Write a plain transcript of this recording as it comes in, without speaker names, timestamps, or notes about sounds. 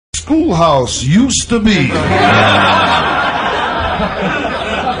schoolhouse used to be. So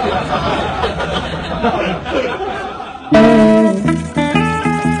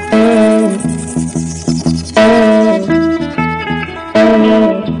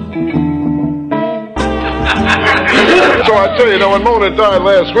I tell you, when Mona died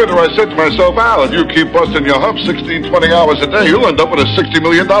last winter, I said to myself, Al, if you keep busting your hump 16, 20 hours a day, you'll end up with a $60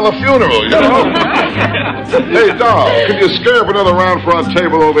 million funeral, you know? Hey, Doll, can you scare up another round for our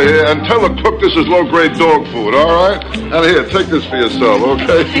table over here and tell the cook this is low-grade dog food, all right? And here, take this for yourself,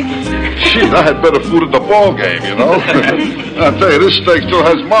 okay? Shit, I had better food at the ball game, you know? I'll tell you, this steak still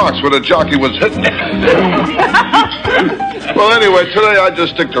has marks where the jockey was hitting it. Well, anyway, today I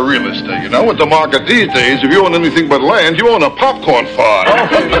just stick to real estate, you know? With the market these days, if you own anything but land, you own a popcorn farm.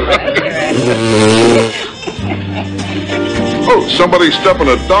 Oh, somebody stepping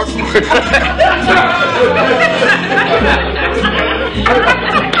a duck? Isn't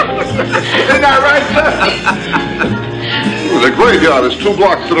that right, sir? The graveyard is 2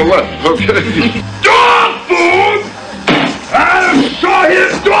 blocks to the left, okay? Dog food! I saw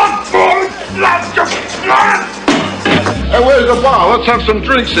his dog food! Hey, where's the bar? Let's have some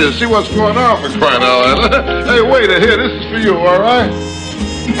drinks here. See what's going on for crying out loud. Hey, waiter, here, this is for you, all right?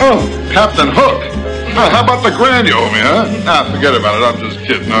 Oh, Captain Hook. How about the grand you owe me, huh? Forget about it. I'm just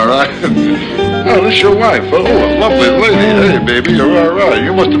kidding, all right? Oh, this your wife. Oh, a lovely lady. Hey, baby, you're all right.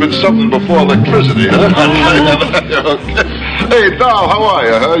 You must have been something before electricity, huh? Okay. Hey, Doll, how are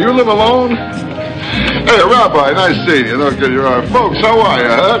you, huh? You live alone? Hey, Rabbi, nice seeing you. Okay, you're all right. Folks, how are you,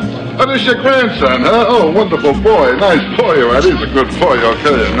 huh? Oh, this your grandson, huh? Oh, wonderful boy. Nice boy, all right. He's a good boy,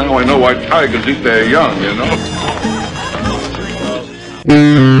 okay. And now I know why tigers eat their young, you know?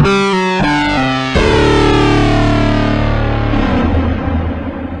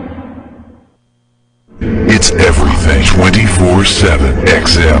 It's everything 24/7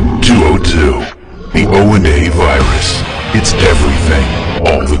 XM 202. The O&A virus. It's everything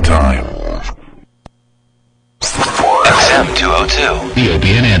all the time. XM 202. The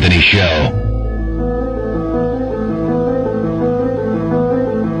Opie and Anthony Show.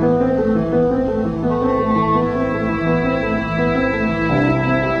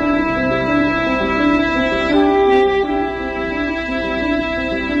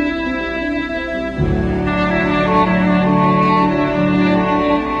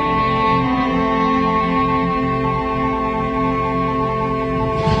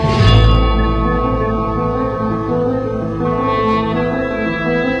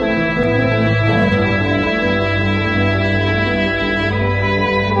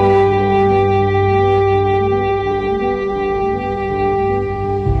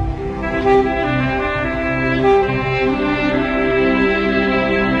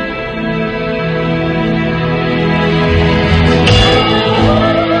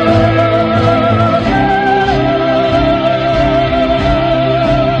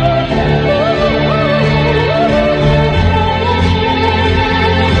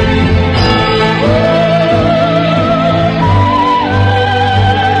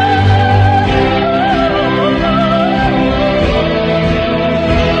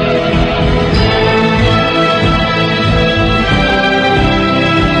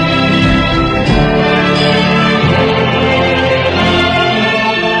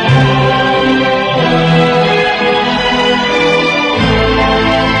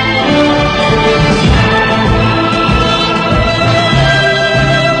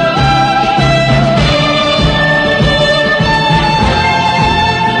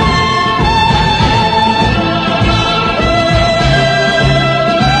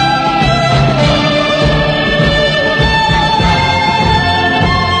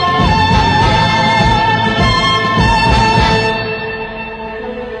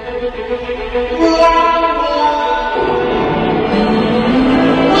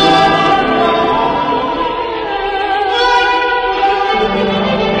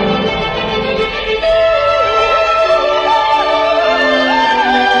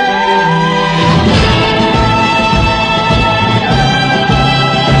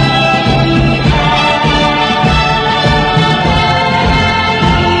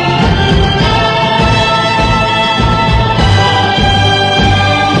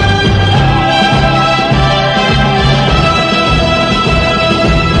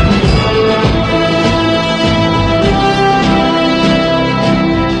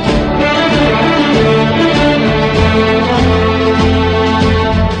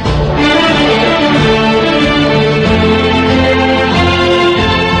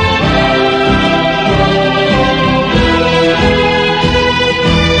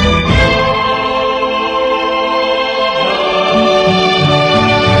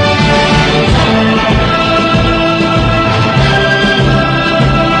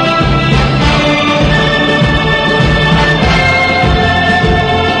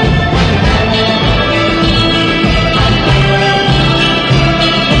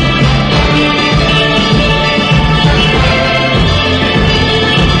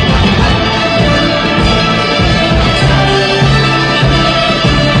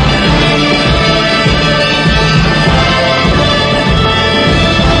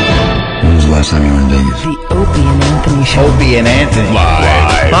 last time you were in Vegas? The Opie and Anthony Show. Opie and Anthony.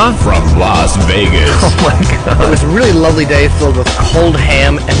 Live from Las Vegas. Oh my God. It was a really lovely day filled with cold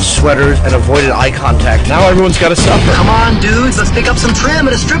ham and sweaters and avoided eye contact. Now everyone's got to suffer. Come on, dudes. Let's pick up some trim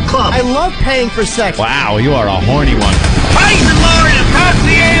at a strip club. I love paying for sex. Wow, you are a horny one. Praise the Lord and pass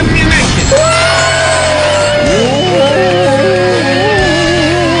the ammunition.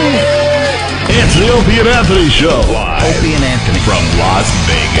 It's the Opie and Anthony Show. Live Opie and Anthony. from Las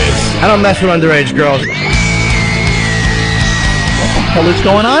Vegas. I don't mess with underage girls. What the hell is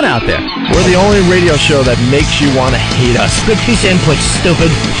going on out there? We're the only radio show that makes you want to hate us. Good piece of input, stupid.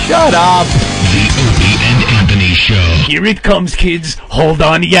 Shut up. The Opie and Anthony Show. Here it comes, kids. Hold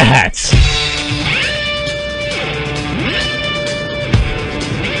on to your hats.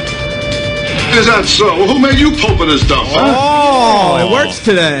 Is that so? Who made you Pope of this dump, huh? Oh, it works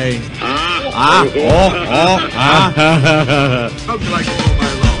today. How do you like it all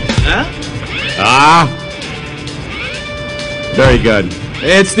my long? Very good.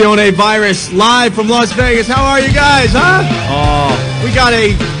 It's the One Virus live from Las Vegas. How are you guys, huh? Oh, we got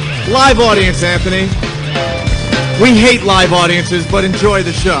a live audience, Anthony. We hate live audiences, but enjoy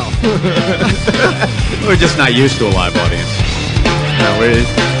the show. We're just not used to a live audience.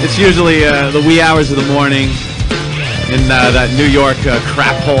 It's usually the wee hours of the morning in that New York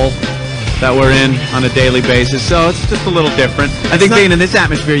crap hole that we're in on a daily basis, so it's just a little different. I think being in this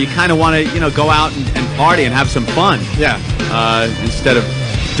atmosphere, you kind of want to, go out and party and have some fun. Yeah. Instead of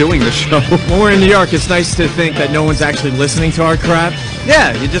doing the show. When we're in New York, it's nice to think that no one's actually listening to our crap.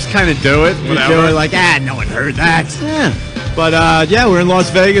 Yeah, you just kind of do it. You do it like, no one heard that. Yeah. But yeah, we're in Las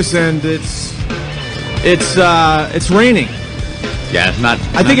Vegas and it's raining. Yeah, not.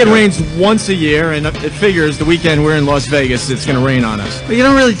 I think it rains once a year, and it figures the weekend we're in Las Vegas, it's going to rain on us. But you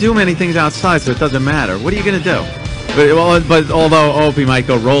don't really do many things outside, so it doesn't matter. What are you going to do? But although Opie might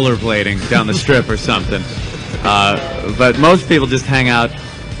go rollerblading down the strip or something, but most people just hang out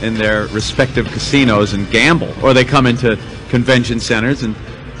in their respective casinos and gamble, or they come into convention centers and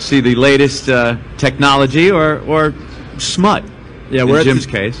see the latest technology or smut. Yeah, in Jim's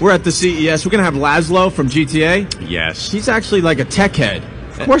case. We're at the CES. We're going to have Laszlo from GTA. Yes. He's actually like a tech head.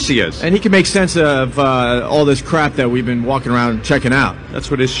 Of course he is. And he can make sense of all this crap that we've been walking around checking out. That's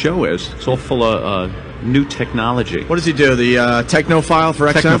what his show is. It's all full of new technology. What does he do? The Technophile for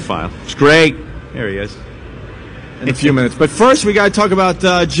XM? Technophile. It's great. There he is. In a few minutes. But first, we got to talk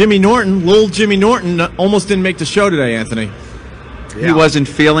about Jimmy Norton. Little Jimmy Norton almost didn't make the show today, Anthony. Yeah. He wasn't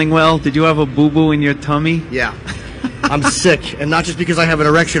feeling well. Did you have a boo-boo in your tummy? Yeah. I'm sick, and not just because I have an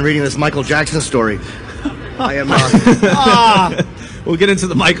erection reading this Michael Jackson story. I am We'll get into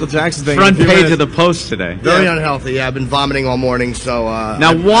the Michael Jackson thing. Front page of the Post today. very unhealthy. Yeah, I've been vomiting all morning, so...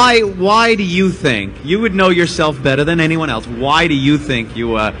 now, why do you think, you would know yourself better than anyone else, why do you think you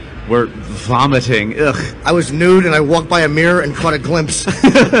were vomiting? Ugh. I was nude, and I walked by a mirror and caught a glimpse.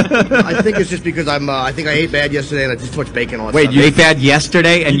 I think it's just because I think I ate bad yesterday, and I just too much bacon on. Wait, you ate bad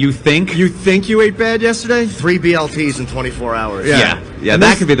yesterday, and you think? You think you ate bad yesterday? 3 BLTs in 24 hours. Yeah,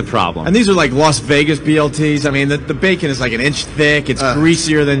 that could be the problem. And these are like Las Vegas BLTs. I mean, the bacon is like an inch thick. It's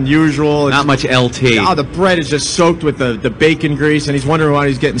greasier than usual. Not much LT. Oh, the bread is just soaked with the bacon grease, and he's wondering why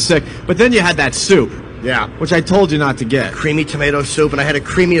he's getting sick. But then you had that soup. Yeah. Which I told you not to get. Creamy tomato soup, and I had a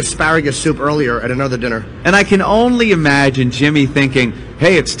creamy asparagus soup earlier at another dinner. And I can only imagine Jimmy thinking,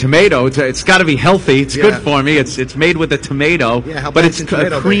 hey, it's tomato. It's got to be healthy. It's good for me. It's made with a tomato. Yeah, but it's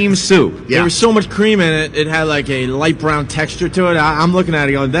a cream soup. Yeah. There was so much cream in it, it had like a light brown texture to it. I'm looking at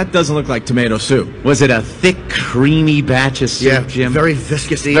it going, that doesn't look like tomato soup. Was it a thick, creamy batch of soup, Jim? Very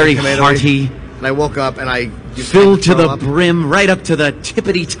viscousy. Very hearty. And I woke up and I just filled to the brim, right up to the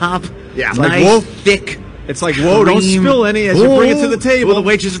tippity top. Yeah. Nice, like, whoa. thick. It's like, whoa, don't spill any as you bring it to the table. Ooh, the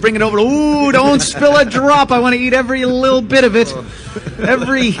waitress is bringing it over. Ooh, don't spill a drop. I want to eat every little bit of it.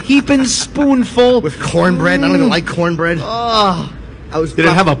 Every heaping spoonful. With cornbread. I don't even like cornbread. Oh. Did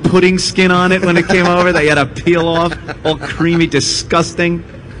it have a pudding skin on it when it came over that you had to peel off? All creamy, disgusting.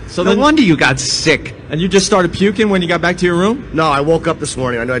 So no wonder you got sick. And you just started puking when you got back to your room? No, I woke up this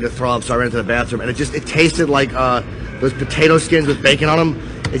morning. I knew I had to throw up, so I ran to the bathroom. And it tasted like those potato skins with bacon on them.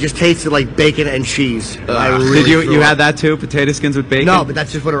 It just tasted like bacon and cheese. Did you had that too? Potato skins with bacon? No, but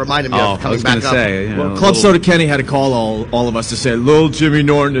that's just what it reminded me of coming back up. Say, well, Club Soda Kenny had to call all of us to say, little Jimmy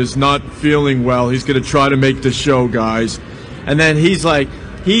Norton is not feeling well. He's going to try to make the show, guys. And then he's like,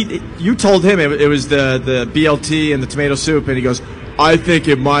 you told him it was the BLT and the tomato soup, and he goes, I think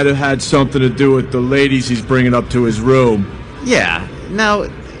it might have had something to do with the ladies he's bringing up to his room. Yeah. Now,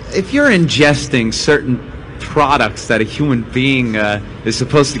 if you're ingesting certain products that a human being is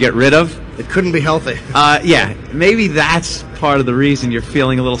supposed to get rid of, it couldn't be healthy. Yeah, maybe that's part of the reason you're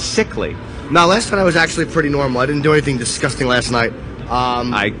feeling a little sickly. No, last night I was actually pretty normal. I didn't do anything disgusting last night.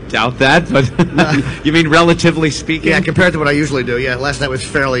 I doubt that, but you mean relatively speaking? Yeah, compared to what I usually do. Yeah, last night was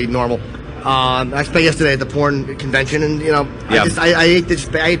fairly normal. I spent yesterday at the porn convention, and you know, I ate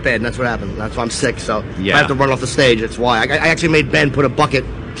bad, and that's what happened. That's why I'm sick. So I have to run off the stage. That's why I actually made Ben put a bucket.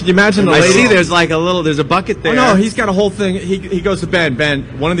 Can you imagine the I lady? see there's like there's a bucket there. Oh, no, he's got a whole thing. He goes to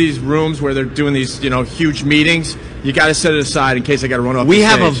Ben, one of these rooms where they're doing these, huge meetings, you got to set it aside in case I got to run off We the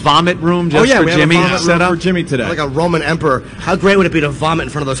have stage. a vomit room just we for Jimmy have a vomit set room up? for Jimmy today. Like a Roman emperor. How great would it be to vomit in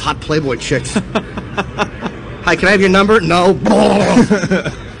front of those hot Playboy chicks? Hi, can I have your number? No.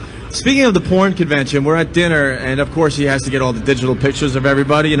 Speaking of the porn convention, we're at dinner, and of course he has to get all the digital pictures of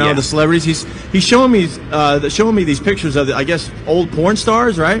everybody, the celebrities. He's showing me these pictures of I guess old porn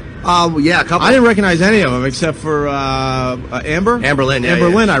stars, right? Yeah, a couple. I didn't recognize any of them except for Amber. Amber Lynn. Yeah, Amber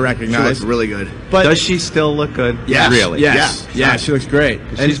yeah. Lynn, I She recognize. looks really good. But Does she still look good? Yes. Really? Yes. Yeah, she looks great.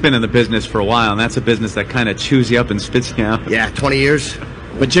 She's been in the business for a while, and that's a business that kind of chews you up and spits you out. Yeah, 20 years.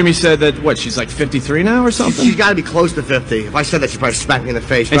 But Jimmy said that she's like 53 now or something. She's got to be close to 50. If I said that, she'd probably smack me in the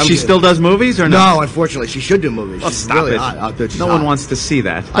face. And But she still does movies or no? No, unfortunately, she should do movies. Well, She's stop really it. hot. Oh, dude, she's No hot. one wants to see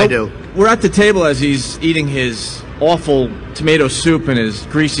that. I do. We're at the table as he's eating his awful tomato soup and his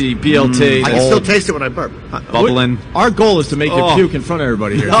greasy BLT. I can still taste it when I burp. Bubbling. Our goal is to make you puke in front of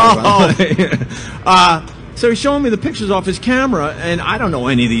everybody here. So he's showing me the pictures off his camera, and I don't know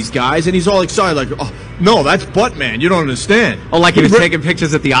any of these guys, and he's all excited, like, oh, no, that's Buttman. You don't understand. Oh, like he was taking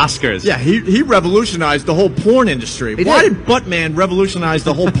pictures at the Oscars. Yeah, he revolutionized the whole porn industry. He Why did. did Buttman revolutionize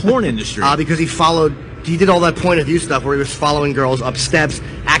the whole porn industry? Because he did all that point of view stuff where he was following girls up steps,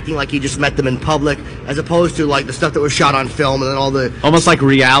 acting like he just met them in public, as opposed to like the stuff that was shot on film and then all the Almost like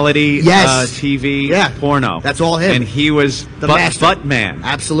reality Yes. TV porno. That's all him. And he was the master. Buttman.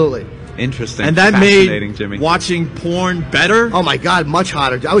 Absolutely. Interesting. and that Fascinating, made Jimmy. watching porn better? Oh my God, much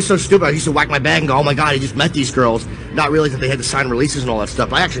hotter. I was so stupid. I used to whack my bag and go, "Oh my God, I just met these girls," not realizing that they had to sign releases and all that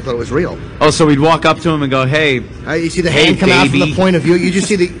stuff. I actually thought it was real. Oh, so we'd walk up to him and go, "Hey, You see the Hey, hand come out from baby. the point of view. You just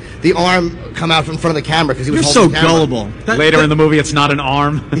see the arm come out from front of the camera because he was You're so holding the camera. gullible. later in the movie, it's not an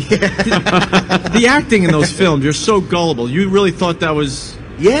arm." The acting in those films, you're so gullible. You really thought that was...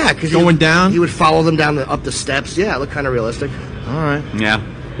 Yeah, because Going down? He would follow them up the steps. Yeah, it looked kind of realistic. All right. Yeah.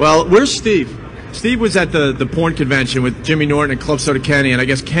 Well, where's Steve? Steve was at the porn convention with Jimmy Norton and Club Soda Kenny, and I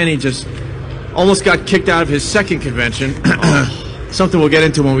guess Kenny just almost got kicked out of his second convention. Something we'll get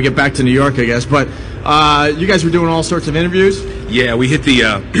into when we get back to New York, I guess. But you guys were doing all sorts of interviews? Yeah, we hit the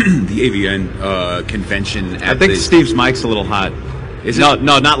the AVN convention at I think the... Steve's mic's a little hot. Is No, it?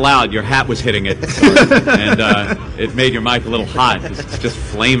 not loud. Your hat was hitting it, and it made your mic a little hot. It's just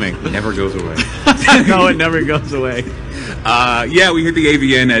flaming. It never goes away. No, it never goes away. Yeah, we hit the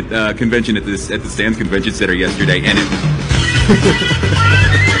AVN at convention at the Sands Convention Center yesterday, and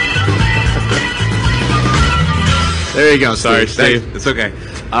There you go. Sorry, Steve. It's okay.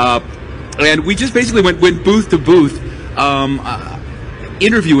 And we just basically went booth to booth,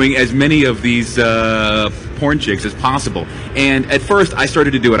 interviewing as many of these porn chicks as possible. And at first, I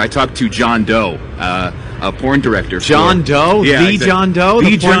started to do it. I talked to John Doe, a porn director. John Doe? Yeah, The exactly. John Doe?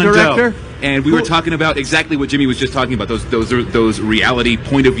 The porn John Doe. director? And we were talking about exactly what Jimmy was just talking about. Those reality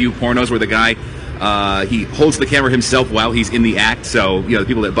point of view pornos where the guy he holds the camera himself while he's in the act. So the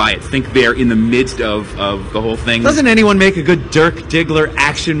people that buy it think they're in the midst of the whole thing. Doesn't anyone make a good Dirk Diggler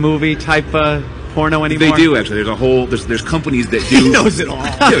action movie type porno anymore? They do actually. There's companies that do. He knows it all.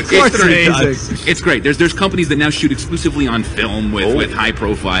 Dude, Of course it's he amazing. does. It's great. There's companies that now shoot exclusively on film with high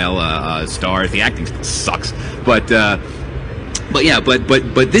profile stars. The acting still sucks, but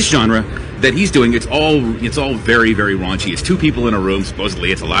this genre that he's doing, it's all very, very raunchy. It's two people in a room.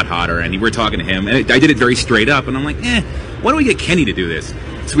 Supposedly, it's a lot hotter. And we're talking to him, and I did it very straight up. And I'm like, why don't we get Kenny to do this?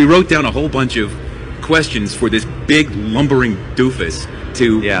 So we wrote down a whole bunch of questions for this big lumbering doofus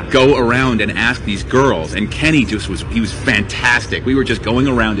to go around and ask these girls. And Kenny he was fantastic. We were just going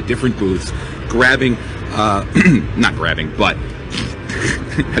around to different booths, grabbing, not grabbing, but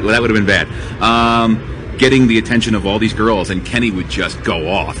well, that would have been bad. Getting the attention of all these girls, and Kenny would just go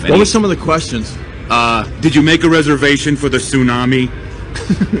off. And What were some of the questions? Did you make a reservation for the tsunami?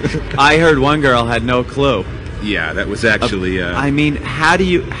 I heard one girl had no clue. Yeah, that was actually. I mean, how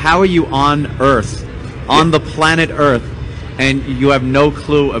are you on Earth, on the planet Earth, and you have no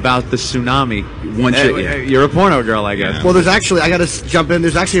clue about the tsunami? You're a porno girl, I guess. Well, there's actually, I got to jump in.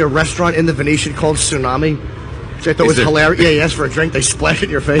 There's actually a restaurant in the Venetian called Tsunami, which I thought was hilarious. Yeah, you ask for a drink, they splash it in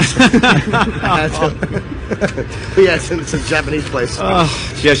your face. But yeah, it's a Japanese place.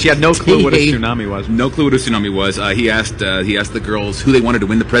 Yeah, she had no clue what a tsunami was. No clue what a tsunami was. He asked the girls who they wanted to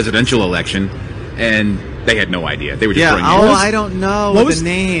win the presidential election, and They had no idea. They were just throwing I don't know what was the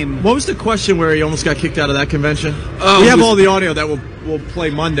name. What was the question where he almost got kicked out of that convention? Oh, we have all the audio that we'll play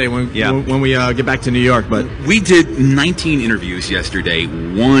Monday when we get back to New York. But we did 19 interviews yesterday.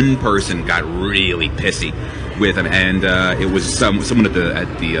 One person got really pissy with him, and it was someone at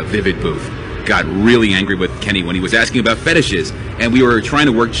the Vivid booth got really angry with Kenny when he was asking about fetishes, and we were trying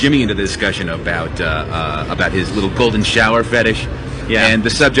to work Jimmy into the discussion about his little golden shower fetish. Yeah. And the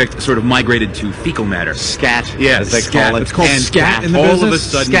subject sort of migrated to fecal matter. Scat, as they call it. It's called scat in the all business? Of a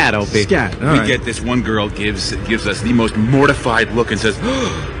sudden, scat, Opie. Scat. We get this one girl gives us the most mortified look and says,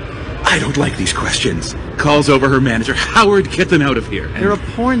 I don't like these questions. Calls over her manager, Howard, get them out of here. And You're a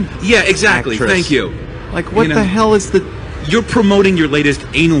porn Yeah, exactly. actress. Thank you. Like, what the hell is the... You're promoting your latest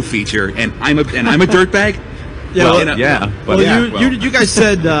anal feature, and I'm a dirtbag? You guys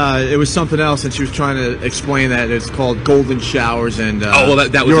said it was something else, and she was trying to explain that it's called golden showers and. That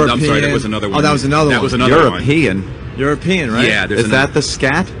was. I'm sorry, that was another one. Oh, that was another one. That was another European. one. European, right? Yeah. Is that the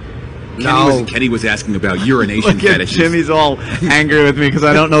scat? Kenny was asking about urination fetishes. Jimmy's all angry with me because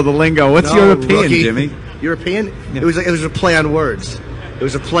I don't know the lingo. What's European, rookie. Jimmy? European? Yeah. It was a play on words. It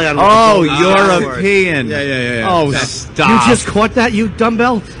was a play on. Oh, European. Yeah. Oh, stop! You just caught that, you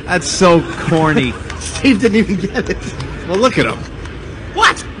dumbbell? That's so corny. Steve didn't even get it. Well, look at him.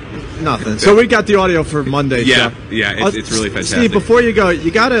 What? Nothing. So we got the audio for Monday. Yeah, it's really fantastic. Steve, before you go,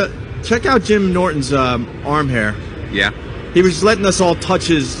 you gotta check out Jim Norton's arm hair. Yeah. He was letting us all touch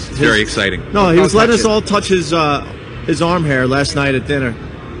his very exciting. No, he was letting us all touch his arm hair last night at dinner.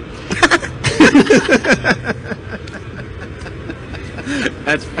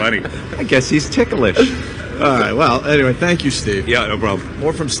 That's funny. I guess he's ticklish. All right. Well, anyway, thank you, Steve. Yeah, no problem.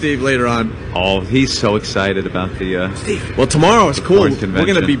 More from Steve later on. Oh, he's so excited about the Steve. Well, tomorrow is cool. We're convention.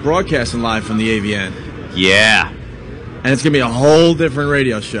 going to be broadcasting live from the AVN. Yeah. And it's going to be a whole different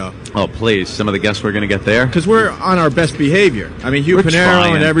radio show. Oh, please. Some of the guests we're going to get there. Because we're on our best behavior. I mean, Hugh We're Pinero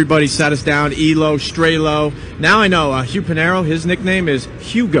trying. and everybody sat us down. Elo, Strelo. Now I know Hugh Pinero, his nickname is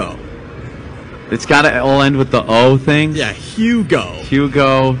Hugo. It's got to all end with the O thing. Yeah, Hugo.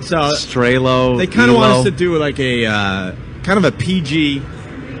 Hugo, So, Strelo, They kind of Elo. want us to do like a kind of a PG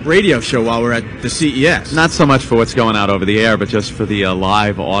radio show while we're at the CES. Not so much for what's going out over the air, but just for the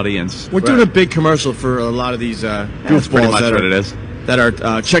live audience. We're doing a big commercial for a lot of these That's pretty goofballs much what it is. that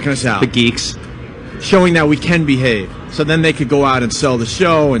are checking us out. The geeks. Showing that we can behave. So then they could go out and sell the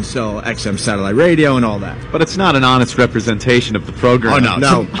show and sell XM satellite radio and all that. But it's not an honest representation of the program. Oh,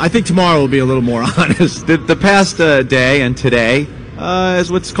 no. I think tomorrow will be a little more honest. The past day and today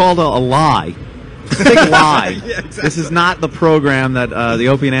is what's called a lie. It's a big lie. Yeah, exactly. This is not the program that the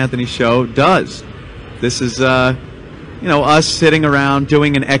Opie and Anthony show does. This is, us sitting around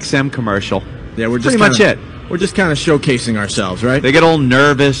doing an XM commercial. Yeah, we're just pretty much it. We're just kind of showcasing ourselves, right? They get all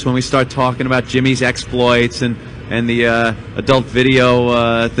nervous when we start talking about Jimmy's exploits and the adult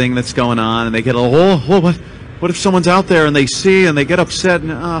video thing that's going on, and they get what if someone's out there and they see and they get upset and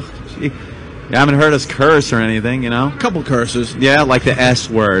gee. You haven't heard us curse or anything, A couple curses. Yeah, like the S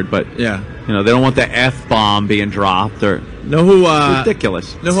word, but Yeah. they don't want the F bomb being dropped or Know who? it's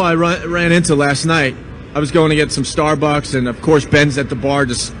ridiculous. Know who I ran into last night? I was going to get some Starbucks, and of course Ben's at the bar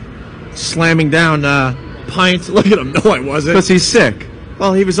just slamming down pints. Look at him. No, I wasn't. Because he's sick.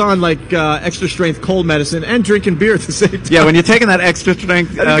 Well, he was on like extra strength cold medicine and drinking beer at the same time. Yeah, when you're taking that extra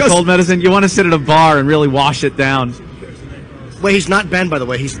strength cold medicine, you want to sit at a bar and really wash it down. Wait, he's not Ben, by the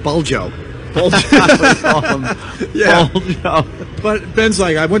way. He's Buljo. Yeah. Buljo. But Ben's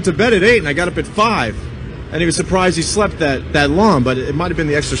like, I went to bed at 8 and I got up at 5. And he was surprised he slept that long, but it might have been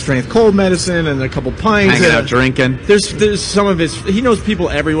the extra strength cold medicine and a couple pints. Hanging out drinking. There's some of his. He knows people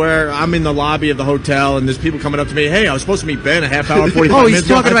everywhere. I'm in the lobby of the hotel, and there's people coming up to me. Hey, I was supposed to meet Ben a half hour, 45 minutes. Oh, he's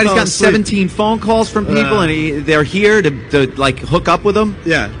talking about he's gotten asleep. 17 phone calls from people, and they're here to like hook up with him.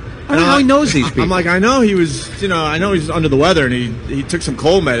 Yeah. I don't know how he knows these people. I'm like, I know he was, I know he's under the weather, and he took some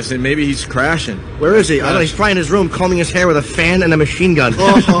cold medicine. Maybe he's crashing. Where is he? I don't know. He's probably in his room combing his hair with a fan and a machine gun.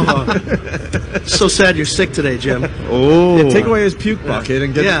 So sad you're sick today, Jim. Oh. Yeah, take away his puke bucket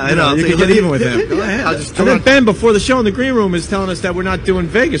and get. Yeah, I know. You can get even with him. Go ahead. I'll just And then Ben, before the show in the green room, is telling us that we're not doing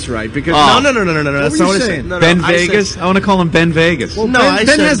Vegas right because No. What That's were not you what I saying? said. No, Ben I said- Vegas? I want to call him Ben Vegas. Well, No, Ben, I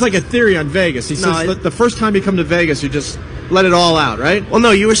Ben said- has like a theory on Vegas. He No, says the first time you come to Vegas, you just let it all out, right? Well,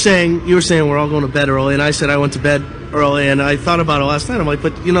 no, you were saying we're all going to bed early, and I said I went to bed early, and I thought about it last night. I'm like,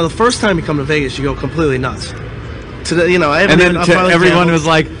 but the first time you come to Vegas, you go completely nuts. Today, I haven't. And then even, to everyone was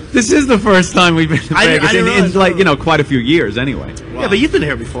like, "This is the first time we've been to I Vegas didn't in realize, like quite a few years, anyway." Yeah, but you've been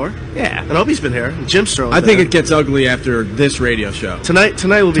here before. Yeah. And Opie's been here. And Jim's throwing. I think it gets ugly after this radio show. Tonight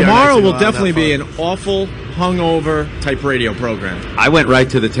will be. Tomorrow our night to will go out and definitely have be fun. an awful hungover type radio program. I went right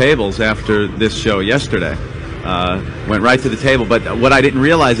to the tables after this show yesterday. Went right to the table. But what I didn't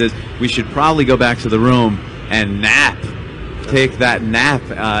realize is we should probably go back to the room and nap. Take that nap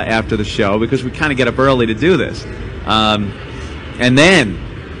after the show because we kind of get up early to do this. And then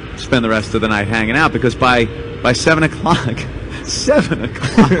spend the rest of the night hanging out because by 7 o'clock, 7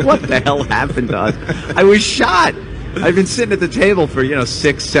 o'clock, what the hell happened to us? I was shot. I've been sitting at the table for,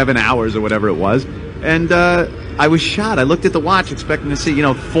 6-7 hours or whatever it was. And I was shot. I looked at the watch expecting to see,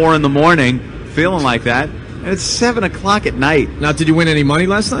 4 in the morning, feeling like that. And it's 7 o'clock at night. Now, did you win any money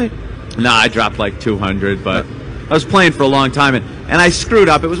last night? No, I dropped like 200, but I was playing for a long time. And I screwed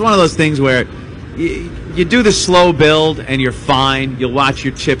up. It was one of those things where you do the slow build and you're fine. You'll watch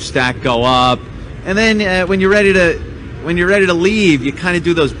your chip stack go up. And then when you're ready to leave, you kind of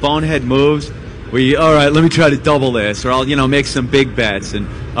do those bonehead moves where all right, let me try to double this, or I'll, make some big bets, and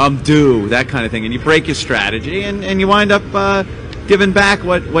I'm due, that kind of thing. And you break your strategy, and you wind up giving back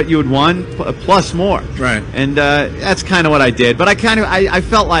what you had won, plus more. Right. And that's kind of what I did. But I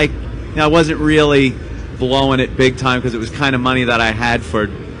felt like I wasn't really blowing it big time because it was kind of money that I had for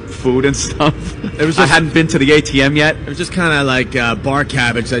food and stuff. I hadn't been to the ATM yet. It was just kind of like bar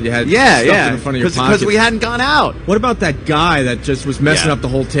cabbage that you had stuffed in front of your pocket. Because we hadn't gone out. What about that guy that just was messing up the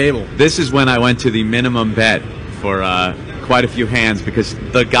whole table? This is when I went to the minimum bet for quite a few hands because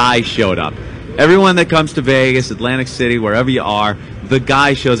the guy showed up. Everyone that comes to Vegas, Atlantic City, wherever you are, the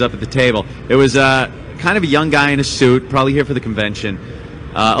guy shows up at the table. It was kind of a young guy in a suit, probably here for the convention,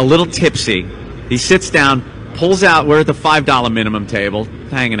 a little tipsy. He sits down, pulls out, we're at the $5 minimum table,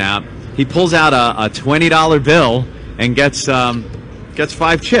 hanging out. He pulls out a $20 bill and gets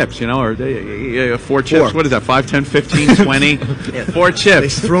 5 chips, or 4 chips. 4. What is that, 5, 10, 15, 20? 4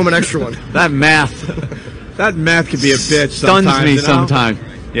 chips. They throw him an extra one. That math. That math could be a bitch Stuns sometimes. me sometimes.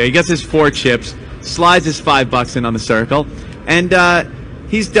 Yeah, he gets his 4 chips, slides his $5 in on the circle, and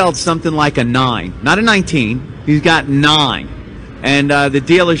he's dealt something like a 9. Not a 19. He's got 9. And the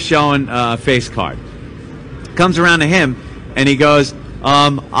dealer's showing a face card. Comes around to him, and he goes,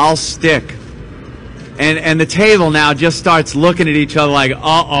 I'll stick. And the table now just starts looking at each other like,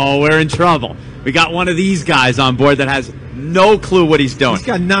 uh-oh, we're in trouble. We got one of these guys on board that has no clue what he's doing. He's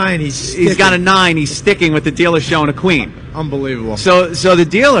got 9. He's got a 9. He's sticking with the dealer showing a queen. Unbelievable. So the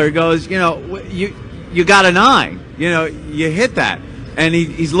dealer goes, you got a 9. You hit that. And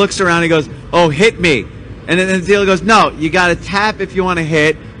he looks around and he goes, oh, hit me. And then the dealer goes, no, you got to tap if you want to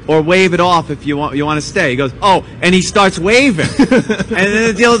hit, or wave it off if you want to stay. He goes, oh, and he starts waving. And then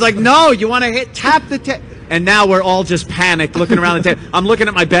the dealer's like, no, you want to hit, tap the tap. And now we're all just panicked looking around the table. I'm looking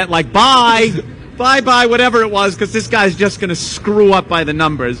at my bet like, bye, whatever it was, because this guy's just going to screw up by the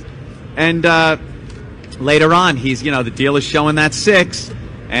numbers. And later on, he's, the dealer's showing that 6,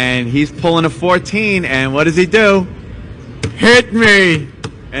 and he's pulling a 14, and what does he do? Hit me!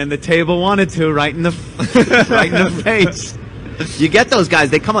 And the table wanted to, right in the face. You get those guys.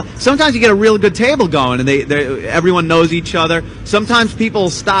 They come up. Sometimes you get a real good table going, and everyone knows each other. Sometimes people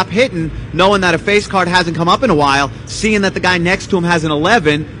stop hitting, knowing that a face card hasn't come up in a while, seeing that the guy next to him has an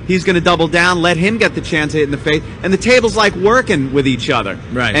 11. He's going to double down, let him get the chance to hit in the face, and the table's like working with each other.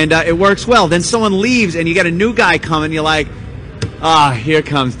 Right. And it works well. Then someone leaves, and you get a new guy coming. You're like, here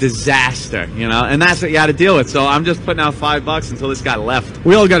comes disaster, and that's what you had to deal with. So I'm just putting out $5 until this guy left.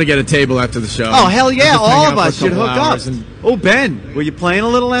 We all got to get a table after the show. Oh, hell yeah, all of us should hook up. And... Oh, Ben, were you playing a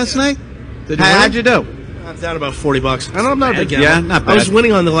little last night? How'd you do? I'm down about $40. I know I'm not a big gambler. Yeah, not bad. I was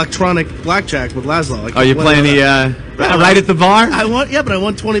winning on the electronic blackjack with Laszlo. Oh, you playing the right at the bar? I won, but I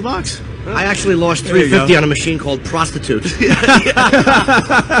won $20. I actually lost $3.50 on a machine called Prostitute.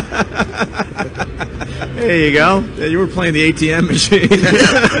 There you go. Yeah, you were playing the ATM machine.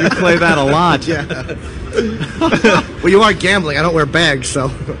 You play that a lot. Yeah. Well, you are gambling. I don't wear bags,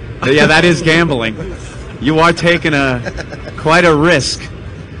 so. Yeah, that is gambling. You are taking quite a risk.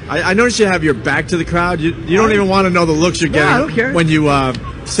 I noticed you have your back to the crowd. You don't even want to know the looks you're getting I don't care. when you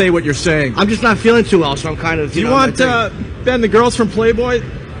say what you're saying. I'm just not feeling too well, so I'm kind of. Do you want Ben, the girls from Playboy?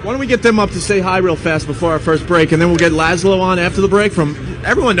 Why don't we get them up to say hi real fast before our first break, and then we'll get Laszlo on after the break.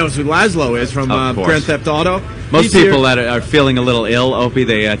 Everyone knows who Laszlo is from Grand Theft Auto. Most people that are feeling a little ill, Opie,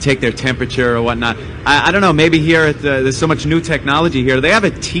 they take their temperature or whatnot. I don't know, maybe here there's so much new technology here. They have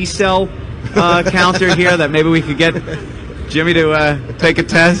a T-cell counter here that maybe we could get Jimmy to take a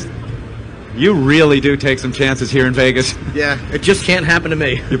test. You really do take some chances here in Vegas. Yeah, it just can't happen to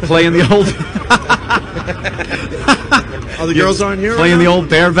me. You're playing the old... Oh, the girls aren't here? Playing the old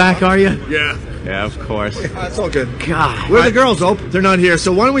bareback, are you? Yeah. Yeah, of course. That's all good. God. Where are the girls, Ope? They're not here.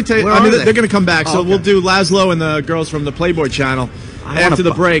 So why don't we take... Where are they? They're going to come back. Oh, so okay. we'll do Laszlo and the girls from the Playboy channel. after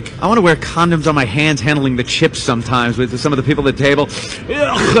the break. I want to wear condoms on my hands handling the chips sometimes with some of the people at the table.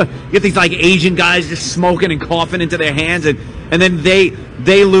 Ugh. You get these like Asian guys just smoking and coughing into their hands, and then they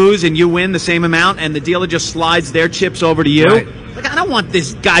lose and you win the same amount, and the dealer just slides their chips over to you. Right. Like, I don't want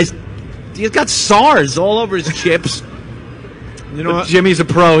this guy's... He's got SARS all over his chips. You know what? Jimmy's a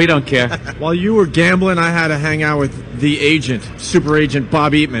pro. He don't care. While you were gambling, I had to hang out with the agent, super agent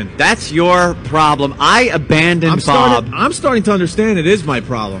Bob Eatman. That's your problem. I abandoned Bob. I'm starting to understand it is my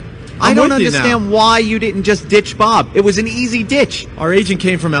problem. I don't understand why you didn't just ditch Bob. It was an easy ditch. Our agent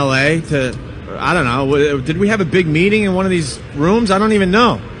came from L.A. to, I don't know, did we have a big meeting in one of these rooms? I don't even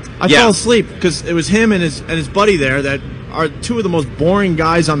know. I fell asleep because it was him and his buddy there that are two of the most boring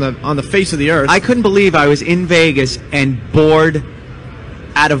guys on the face of the earth. I couldn't believe I was in Vegas and bored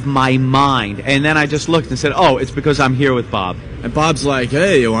out of my mind. And then I just looked and said, oh, it's because I'm here with Bob. And Bob's like,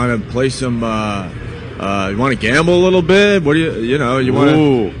 hey, you want to play some, you want to gamble a little bit? What do you want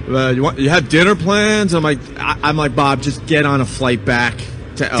to, you have dinner plans? I'm like, Bob, just get on a flight back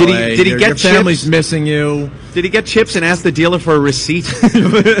to LA. Did he get your family's missing you. Did he get chips and ask the dealer for a receipt?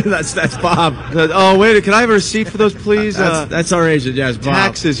 That's Bob. Oh, wait, can I have a receipt for those, please? That's our agent, yes, Bob.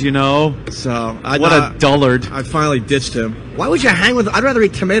 Taxes, you know. So what a dullard. I finally ditched him. Why would you hang with... I'd rather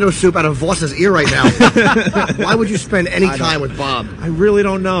eat tomato soup out of Voss's ear right now. Why would you spend any time with Bob? I really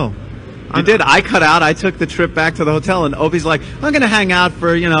don't know. I did. I cut out. I took the trip back to the hotel, and Opie's like, I'm going to hang out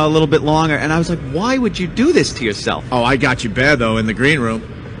for, a little bit longer. And I was like, why would you do this to yourself? Oh, I got you bad, though, in the green room.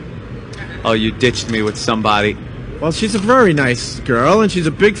 Oh, you ditched me with somebody. Well, she's a very nice girl, and she's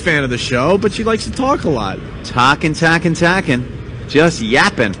a big fan of the show, but she likes to talk a lot. Talking. Just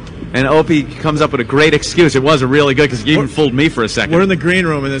yapping. And Opie comes up with a great excuse. It wasn't really good because you even fooled me for a second. We're in the green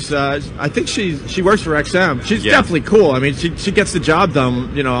room, and this. I think she works for XM. She's definitely cool. I mean, she gets the job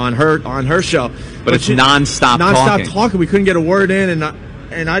done, on her show. But it's nonstop talking. We couldn't get a word in,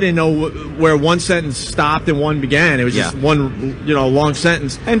 and I didn't know where one sentence stopped and one began. It was just one, long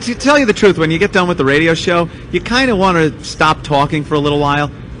sentence. And to tell you the truth, when you get done with the radio show, you kind of want to stop talking for a little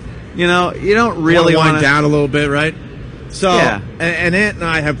while. You don't really want to wind down a little bit, right? So, and Ant and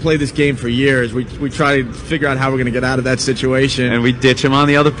I have played this game for years. We try to figure out how we're going to get out of that situation, and we ditch him on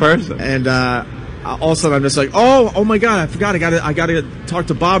the other person. And all of a sudden, I'm just like, oh my God, I forgot. I got to talk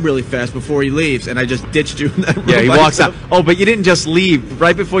to Bob really fast before he leaves, and I just ditched you in that room. Yeah, he walks out. Oh, but you didn't just leave.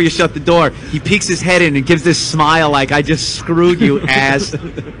 Right before you shut the door, he peeks his head in and gives this smile like, I just screwed you, ass.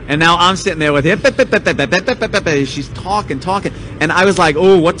 And now I'm sitting there with him. She's talking. And I was like,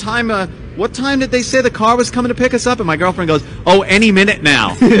 oh, what time did they say the car was coming to pick us up? And my girlfriend goes, oh, any minute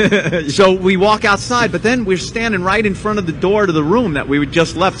now. So we walk outside, but then we're standing right in front of the door to the room that we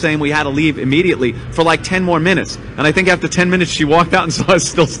just left, saying we had to leave immediately for like 10 more minutes. And I think after 10 minutes, she walked out and saw us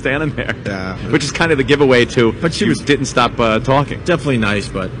still standing there. Yeah. Which is kind of the giveaway, too. But she didn't stop talking. Definitely nice,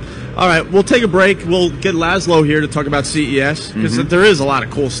 but... All right, we'll take a break. We'll get Laszlo here to talk about CES, because there is a lot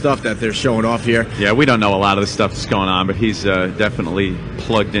of cool stuff that they're showing off here. Yeah, we don't know a lot of the stuff that's going on, but he's definitely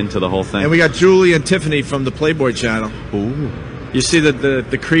plugged into the whole thing. And we got Julie and Tiffany from the Playboy channel. Ooh. You see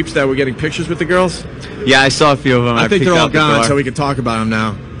the creeps that were getting pictures with the girls? Yeah, I saw a few of them. I think they're all gone, so we can talk about them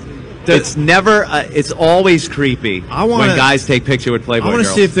now. It's never. It's always creepy when guys take picture with Playboy girls. I want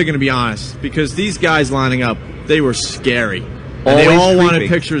to see if they're going to be honest, because these guys lining up, they were scary. And Always they all creepy. wanted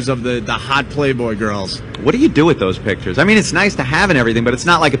pictures of the hot Playboy girls. What do you do with those pictures? I mean, it's nice to have and everything, but it's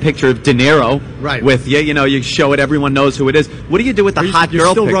not like a picture of De Niro with you. You show it, everyone knows who it is. What do you do with the hot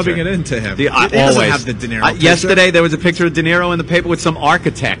girl picture? You're still rubbing it into him. He doesn't have the De Niro picture. Yesterday, there was a picture of De Niro in the paper with some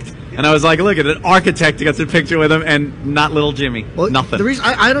architect. And I was like, look at an architect gets a picture with him and not little Jimmy. Well, nothing. The reason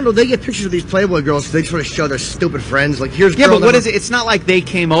I don't know, they get pictures of these Playboy girls because they just want to show their stupid friends. Like, here's but what is it? It's not like they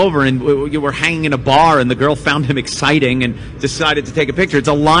came over and you were hanging in a bar and the girl found him exciting and decided to take a picture. It's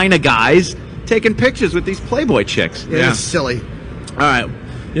a line of guys taking pictures with these Playboy chicks. Yeah, it's silly. All right.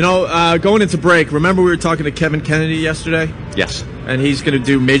 Going into break, remember we were talking to Kevin Kennedy yesterday? Yes. And he's going to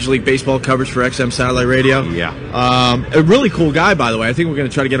do Major League Baseball coverage for XM Satellite Radio. Yeah. A really cool guy, by the way. I think we're going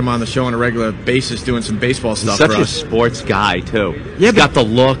to try to get him on the show on a regular basis doing some baseball stuff for us. Such a sports guy, too. Yeah, he's got the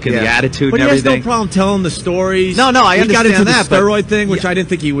look and the attitude and everything. But he has no problem telling the stories. No, I understand that. He got into the steroid thing, which I didn't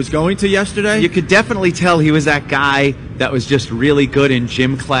think he was going to yesterday. You could definitely tell he was that guy that was just really good in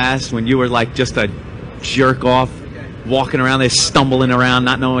gym class when you were like just a jerk off walking around there stumbling around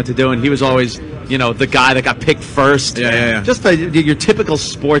not knowing what to do, and he was always the guy that got picked first. Yeah. Just your typical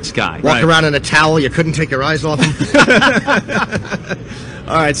sports guy. Walk around in a towel, you couldn't take your eyes off him.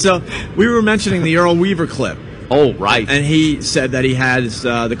 All right, so we were mentioning the Earl Weaver clip. Oh, right. And he said that he has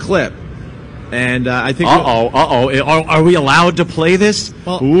the clip. And I think. Are we allowed to play this?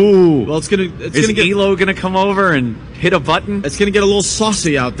 Well, ooh. Well, is Elo gonna come over and hit a button? It's gonna get a little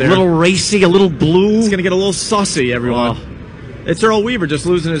saucy out there. A little racy, a little blue. It's gonna get a little saucy, everyone. Oh. It's Earl Weaver just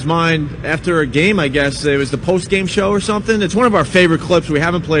losing his mind after a game, I guess. It was the post-game show or something. It's one of our favorite clips. We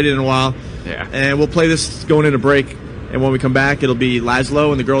haven't played it in a while. Yeah. And we'll play this going into break. And when we come back, it'll be Laszlo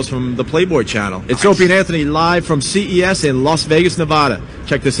and the girls from the Playboy Channel. It's Opie and Anthony live from CES in Las Vegas, Nevada.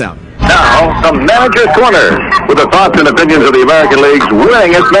 Check this out. Now, the Manager's Corner, with the thoughts and opinions of the American League's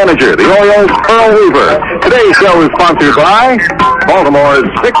winningest manager, the Orioles' Earl Weaver. Today's show is sponsored by Baltimore's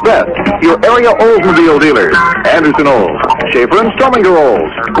Six Best, your area Oldsmobile dealers, Anderson Olds, Schaefer and Strominger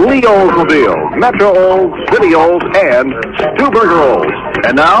Olds, Lee Oldsmobile, Metro Olds, City Olds, and Stuberger Olds.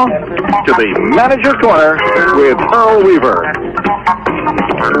 And now, to the Manager's Corner with Earl Weaver.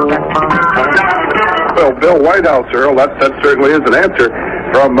 Well, Bill Whitehouse, Earl, that certainly is an answer.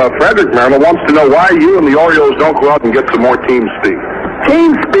 From Frederick, Maryland, wants to know why you and the Orioles don't go out and get some more team speed.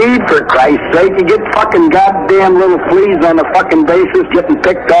 Team speed, for Christ's sake. You get fucking goddamn little fleas on the fucking bases, getting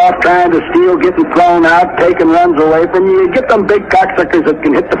picked off, trying to steal, getting thrown out, taking runs away from you. You get them big cocksuckers that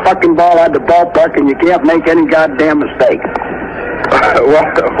can hit the fucking ball out of the ballpark and you can't make any goddamn mistake.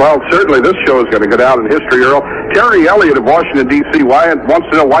 Well, certainly this show is going to go down in history, Earl. Terry Elliott of Washington, D.C. wants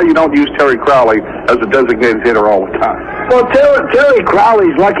to know why you don't use Terry Crowley as a designated hitter all the time. Well, Terry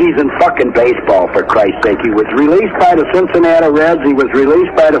Crowley's lucky he's in fucking baseball, for Christ's sake. He was released by the Cincinnati Reds. He was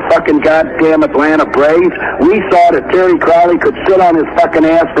released by the fucking goddamn Atlanta Braves. We saw that Terry Crowley could sit on his fucking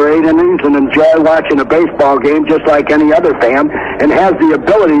ass for 8 innings and enjoy watching a baseball game just like any other fan, and has the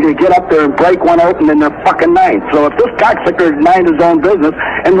ability to get up there and break one open in the fucking ninth. So if this cocksucker mind his own business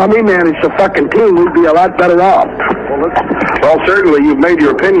and let me manage the fucking team, we'd be a lot better off. Well, certainly you've made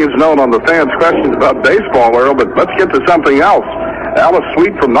your opinions known on the fans' questions about baseball, Earl, but let's get to something else. Alice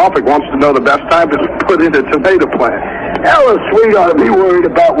Sweet from Norfolk wants to know the best time to put in a tomato plant. Alice Sweet ought to be worried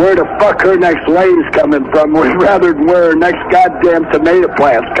about where the fuck her next lady's coming from, rather than where her next goddamn tomato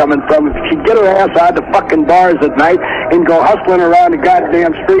plant's coming from. If she get her ass out the fucking bars at night and go hustling around the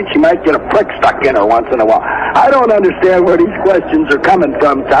goddamn street, she might get a prick stuck in her once in a while. I don't understand where these questions are coming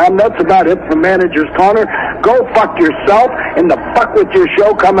from, Tom. That's about it from Manager's Corner. Go fuck yourself, and the fuck with your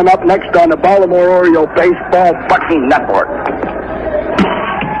show coming up next on the Baltimore Oriole Baseball fucking Network.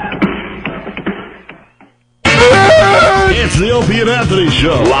 It's the Opie and Anthony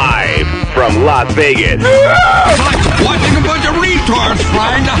Show. Live from Las Vegas. It's like watching a bunch of retards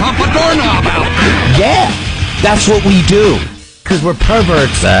trying to hump a doorknob out. Yeah, that's what we do. Because we're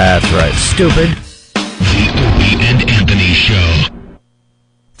perverts. That's right, stupid. The Opie and Anthony Show.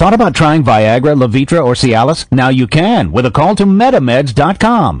 Thought about trying Viagra, Levitra, or Cialis? Now you can with a call to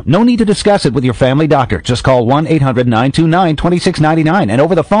metameds.com. No need to discuss it with your family doctor. Just call 1-800-929-2699 and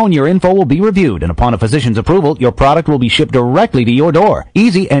over the phone your info will be reviewed, and upon a physician's approval, your product will be shipped directly to your door.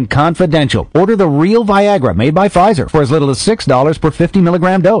 Easy and confidential. Order the real Viagra made by Pfizer for as little as $6 per 50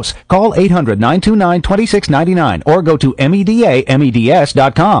 milligram dose. Call 800-929-2699 or go to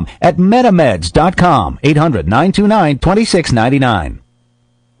medameds.com at metameds.com. 800-929-2699.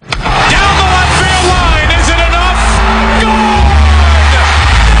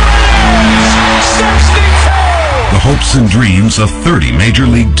 The hopes and dreams of 30 Major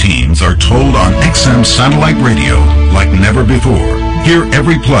League teams are told on XM Satellite Radio like never before. Hear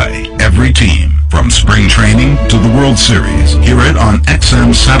every play, every team, from spring training to the World Series. Hear it on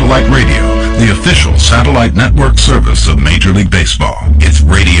XM Satellite Radio, the official satellite network service of Major League Baseball. It's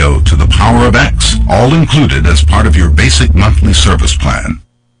radio to the power of X, all included as part of your basic monthly service plan.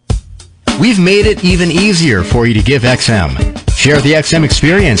 We've made it even easier for you to give XM. Share the XM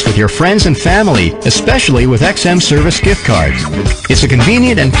experience with your friends and family, especially with XM service gift cards. It's a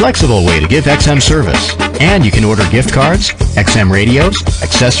convenient and flexible way to give XM service. And you can order gift cards, XM radios,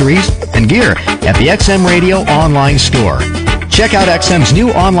 accessories, and gear at the XM Radio online store. Check out XM's new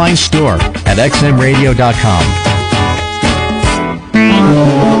online store at xmradio.com.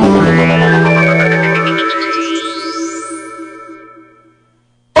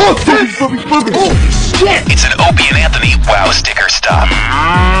 Oh, shit! It's an Opie and Anthony Wow Sticker Stop.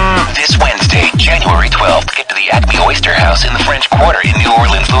 This Wednesday, January 12th, get to the Acme Oyster House in the French Quarter in New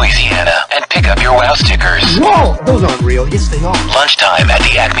Orleans, Louisiana, and pick up your Wow stickers. Whoa! Those aren't real. Yes, they are. Lunchtime at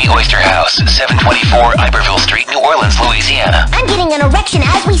the Acme Oyster House, 724 Iberville Street, New Orleans, Louisiana. I'm getting an erection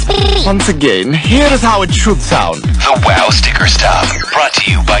as we speak. Once again, here's how it should sound. The Wow Sticker Stop, brought to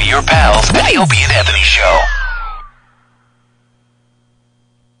you by your pals at the Opie and Anthony Show.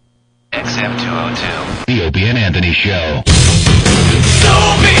 XM 202. The Opie and Anthony Show. So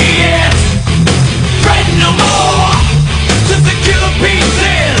be it. Fret no more. Just the killer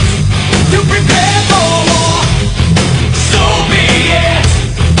pieces. to prepare for war. So be it.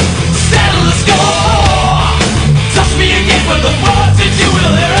 Settle the score. Touch me again with the words that you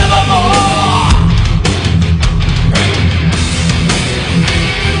will hear evermore.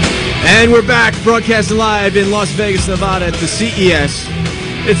 And we're back, broadcasting live in Las Vegas, Nevada at the CES.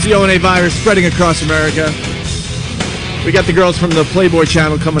 It's the O&A virus spreading across America. We got the girls from the Playboy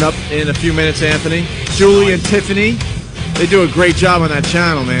channel coming up in a few minutes, Anthony. Julie and Tiffany. They do a great job on that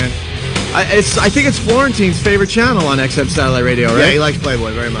channel, man. I think it's Florentine's favorite channel on XM Satellite Radio, right? Yeah, he likes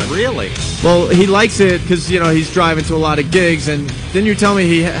Playboy very much. Really? Well, he likes it because, you know, he's driving to a lot of gigs, and didn't you tell me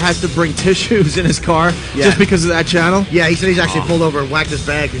he has to bring tissues in his car just because of that channell? Yeah, he said he's actually pulled over and whacked his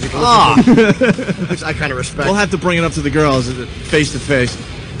bag because you can listen to him, which I kind of respect. We'll have to bring it up to the girls face to face.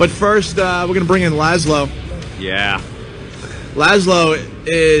 But first, we're going to bring in Laszlo. Yeah. Laszlo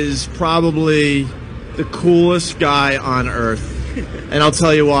is probably the coolest guy on earth, and I'll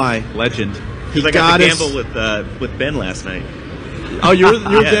tell you why. Legend. Because I got to gamble with Ben last night. Oh, you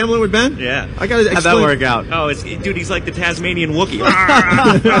were gambling with Ben? Yeah. I got to explain. How'd that work out? Oh, dude, he's like the Tasmanian Wookiee.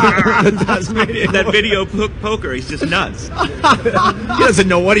 That video poker, he's just nuts. He doesn't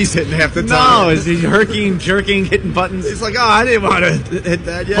know what he's hitting half the time. No, is he jerking, hitting buttons? He's like, oh, I didn't want to hit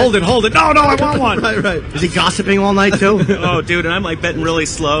that yet. Hold it. No, I want one. Right. Is he gossiping all night, too? Oh, dude, and I'm like betting really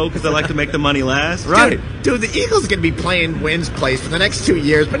slow because I like to make the money last. Right. Dude, the Eagles are going to be playing Wynn's place for the next 2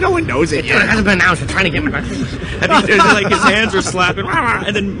 years, but no one knows it yet. It hasn't been announced. They're trying to get me. I mean, like his hands are slapping,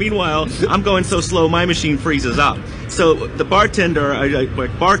 and then meanwhile, I'm going so slow, my machine freezes up. So the bartender, I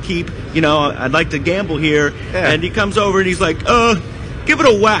barkeep, you know, I'd like to gamble here, and he comes over and he's like, give it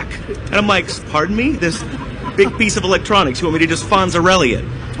a whack. And I'm like, pardon me? This big piece of electronics, you want me to just Fonzarelli it?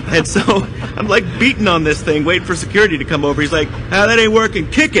 And so I'm like beating on this thing, waiting for security to come over. He's like, that ain't working,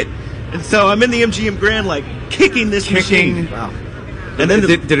 kick it. And so I'm in the MGM Grand, like, kicking this machine. Wow. And then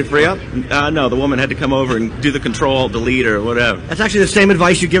did it free up? No, the woman had to come over and do the control, delete, or whatever. That's actually the same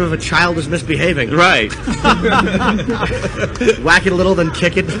advice you give if a child is misbehaving. Right. Whack it a little, then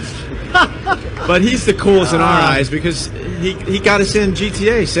kick it. But he's the coolest in our eyes because he got us in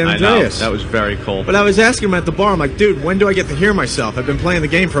GTA San Andreas. That was very cool. But I was asking him at the bar, I'm like, dude, when do I get to hear myself? I've been playing the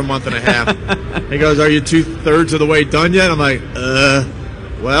game for a month and a half. He goes, are you 2/3 of the way done yet? I'm like,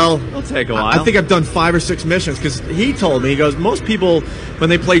 well, it'll take a while. I think I've done 5 or 6 missions because he told me, he goes, most people, when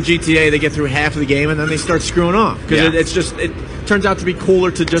they play GTA, they get through half of the game and then they start screwing off. Because it turns out to be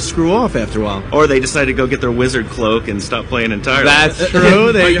cooler to just screw off after a while. Or they decide to go get their wizard cloak and stop playing entirely. That's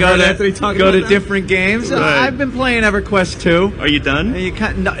true. They go to different games. Right. I've been playing EverQuest 2. Are you done?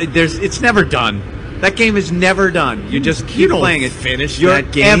 It's never done. That game is never done. You just keep playing it. You're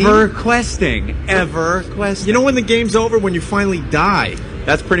that game. EverQuesting. You know when the game's over? When you finally die.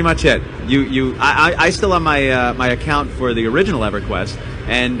 That's pretty much it. I still have my account for the original EverQuest,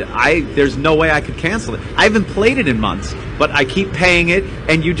 and there's no way I could cancel it. I haven't played it in months, but I keep paying it,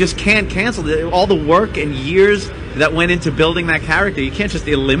 and you just can't cancel it. All the work and years that went into building that character, you can't just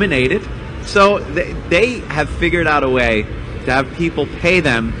eliminate it. So they have figured out a way to have people pay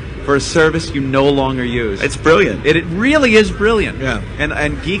them for a service you no longer use. It's brilliant. It really is brilliant. Yeah.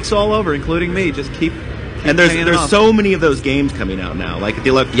 And geeks all over, including me, just keep. And there's so many of those games coming out now. Like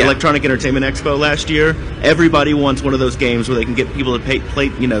the Electronic Entertainment Expo last year, everybody wants one of those games where they can get people to play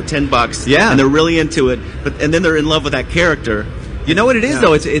 $10. Yeah. And they're really into it. And then they're in love with that character. You know what it is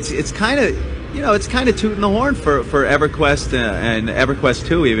though? It's kind of it's kind of tooting the horn for EverQuest and EverQuest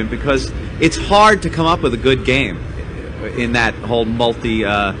 2 even, because it's hard to come up with a good game in that whole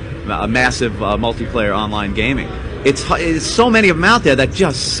massive multiplayer online gaming. It's so many of them out there that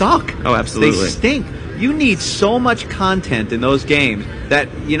just suck. Oh, absolutely. They stink. You need so much content in those games that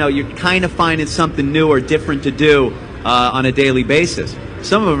you're kind of finding something new or different to do on a daily basis.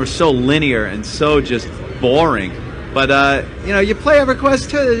 Some of them are so linear and so just boring. But you play EverQuest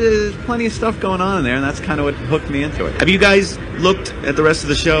 2. There's plenty of stuff going on in there, and that's kind of what hooked me into it. Have you guys looked at the rest of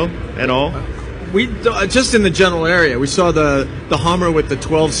the show at all? We just in the general area. We saw the Hummer with the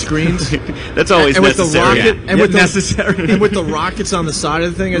 12 screens. That's always and necessary. With the rocket, and with necessary. and with the rockets on the side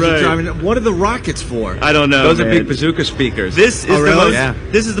of the thing as you're driving. What are the rockets for? I don't know. Those are big bazooka speakers. This is really?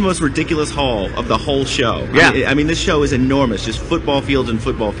 This is the most ridiculous haul of the whole show. Yeah. I mean, this show is enormous. Just football fields and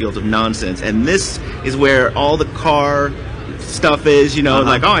football fields of nonsense. And this is where all the car stuff is.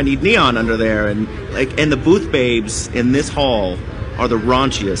 Like, I need neon under there, and the booth babes in this hall are the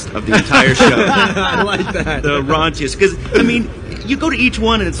raunchiest of the entire show. I like that. The raunchiest. Because, I mean, you go to each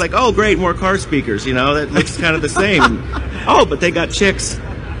one and it's like, oh, great, more car speakers, that looks kind of the same. Oh, but they got chicks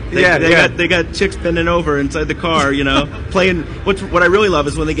They got chicks bending over inside the car, playing. What I really love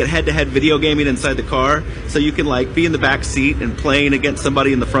is when they get head-to-head video gaming inside the car, so you can like be in the back seat and playing against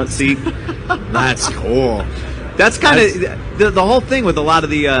somebody in the front seat. That's cool. That's kind of the whole thing with a lot of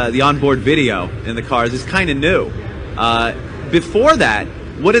the onboard video in the cars is kind of new. Before that,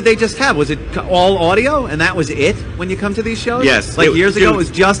 what did they just have? Was it all audio, and that was it when you come to these shows? Yes. Years ago, it was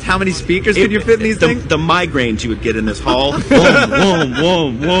just how many speakers could you fit in these things? The migraines you would get in this hall. Boom, boom,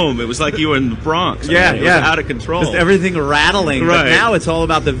 boom, boom. It was like you were in the Bronx. Yeah, It was out of control. Just everything rattling. Right. But now it's all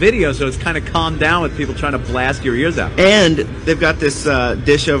about the video, so it's kind of calmed down with people trying to blast your ears out. And they've got this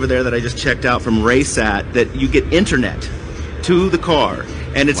dish over there that I just checked out from RaySat that you get internet to the car.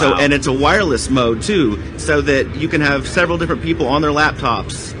 And it's a wireless mode too, so that you can have several different people on their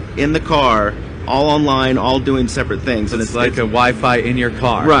laptops in the car, all online, all doing separate things. And it's like a Wi-Fi in your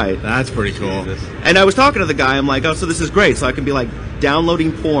car. Right. That's pretty cool. Jesus. And I was talking to the guy. I'm like, oh, so this is great. So I can be like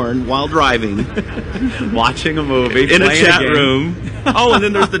downloading porn while driving, watching a movie, in a chat game. room. Oh, and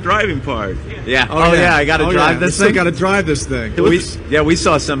then there's the driving part. Yeah. Oh yeah. I got to drive this thing. Got to drive this thing. We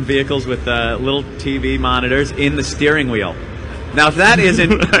saw some vehicles with little TV monitors in the steering wheel. Now, if that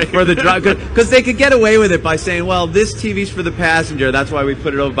isn't for the driver, because they could get away with it by saying, well, this TV's for the passenger, that's why we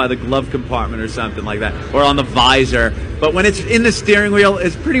put it over by the glove compartment or something like that, or on the visor. But when it's in the steering wheel,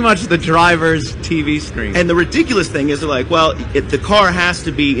 it's pretty much the driver's TV screen. And the ridiculous thing is, they're like, well, the car has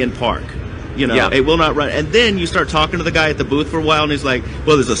to be in park. It will not run. And then you start talking to the guy at the booth for a while, and he's like,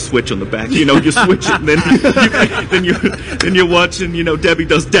 well, there's a switch on the back. You switch it, and then you're watching, Debbie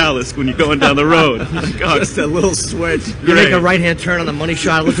Does Dallas when you're going down the road. Like, oh, just a little switch. You make a right-hand turn on the money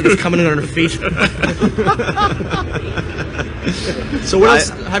shot. It looks like it's coming in on her feet. So what else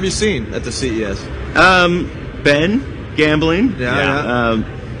have you seen at the CES? Ben, gambling. Yeah.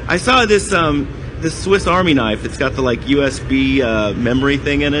 I saw this Swiss Army knife. It's got the USB memory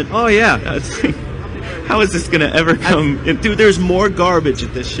thing in it. Oh yeah. How is this gonna ever come? Dude, there's more garbage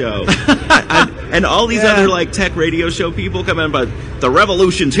at this show, and all these other tech radio show people come in, but the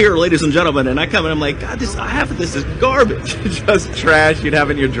revolution's here, ladies and gentlemen. And I come in, I'm like, God, half of this is garbage, just trash you'd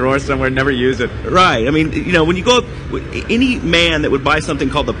have in your drawer somewhere, never use it. Right. I mean, when you go up, any man that would buy something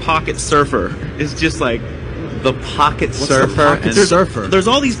called the Pocket Surfer is just like. The Pocket Surfer. There's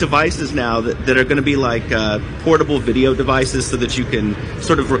all these devices now that are going to be like portable video devices, so that you can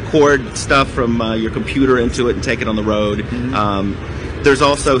sort of record stuff from your computer into it and take it on the road. Mm-hmm. There's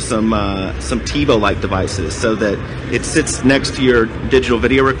also some TiVo-like devices, so that it sits next to your digital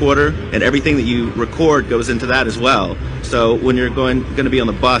video recorder, and everything that you record goes into that as well. So when you're going to be on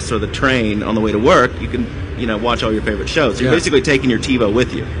the bus or the train on the way to work, you can watch all your favorite shows. You're basically taking your TiVo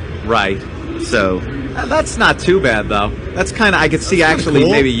with you. Right. So. That's not too bad, though. That's kind of, I could see actually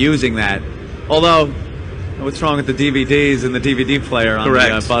cool. maybe using that. Although, what's wrong with the DVDs and the DVD player on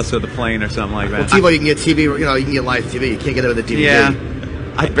the bus or the plane or something like that? Well, TiVo, you can get TV, you can get live TV. You can't get it with a DVD. Yeah.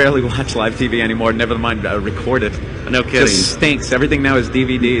 I barely watch live TV anymore, never mind record it. No kidding. It just stinks. Everything now is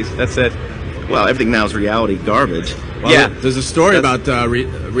DVDs. That's it. Well, everything now is reality garbage. Well, yeah. There's a story about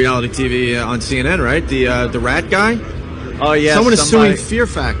reality TV on CNN, right? The rat guy? Oh, yeah. Someone is suing Fear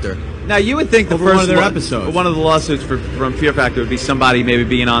Factor. Now, you would think the over first one of their episodes. One of the lawsuits from Fear Factor would be somebody maybe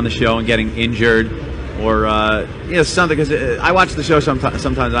being on the show and getting injured, or something. Because I watch the show sometimes.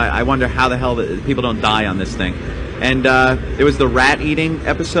 I wonder how the hell people don't die on this thing. And it was the rat eating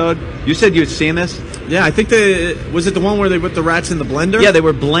episode. You said you'd seen this? Yeah, I think was it the one where they put the rats in the blender? Yeah, they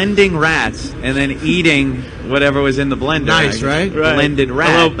were blending rats and then eating whatever was in the blender. Nice, right? Blended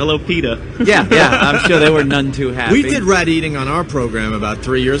rat. Hello, PETA. Yeah, I'm sure they were none too happy. We did rat eating on our program about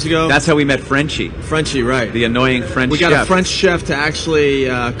 3 years ago. That's how we met Frenchie. Frenchie, right. The annoying French chef. We got a French chef to actually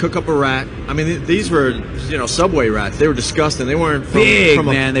cook up a rat. I mean, these were, Subway rats. They were disgusting. They weren't from... Big,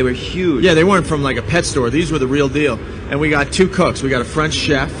 man. They were huge. Yeah, they weren't from like a pet store. These were the real deal. And we got 2 cooks. We got a French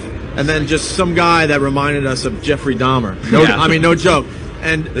chef, and then just some guy that reminded us of Jeffrey Dahmer. I mean, no joke.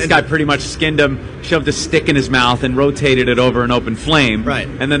 And this guy pretty much skinned him, shoved a stick in his mouth, and rotated it over an open flame. Right.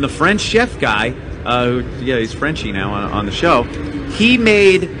 And then the French chef guy, he's Frenchy now on the show, he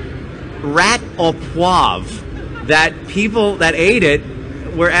made rat au poivre that people that ate it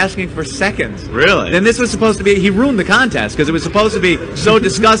were asking for seconds. Really? And this was supposed to be, he ruined the contest because it was supposed to be so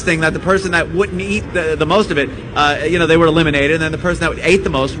disgusting that the person that wouldn't eat the most of it, they were eliminated, and then the person that ate the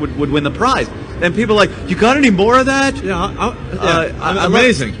most would win the prize. And people were like, you got any more of that? Yeah,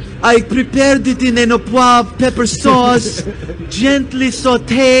 amazing. I prepared it in an au poivre pepper sauce, gently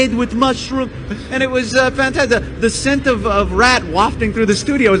sautéed with mushroom, and it was fantastic. The scent of rat wafting through the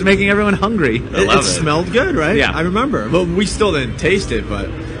studio was making everyone hungry. It smelled good, right? Yeah. I remember. Well, we still didn't taste it, but...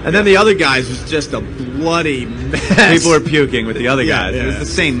 And then the other guys was just a bloody mess. People were puking with the other guys. Yeah. It was the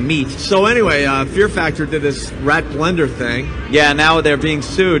same meat. So anyway, Fear Factor did this rat blender thing. Yeah, now they're being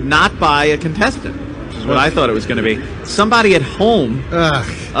sued not by a contestant, which is what I thought it was going to be. Somebody at home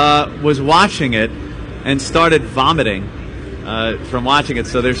was watching it and started vomiting from watching it.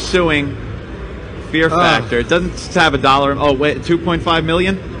 So they're suing Fear Factor. It doesn't have a dollar. Oh wait, 2.5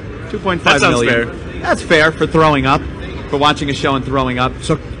 million. 2.5 million. Fair. That's fair for throwing up, for watching a show and throwing up.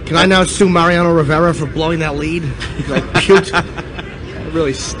 So can I now sue Mariano Rivera for blowing that lead? I puked. It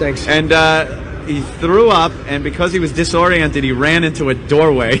really stinks. And he threw up, and because he was disoriented, he ran into a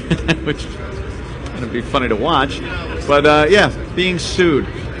doorway, which is going to be funny to watch. But yeah, being sued.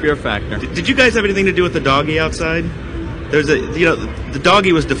 Fear Factor. Did you guys have anything to do with the doggy outside? There's the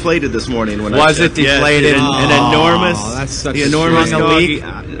doggy was deflated this morning. When was it deflated? An enormous, that's such the a enormous leak.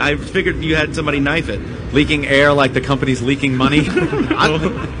 doggy. I figured you had somebody knife it. Leaking air like the company's leaking money. I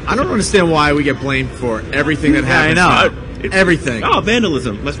don't understand why we get blamed for everything that happens. I know. Everything. Oh,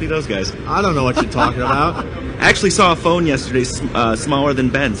 vandalism. Must be those guys. I don't know what you're talking about. I actually saw a phone yesterday smaller than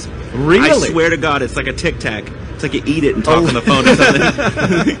Ben's. Really? I swear to God, it's like a Tic Tac. It's like you eat it and talk on the phone or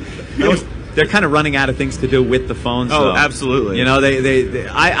something. They're kind of running out of things to do with the phones. Oh, though. absolutely. You know,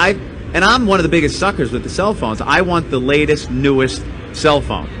 and I'm one of the biggest suckers with the cell phones. I want the latest, newest cell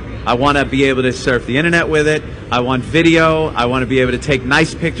phone. I want to be able to surf the internet with it. I want video. I want to be able to take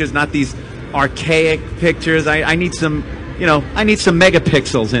nice pictures, not these archaic pictures. I need some, I need some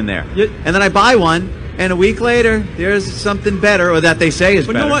megapixels in there. And then I buy one, and a week later, there's something better, or that they say is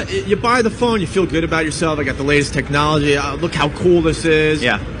better. But you know what? You buy the phone, you feel good about yourself. I got the latest technology. Look how cool this is.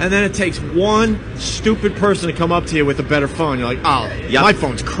 Yeah. And then it takes one stupid person to come up to you with a better phone. You're like, oh, my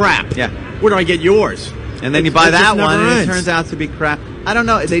phone's crap. Yeah. Where do I get yours? And then you buy that one, and ends. it turns out to be crap. I don't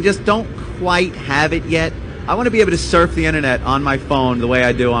know. They just don't quite have it yet. I want to be able to surf the internet on my phone the way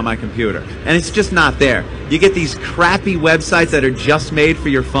I do on my computer. And it's just not there. You get these crappy websites that are just made for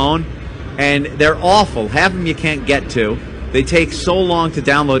your phone, and they're awful. Half of them you can't get to. They take so long to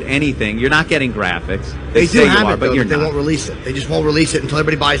download anything. You're not getting graphics. They do have it, but though, you're they not. won't release it. They just won't release it until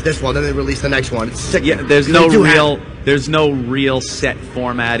everybody buys this one, then they release the next one. It's sick. Yeah, there's no real set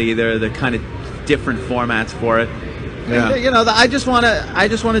format either. They're kind of different formats for it. Yeah. And, I just want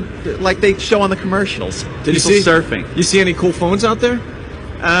to, like they show on the commercials. Did you see surfing? You see any cool phones out there?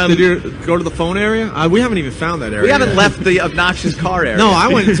 Did you go to the phone area? We haven't even found that area. We haven't yet. left the obnoxious car area. No, I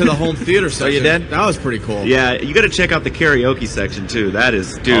went into the home theater section. Oh, you did? That was pretty cool. Yeah, you got to check out the karaoke section too. That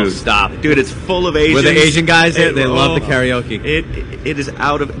is, dude. Oh, stop. Dude, it's full of Asians. Were the Asian guys there? They love the karaoke. It is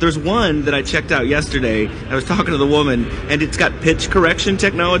out of... There's one that I checked out yesterday. I was talking to the woman, and it's got pitch correction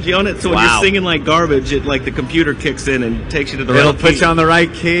technology on it. So when you're singing like garbage, the computer kicks in and takes you to the right key. It'll put you on the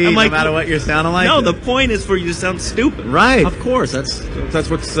right key, I'm like, no matter what you're sounding like. No, the point is for you to sound stupid. Right. Of course.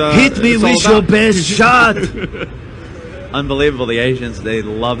 That's what's... Hit me with your best shot. Unbelievable. The Asians, they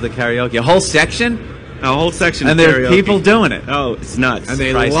love the karaoke. A whole section? A whole section and of there are karaoke. people doing it. Oh, it's nuts. And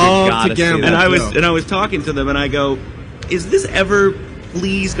they love to gamble. And I was talking to them, and I go, is this ever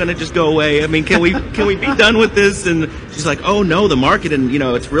please going to just go away? I mean, can we be done with this? And she's like, oh no, the market, and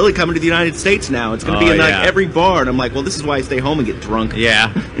it's really coming to the United States now. It's going to be in like every bar. And I'm like, well, this is why I stay home and get drunk.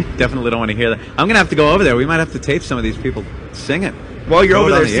 Yeah, definitely don't want to hear that. I'm going to have to go over there. We might have to tape some of these people singing. While you're over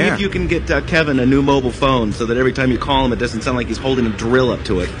there, see if you can get Kevin a new mobile phone so that every time you call him, it doesn't sound like he's holding a drill up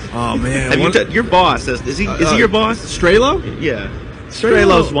to it. Oh man, your boss is he your boss? Strelo? Yeah.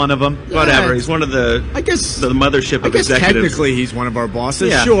 Stralo's one of them. Whatever. He's one of the. I guess the mothership of executives. Technically, he's one of our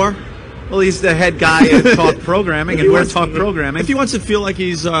bosses. Yeah. Sure. Well, he's the head guy at Talk Programming, and we're Talk Programming. If he wants to feel like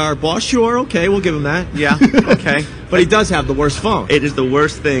he's our boss, sure, okay, we'll give him that. Yeah, okay. But he does have the worst phone. It is the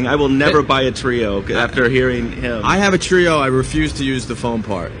worst thing. I will never buy a Trio after hearing him. I have a Trio. I refuse to use the phone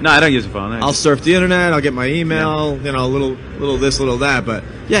part. No, I don't use the phone. I'll surf the internet. I'll get my email. A little this, little that. But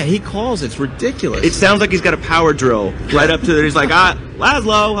yeah, he calls. It's ridiculous. It sounds like he's got a power drill right up to there. He's like,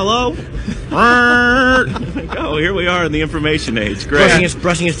 Laszlo, hello. Oh, here we are in the information age. Great.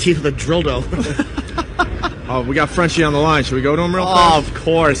 Brushing his teeth with a dildo. Oh, we got Frenchie on the line. Should we go to him real quick? Oh, of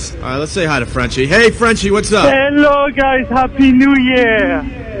course. All right, let's say hi to Frenchie. Hey, Frenchie, what's up? Hello, guys. Happy New Year.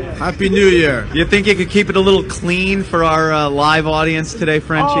 Happy New Year. You think you could keep it a little clean for our live audience today,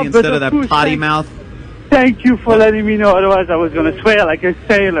 Frenchie, instead of that potty mouth? Thank you for letting me know. Otherwise, I was going to swear like a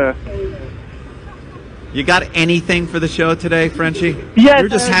sailor. You got anything for the show today, Frenchie? Yes. You're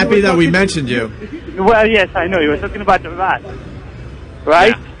just happy that we mentioned you. Well, yes, I know. You were talking about the rat,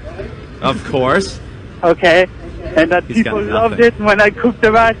 right? Yeah. Of course. Okay. And that people loved it when I cooked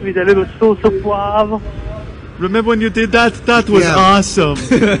the rat with a little sauce of poivre. Remember when you did that? That was awesome.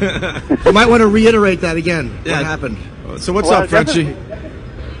 You might want to reiterate that again. What happened? So what's up, Frenchie?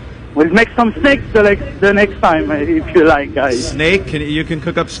 We'll make some snakes the next time, if you like, guys. Snake? You can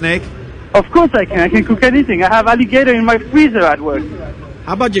cook up snake? Of course I can. I can cook anything. I have alligator in my freezer at work.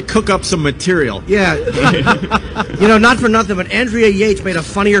 How about you cook up some material? Yeah. Not for nothing, but Andrea Yates made a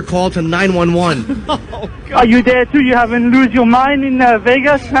funnier call to 911. Are you there too? You haven't lose your mind in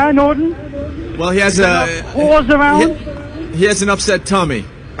Vegas, huh, Norton? Well, he has whores around? He has an upset tummy.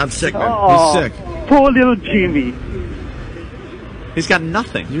 I'm sick, man. Oh, He's sick. Poor little Jimmy. He's got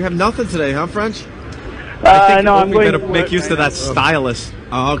nothing. You have nothing today, huh, French? I think no, I'm going better to make work use of that stylus.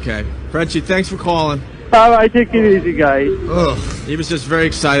 Oh, okay. Frenchie, thanks for calling. All right, take it easy, guys. Ugh. He was just very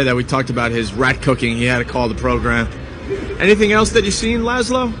excited that we talked about his rat cooking. He had to call the program. Anything else that you've seen,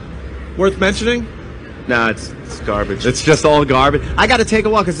 Laszlo? Worth mentioning? Nah, it's garbage. It's just all garbage. I got to take a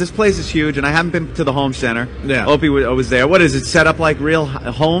walk because this place is huge, and I haven't been to the home center. Yeah. Opie was there. What is it, set up like real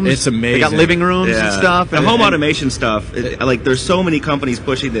homes? It's amazing. They got living rooms and stuff. The home automation stuff, like there's so many companies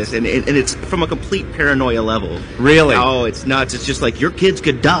pushing this, and it's from a complete paranoia level. Really? Oh, it's nuts. It's just like your kids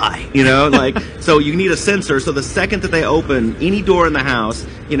could die, like, so you need a sensor, so the second that they open any door in the house,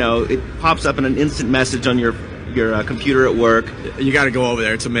 it pops up in an instant message on your computer at work. You got to go over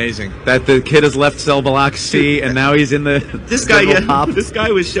there. It's amazing. That the kid has left cell block C and now he's in the this guy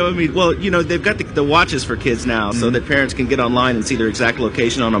was showing me, well, they've got the watches for kids now, so that parents can get online and see their exact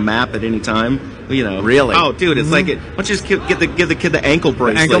location on a map at any time. Really? Oh, dude, it's like it. Why don't you just give the kid the ankle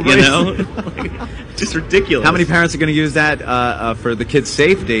bracelet? Just ridiculous. How many parents are going to use that for the kid's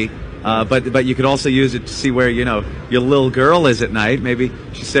safety? But you could also use it to see where your little girl is at night. Maybe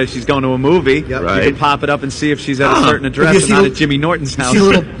she says she's going to a movie. Yep. Right. You can pop it up and see if she's at a certain address and not at Jimmy Norton's house.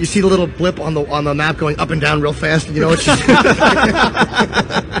 You see the little blip on the map going up and down real fast. And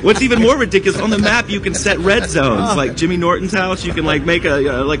What's even more ridiculous, on the map you can set red zones. Like Jimmy Norton's house, you can make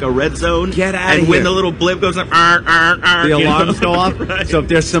a red zone. Get out of And here. when the little blip goes up, The alarms go off. Right. So if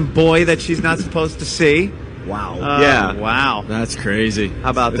there's some boy that she's not supposed to see. Wow. Yeah. Wow. That's crazy. How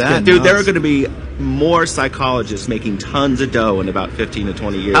about that? Dude, there are going to be more psychologists making tons of dough in about 15 to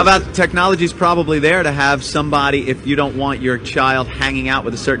 20 years. How about technology's probably there to have somebody, if you don't want your child hanging out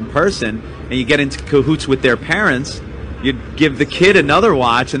with a certain person and you get into cahoots with their parents, you'd give the kid another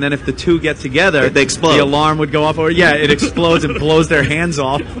watch, and then if the two get together, they explode. The alarm would go off, or it explodes and blows their hands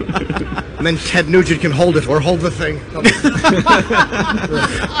off. And then Ted Nugent can hold it or hold the thing.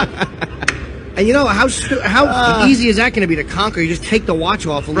 And how easy is that going to be to conquer? You just take the watch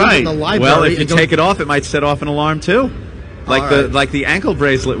off and leave it in the library. Well, if you take it off, it might set off an alarm too, like the ankle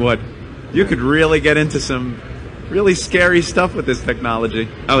bracelet would. You could really get into some really scary stuff with this technology.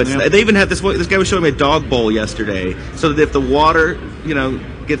 Oh, they even had this guy was showing me a dog bowl yesterday, so that if the water,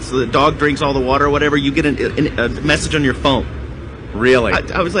 the dog drinks all the water or whatever, you get a message on your phone. Really?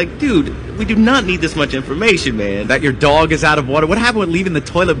 I was like, dude, we do not need this much information, man. That your dog is out of water. What happened with leaving the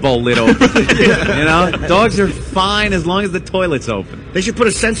toilet bowl lid open? Dogs are fine as long as the toilet's open. They should put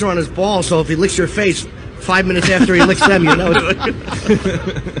a sensor on his ball, so if he licks your face 5 minutes after he licks them,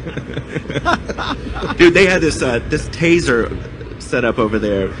 Dude, they had this taser set up over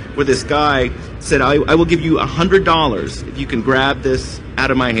there where this guy said, I will give you $100 if you can grab this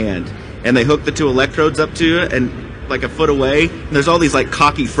out of my hand. And they hooked the two electrodes up to it, and like a foot away, and there's all these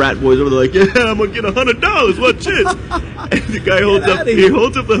cocky frat boys over there like, yeah, I'm gonna get $100, watch this. And the guy holds up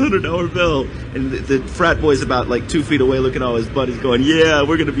the $100 bill, and the frat boy's about 2 feet away looking at all his buddies going, yeah,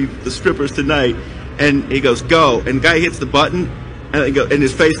 we're gonna be the strippers tonight. And he goes, go, and the guy hits the button, and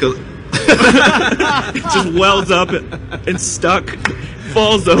his face goes it just welds up and stuck,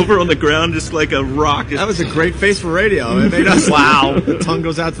 falls over on the ground just like a rock. That was a great face for radio. It made us wow. The tongue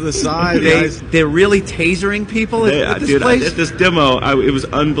goes out to the side. They're really tasering people at this place? At this demo, it was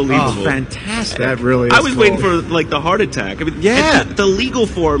unbelievable. Oh, fantastic. That really is I was cool. waiting for the heart attack. I mean, the legal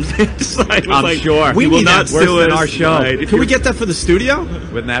forms they decided was I'm sure. we will not sue us. Our show. Right. Can we get that for the studio?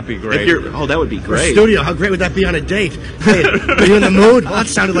 Wouldn't that be great? That would be great. Studio, how great would that be on a date? Hey, are you in the mood? Well, that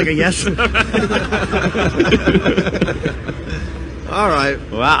sounded like a yes. All right.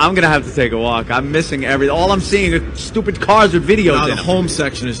 Well, I'm going to have to take a walk. I'm missing everything. All I'm seeing are stupid cars with videos in The them. home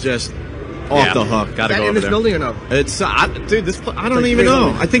section is just off the hook. Got to go in over this there. building or no? It's dude. I don't even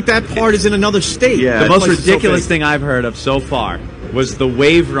know. I think that part is in another state. Yeah. The most ridiculous thing I've heard of so far was the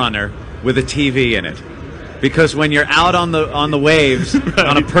Wave Runner with a TV in it. Because when you're out on the waves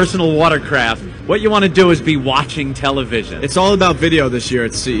on a personal watercraft, what you want to do is be watching television. It's all about video this year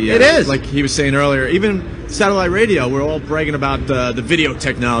at CES. It is. Like he was saying earlier, even satellite radio, we're all bragging about the video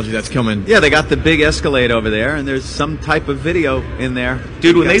technology that's coming. Yeah, they got the big Escalade over there, and there's some type of video in there.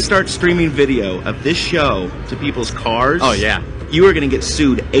 Dude, when they start streaming video of this show to people's cars, oh yeah, you are going to get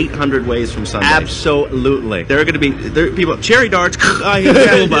sued 800 ways from Sunday. Absolutely. There are going to be people, cherry darts, I hit the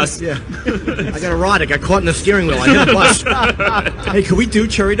school bus. Yeah. I got a rod. I got caught in the steering wheel. I hit the bus. Hey, can we do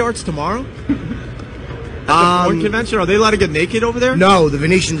cherry darts tomorrow? At the porn convention? Are they allowed to get naked over there? No, the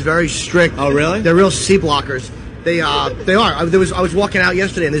Venetian's very strict. Oh, really? They're real C blockers. They are. I was walking out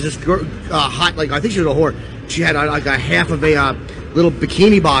yesterday, and there's this girl, hot, like I think she was a whore. She had like a half of a little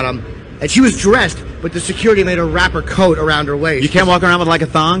bikini bottom, and she was dressed, but the security made her wrap her coat around her waist. You can't walk around with like a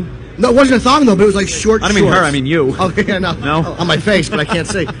thong? No, it wasn't a thong though, but it was like short. I don't mean shorts. her, I mean you. Oh yeah, no, on my face, but I can't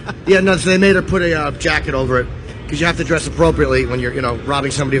see. Yeah, no. So they made her put a jacket over it. Because you have to dress appropriately when you're,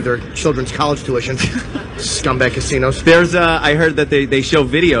 robbing somebody of their children's college tuition. Scumbag casinos. There's, I heard that they show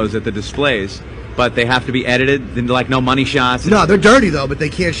videos at the displays, but they have to be edited, like no money shots. No, they're dirty though, but they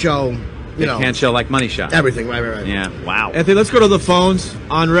can't show, They can't show like money shots. Everything, right. Yeah, wow. Anthony, let's go to the phones.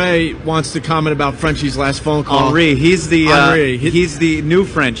 Henri wants to comment about Frenchie's last phone call. Henri, he's the new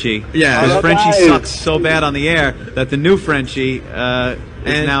Frenchie. Yeah. Because Frenchie sucks so bad on the air that the new Frenchie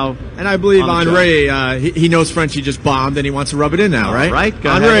is now. And I believe Henri, he knows Frenchie just bombed and he wants to rub it in now, right? Right.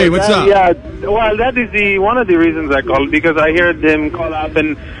 Henri, what's up? Yeah, well, that is one of the reasons I called, because I heard him call up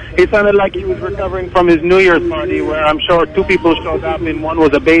and he sounded like he was recovering from his New Year's party, where I'm sure 2 people showed up and one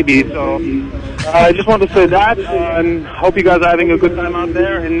was a baby. So I just want to say that, and hope you guys are having a good time out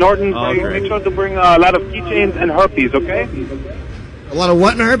there. In Norton, make sure to bring a lot of keychains and herpes, okay? A lot of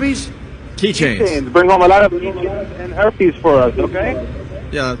what and herpes? Keychains. Bring home a lot of keychains and herpes for us, okay?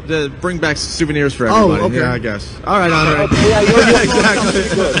 Yeah, bring back souvenirs for everybody. Oh, okay. Yeah, I guess. All right, Henri.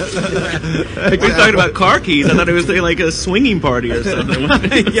 We're talking about car keys. I thought it was like a swinging party or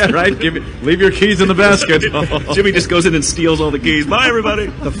something. Yeah, right. Leave your keys in the basket. Jimmy just goes in and steals all the keys. Bye, everybody.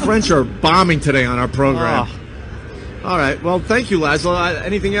 The French are bombing today on our program. All right. Well, thank you, Laszlo.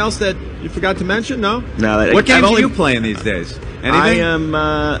 Anything else that you forgot to mention? No? No. What games are you playing these days?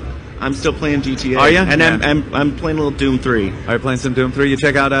 Anything? I'm still playing GTA. Are you? And I'm playing a little Doom 3. Are you playing some Doom 3? You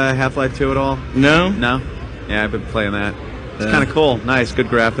check out Half-Life 2 at all? No. No? Yeah, I've been playing that. It's kind of cool. Nice. Good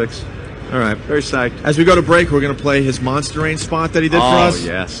graphics. All right. Very psyched. As we go to break, we're going to play his Monster Rain spot that he did for us. Oh,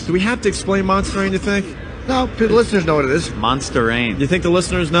 yes. Do we have to explain Monster Rain, you think? No, the listeners know what it is. Monster Rain. You think the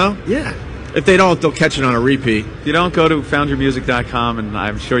listeners know? Yeah. If they don't, they'll catch it on a repeat. If you don't, go to foundyourmusic.com, and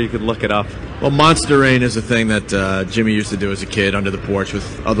I'm sure you could look it up. Well, Monster Rain is a thing that Jimmy used to do as a kid under the porch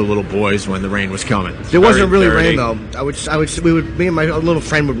with other little boys when the rain was coming. There wasn't really rain though. Me and my little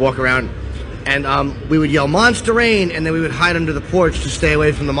friend would walk around, and we would yell "Monster Rain," and then we would hide under the porch to stay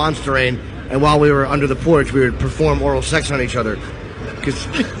away from the monster rain. And while we were under the porch, we would perform oral sex on each other, because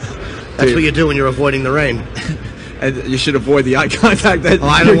that's what you do when you're avoiding the rain. And you should avoid the eye contact.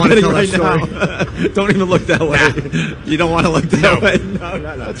 I don't want to tell that story. Don't even look that way. Nah. You don't want to look that way.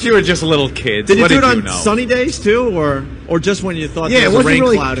 No. You were just little kids. Did you do it on sunny days too, or just when you thought there was a rain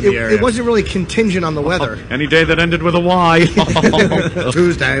cloud in the area? It wasn't really contingent on the weather. Any day that ended with a Y.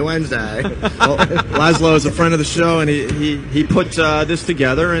 Tuesday, Wednesday. Well, Laszlo is a friend of the show, and he put this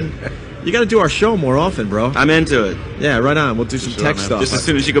together, and you got to do our show more often, bro. I'm into it. Yeah, right on. We'll do some tech stuff. Just as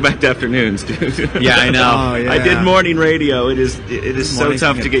soon as you go back to afternoons, dude. Yeah, I know. Oh, yeah. I did morning radio. It is so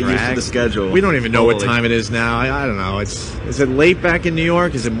tough to get used to the schedule. We don't even know what time it is now. I don't know. Is it late back in New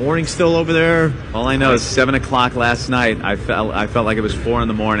York? Is it morning still over there? All I know is 7 o'clock last night. I felt like it was 4 in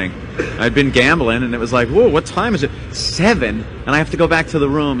the morning. I'd been gambling, and it was like, whoa, what time is it? 7, and I have to go back to the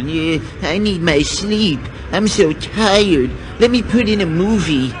room. And yeah, I need my sleep. I'm so tired. Let me put in a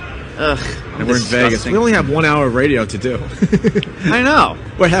movie. Ugh, and we're in Vegas. We only have 1 hour of radio to do. I know.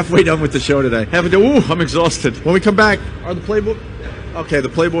 We're halfway done with the show today. I'm exhausted. When we come back, are the Playboy? Okay, the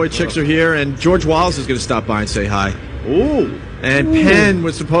Playboy chicks are here, and George Wallace is going to stop by and say hi. Ooh. And Penn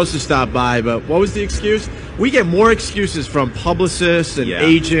was supposed to stop by, but what was the excuse? We get more excuses from publicists and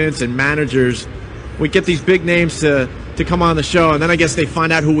agents and managers. We get these big names to come on the show, and then I guess they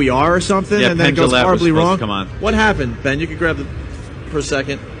find out who we are or something, and then it goes horribly wrong. Come on. What happened, Ben? You could grab for a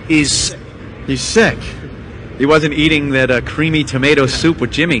second. He's sick. He wasn't eating that creamy tomato soup with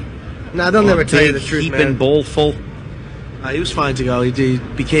Jimmy. No, they'll never tell you the truth, man. Bowl full. He was fine to go. He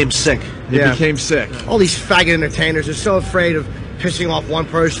became sick. He became sick. All these faggot entertainers are so afraid of pissing off one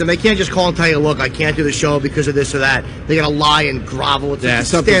person. They can't just call and tell you, look, I can't do the show because of this or that. They gotta lie and grovel.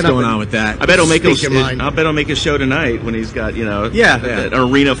 Something's going on with that. I bet he'll make a show tonight when he's got, an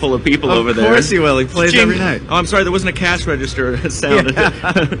arena full of people over there. Of course he will. He plays every night. Oh, I'm sorry, there wasn't a cash register sound. All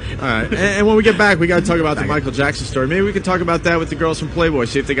right. And when we get back, we got to talk about the Michael Jackson story. Maybe we can talk about that with the girls from Playboy,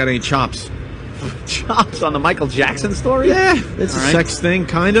 see if they got any chops. Chops on the Michael Jackson story? Yeah. It's a sex thing,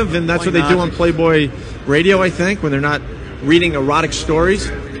 kind of, and that's what they do on Playboy Radio, I think, when they're not reading erotic stories.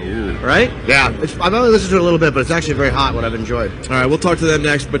 Ooh. Right? Yeah. I've only listened to it a little bit, but it's actually very hot, what I've enjoyed. All right, we'll talk to them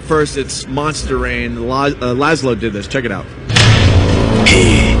next, but first it's Monster Rain. Laszlo did this. Check it out.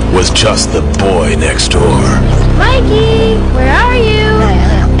 He was just the boy next door. Mikey, where are you?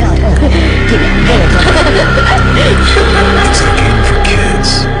 It's a game for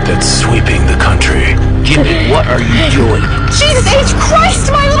kids that's sweeping the country. Jimmy, what are you doing? Jesus H.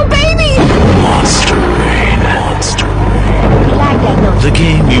 Christ, my little baby! Monster Rain. Monster Rain. We like that, don't The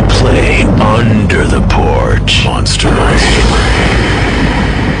game you play under the porch. Monster Rain.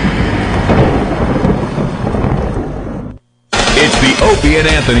 It's the Opie and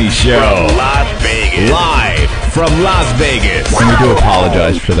Anthony Show. From Las Vegas. Live from Las Vegas. And we do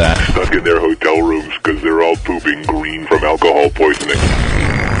apologize for that. Stuck in their hotel rooms because they're all pooping green from alcohol poisoning.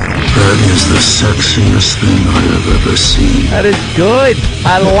 That is the sexiest thing I have ever seen. That is good.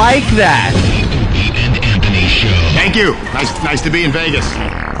 I like that. The Opie and Anthony Show. Thank you. Nice to be in Vegas.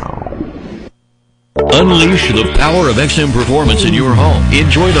 Unleash the power of XM performance in your home.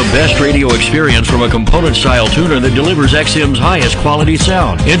 Enjoy the best radio experience from a component-style tuner that delivers XM's highest quality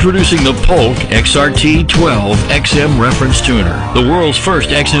sound. Introducing the Polk XRT12 XM Reference Tuner, the world's first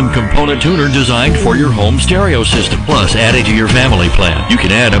XM component tuner designed for your home stereo system. Plus, added to your family plan, you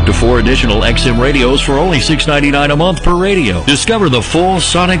can add up to 4 additional XM radios for only $6.99 a month per radio. Discover the full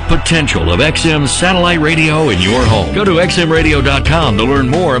sonic potential of XM satellite radio in your home. Go to xmradio.com to learn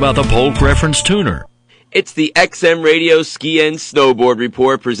more about the Polk Reference Tuner. It's the XM Radio Ski and Snowboard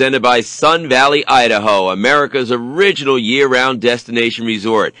Report presented by Sun Valley, Idaho, America's original year-round destination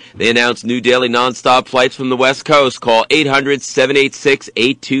resort. They announced new daily nonstop flights from the West Coast. Call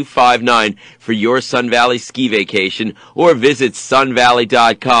 800-786-8259 for your Sun Valley ski vacation or visit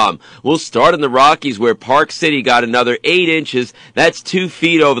sunvalley.com. We'll start in the Rockies where Park City got another 8 inches. That's 2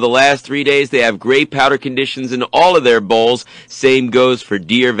 feet over the last 3 days. They have great powder conditions in all of their bowls. Same goes for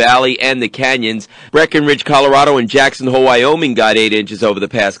Deer Valley and the canyons. Breckenridge, Colorado, and Jackson Hole, Wyoming got 8 inches over the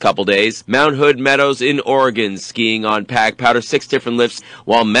past couple days. Mount Hood Meadows in Oregon skiing on pack powder, 6 different lifts,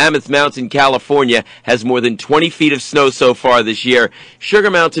 while Mammoth Mountain, California has more than 20 feet of snow so far this year.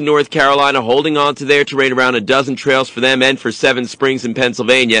 Sugar Mountain, North Carolina holding on to their terrain, around a dozen trails for them and for Seven Springs in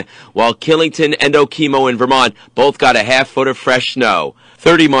Pennsylvania, while Killington and Okemo in Vermont both got a half foot of fresh snow.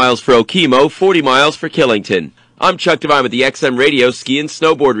 30 miles for Okemo, 40 miles for Killington. I'm Chuck Devine with the XM Radio Ski and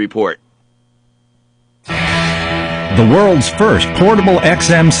Snowboard Report. The world's first portable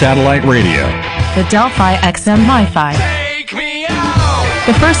XM satellite radio. The Delphi XM Wi-Fi.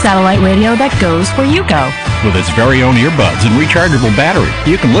 The first satellite radio that goes where you go. With its very own earbuds and rechargeable battery,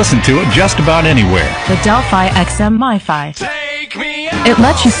 you can listen to it just about anywhere. The Delphi XM Wi-Fi. It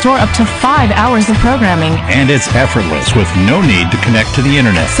lets you store up to 5 hours of programming. And it's effortless with no need to connect to the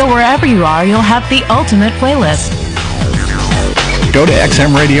internet. So wherever you are, you'll have the ultimate playlist. Go to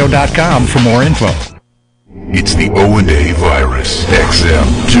xmradio.com for more info. It's the O&A virus.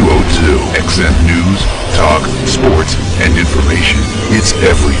 XM202. XM News, Talk, Sports, and Information. It's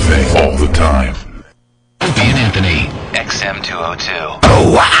everything all the time. Opie and Anthony. XM202.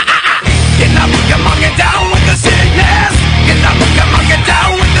 Oh, get up, come on, get down with the sickness. Get up, come on, get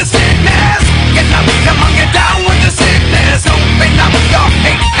down with the sickness. Get up, come on, get down with the sickness. Open up your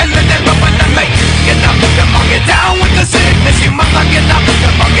hate and let it open the mate. Get up, come on, get down with the sickness. You mother, get up,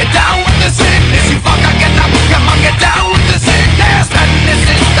 come on, get down with the sickness. You fucker, get up, come on, get down with the sickness. And this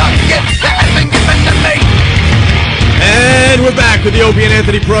is the gift that has been given to me. And we're back with the Opie and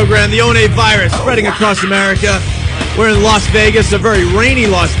Anthony program. The O&A virus spreading across America. We're in Las Vegas, a very rainy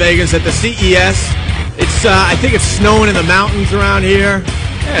Las Vegas at the CES. It's, I think it's snowing in the mountains around here.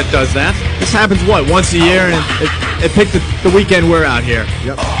 Yeah, it does that. This happens, what, once a year? And it picked the weekend we're out here.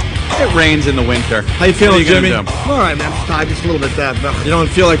 Yep. It rains in the winter. How you feeling, Jimmy? I'm all right, man. I'm just tired, just a little bit. You don't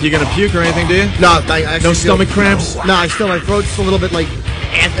feel like you're going to puke or anything, do you? No, I actually no stomach cramps? No, my throat's a little bit, like,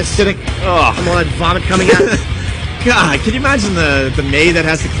 acidic. Oh. I'm all that vomit coming out. God, can you imagine the maid that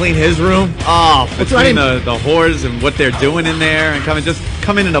has to clean his room? Oh, between the whores and what they're doing in there, and come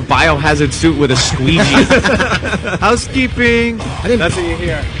in a biohazard suit with a squeegee. Housekeeping. That's what you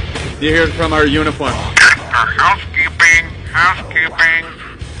hear. You hear it from our uniform. Housekeeping.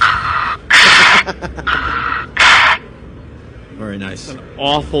 Very nice. An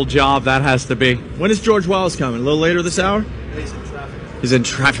awful job that has to be. When is George Wallace coming? A little later this hour? He's in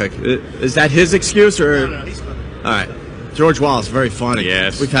traffic. Is that his excuse or? No, he's coming. All right. George Wallace, very funny.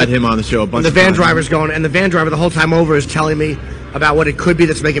 Yes. We've had him on the show a bunch and the of van times. driver's going, and the van driver the whole time over is telling me about what it could be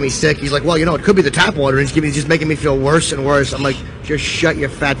that's making me sick. He's like, well, it could be the tap water, and it's just making me feel worse and worse. I'm like, just shut your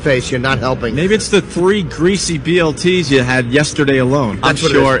fat face. You're not helping. Maybe it's the 3 greasy BLTs you had yesterday alone. I'm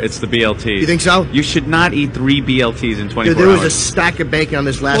sure it's the BLTs. You think so? You should not eat 3 BLTs in 24 Dude, there hours. was a stack of bacon on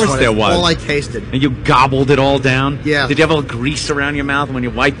this last one. Of course there was. All I tasted. And you gobbled it all down? Yeah. Did you have a little grease around your mouth? And when you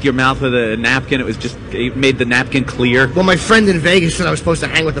wiped your mouth with a napkin, it made the napkin clear? Well, my friend in Vegas that I was supposed to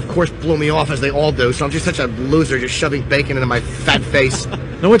hang with, of course, blew me off, as they all do. So I'm just such a loser, just shoving bacon into my fat face.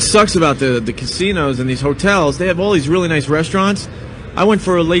 Know what sucks about the casinos and these hotels? They have all these really nice restaurants. I went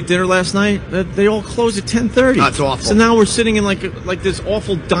for a late dinner last night. They all close at 10:30. That's awful. So now we're sitting in like this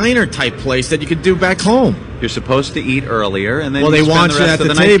awful diner type place that you could do back home. You're supposed to eat earlier, and then well, you they spend want the you rest at of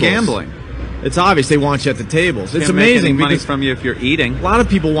the the night tables. gambling. It's obvious they want you at the tables. It's Can't make amazing any money because from you if you're eating. a lot of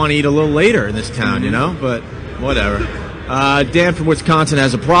people want to eat a little later in this town, But whatever. Dan from Wisconsin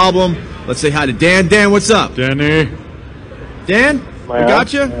has a problem. Let's say hi to Dan. Dan, what's up? Danny. Dan, we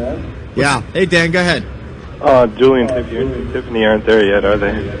got you? Yeah. Hey, Dan, go ahead. Julie and Tiffany aren't there yet, are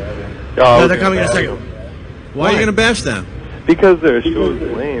they? No, they're coming in a second. Why are you going to bash them? Because their show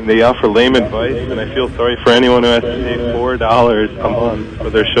is lame. They offer lame advice, and I feel sorry for anyone who has to pay $4 a month for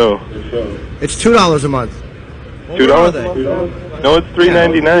their show. It's $2 a month. $2 a month? No, it's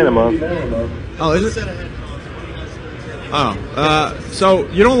 $3.99 a month. Oh, is it? So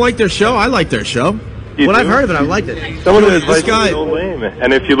you don't like their show? I like their show. When I've heard of it, I liked it. Some of the advice is so lame.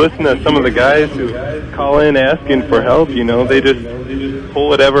 And if you listen to some of the guys who call in asking for help, they just pull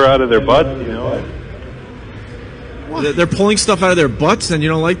whatever out of their butts, They're pulling stuff out of their butts, and you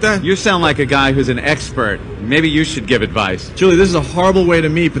don't like that? You sound like a guy who's an expert. Maybe you should give advice. Julie, this is a horrible way to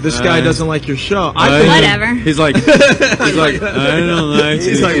meet, but this guy doesn't like your show. Whatever. He's like, I don't like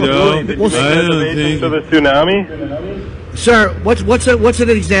this show. To the tsunami? Sir, what's an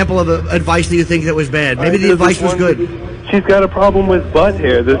example of advice that you think that was bad? Maybe the advice was good. She's got a problem with butt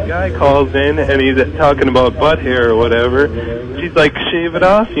hair. This guy calls in and he's talking about butt hair or whatever. She's like, shave it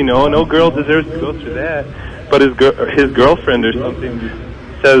off, no girl deserves to go through that. But his girlfriend or something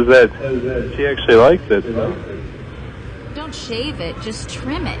says that she actually likes it. Don't shave it, just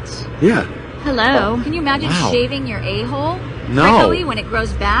trim it. Yeah. Hello. Can you imagine Wow. shaving your a-hole? No. Prickly when it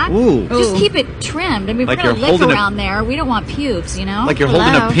grows back? Ooh. Just Ooh. keep it trimmed. I mean, Like we're going to you're lick holding around there. We don't want pubes, Like you're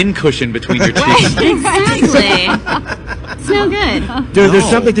holding a pincushion between your cheeks. Exactly. It's no good. Dude, there's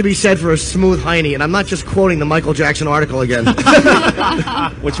something to be said for a smooth hiney, and I'm not just quoting the Michael Jackson article again.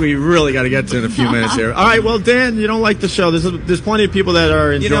 Which we really got to get to in a few minutes here. All right, well, Dan, you don't like the show. There's plenty of people that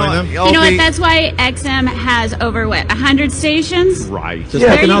are enjoying them. You know what? That's why XM has over 100 stations. Right.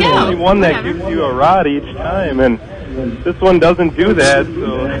 There you there's go. only one that gives you a rod each time, and this one doesn't do that,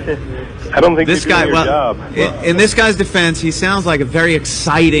 so I don't think This you're guy, doing your job. in this guy's defense, he sounds like a very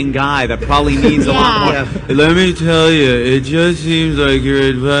exciting guy that probably needs a lot more. Let me tell you, it just seems like your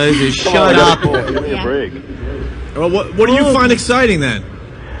advice is shut up. Give me a break. Well, what do you find exciting then?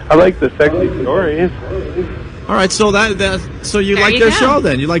 I like the sexy stories. All right, so so you There like you their go. show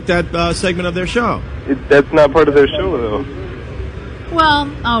then? You like that segment of their show? That's not part of their show, though.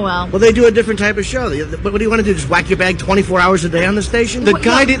 Well, oh well. Well, they do a different type of show. What do you want to do? Just whack your bag 24 hours a day on the station? The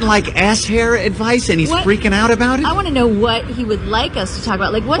guy didn't like ass hair advice, and he's What? freaking out about it? I want to know what he would like us to talk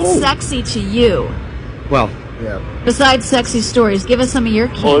about. Like, what's sexy to you? Well, yeah. Besides sexy stories, give us some of your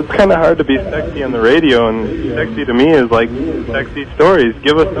key. Well, it's kind of hard to be sexy on the radio, and sexy to me is like sexy stories.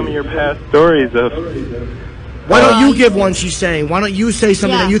 Give us some of your past stories of... Why don't you give one, she's saying? Why don't you say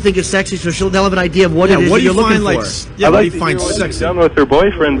something Yeah. that you think is sexy so they'll have an idea of what it is what that do you're you looking find for? I like to hear what she's done with her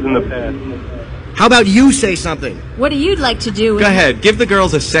boyfriends in the past. How about you say something? What do you like to do? Go ahead. Give the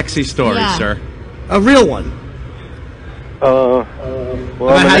girls a sexy story, Yeah. sir. A real one. Well,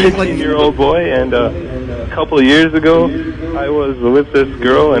 I'm an 18-year-old boy, and a couple of years ago, I was with this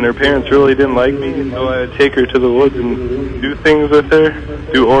girl, and her parents really didn't like me, so I would take her to the woods and do things with her,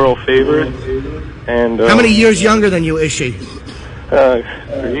 do oral favors. And How many years younger than you is she? 3. All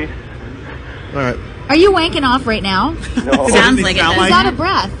right. Are you wanking off right now? No. Sounds like it. it. Is out of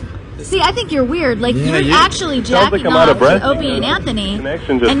breath. See, I think you're weird. Like, Yeah, you're you- actually Sounds like jacking I'm out off of breath. to Opie and Anthony,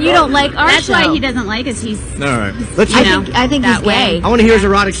 Connection just and you dropped. don't like our That's show. why he doesn't like us. He's All right. Let's. I think he's gay. I want to hear his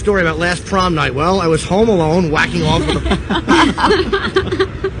erotic story about last prom night. Well, I was home alone, whacking off with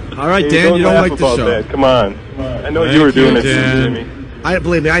All right, Hey, Dan, you don't laugh like the about show. That. Come on. I know you were doing it too, Jimmy. I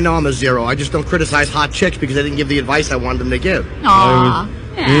believe me. I know I'm a zero. I just don't criticize hot chicks because I didn't give the advice I wanted them to give. Aw.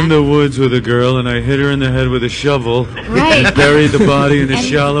 In the woods with a girl, and I hit her in the head with a shovel Right. and buried the body in a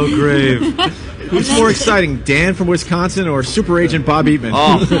shallow grave. Who's more exciting, Dan from Wisconsin or Super Agent Bob Eatman?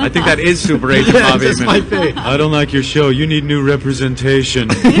 Oh, I think that is Super Agent Bob This Eatman. might be. I don't like your show. You need new representation.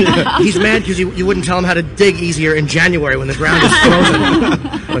 He's mad because you wouldn't tell him how to dig easier in January when the ground is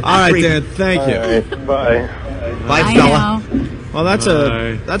frozen. All right, Dan. Thank you. Bye. Bye, fella. Well,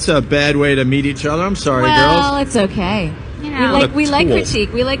 that's a bad way to meet each other. I'm sorry, Well, girls. it's okay. You know. We like Tool.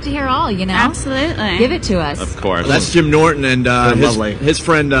 critique. We like to hear all, you know? Absolutely. Give it to us. Of course. That's Jim Norton, and lovely. his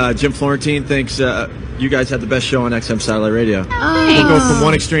friend Jim Florentine thinks you guys have the best show on XM Satellite Radio. Thanks. We'll go from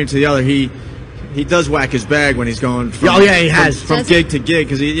one extreme to the other. He does whack his bag when he's going from, he has. from gig to gig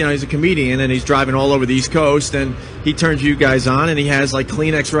because he's a comedian and he's driving all over the East Coast and he turns you guys on and he has like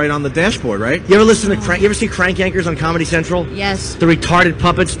Kleenex right on the dashboard, right? You ever listen to Crank? You ever see Crank Yankers on Comedy Central? Yes. The retarded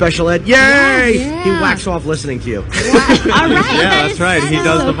puppet special ed. Yay! Yeah. He whacks off listening to you. All right. Yeah, that's right. He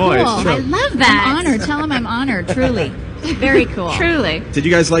does the voice. Cool. I love that. I'm honored. Tell him I'm honored. Truly. Very cool. Truly. Did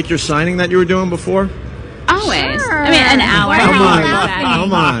you guys like your signing that you were doing before? Always. Sure. I mean, an hour. Come on. laughing?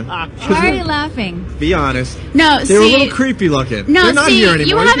 Come on. Why are you laughing? Be honest. No, They were a see. little creepy looking. No, They're not see, here anymore.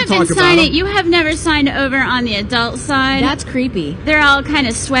 you can haven't been talk about signing. them. You have never signed over on the adult side. That's creepy. They're all kind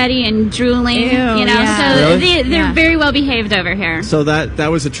of sweaty and drooling, Ew, you know. yeah. So Really? they're Yeah. very well behaved over here. So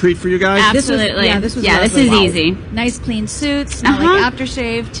that was a treat for you guys? Absolutely. This was this lovely. is Wow. easy. Nice clean suits. Not Uh-huh. like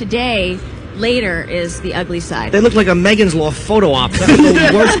aftershave. Today, later is the ugly side. They look like a Megan's Law photo op. That's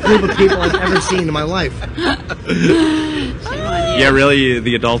the worst group of people I've ever seen in my life. Yeah, really,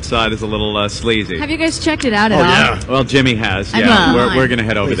 the adult side is a little sleazy. Have you guys checked it out at Oh, all? yeah. Well, Jimmy has. I Yeah, know. we're going to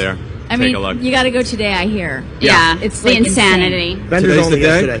head over there. I Take mean, a look. you got to go today, I hear. Yeah, It's the like insanity. insane. Bender's Today's only the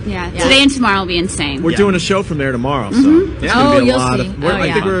day? yesterday. Yeah, Yeah. today and tomorrow will be insane. We're doing a show from there tomorrow, so it's Oh, gonna be a you'll lot see. of. Oh,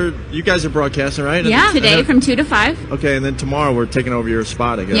 I think yeah. you guys are broadcasting, right? Yeah, And today then- from 2 to 5. Okay, and then tomorrow we're taking over your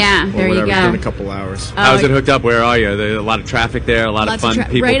spot, I guess. Yeah, or there you whatever, go. in a couple hours. How's it hooked up? Where are you? There's a lot of traffic there, a lot Lots of of fun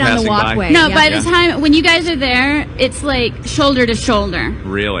people right on the passing walkway. by. No, Yeah. by Yeah. the time when you guys are there, it's like shoulder to shoulder.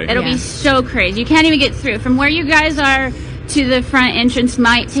 Really? It'll Yeah. be so crazy. You can't even get through. From where you guys are to the front entrance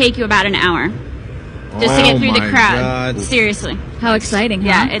might take you about an hour just to Oh get through the my crowd. God. Seriously. How exciting, huh?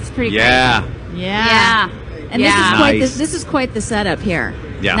 Yeah, it's pretty Yeah. crazy. Yeah. Yeah. And Yeah. this is quite the setup here.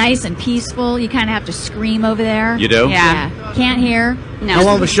 Yeah. Nice and peaceful. You kind of have to scream over there. You do? Yeah. Can't hear. No. How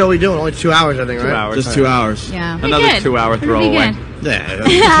long of a show are we doing? Only 2 hours, I think, right? 2 hours. Just 2 hours. Yeah. Another Good. 2-hour It'll be throwaway. good.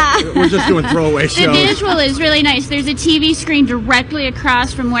 Yeah. We're just doing throwaway The shows. visual is really nice. There's a TV screen directly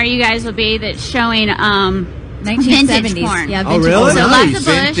across from where you guys will be that's showing 1970s. vintage porn. Yeah, Oh, vintage really? porn. So lots of bush.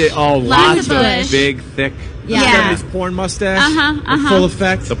 Vintage- oh, lots lots of of bush. big, thick. Yeah. Yeah. 70s porn mustache. Uh-huh, with uh-huh. Full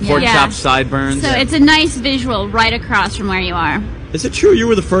effect. The pork Yeah. chop sideburns. So it's a nice visual right across from where you are. Is it true you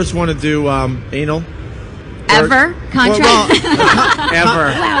were the first one to do anal? Ever? Contract. Ever.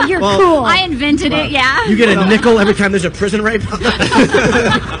 Wow, you're Well, cool. I invented it, yeah. You get a nickel every time there's a prison rape?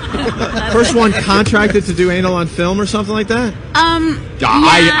 First one contracted to do anal on film or something like that?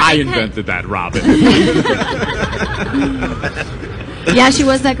 I invented that, Robin. Yeah, she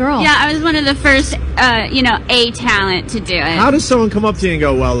was that girl. Yeah, I was one of the first, A talent to do it. How does someone come up to you and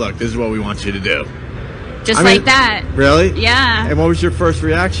go, well, look, this is what we want you to do? Just I mean- like that. Really? Yeah. And what was your first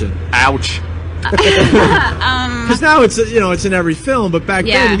reaction? Ouch. Because now it's it's in every film, but back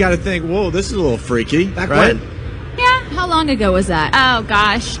Yeah. then you got to think, whoa, this is a little freaky. Back right? when? Yeah. How long ago was that? Oh,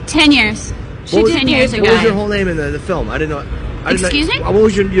 gosh. 10 years. What was- 10 years ago. What was your whole name in the film? I didn't know. I didn't Excuse know, me? What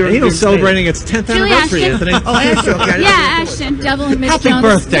was your Anal name? celebrating its 10th Julie anniversary, Ashton. Anthony. Oh, Ashton. Okay. I didn't Yeah, know. Ashton. Devil and Miss Happy Jones.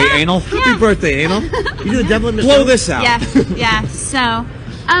 birthday, Yeah. Anal. Happy birthday, Anal. You do the Devil and Miss Blow Jones? this out. Yeah, yeah. So,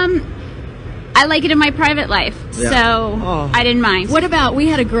 I like it in my private life, so I didn't mind. What about, we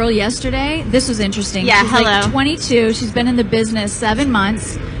had a girl yesterday. This was interesting. Yeah, She's hello. like 22. She's been in the business 7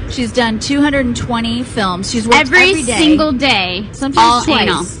 months. She's done 220 films. She's worked every day. single day, Sometimes all twice.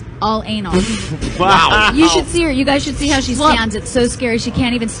 anal. All anal. Wow. You should see her. You guys should see how she Well- stands. It's so scary. She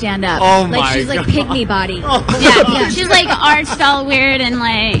can't even stand up. Oh like my she's like God. pygmy body. Yeah, she's like arched all weird and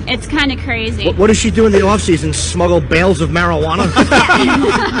like it's kind of crazy. What does she do in the off season? Smuggle bales of marijuana?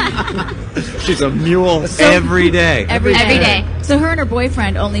 She's a mule. Every day. Every Every day. So her and her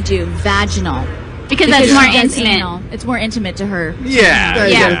boyfriend only do vaginal. Because that's she more does intimate. anal. It's more intimate to her. Yeah.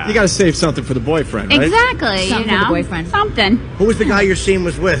 Yeah. You got to save something for the boyfriend, right? Exactly, Something you for the know, boyfriend. something. Who was the guy your scene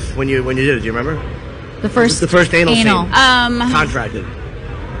was with when you did it? Do you remember? The first anal scene. Contracted.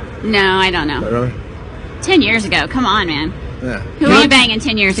 No, I don't know. Really? 10 years ago. Come on, man. Yeah. Who were you banging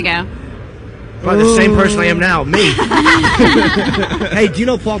 10 years ago? Probably the same person I am now. Me. Hey, do you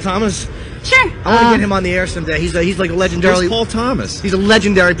know Paul Thomas? Sure. I want to get him on the air someday. He's like a legendary. Paul Thomas. He's a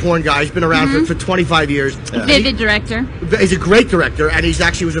legendary porn guy. He's been around for 25 years. Vivid director. He's a great director, and he's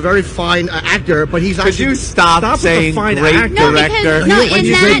actually was a very fine actor. But he's actually. Could you stop saying great director?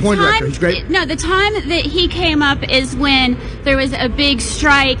 He's a great porn director. He's great. No, the time that he came up is when there was a big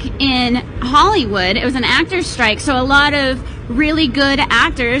strike in Hollywood. It was an actor's strike, so a lot of really good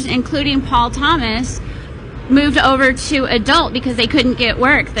actors, including Paul Thomas, moved over to adult because they couldn't get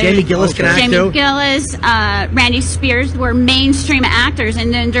work. Jamie Gillis can act too. Jamie Gillis, Randy Spears were mainstream actors,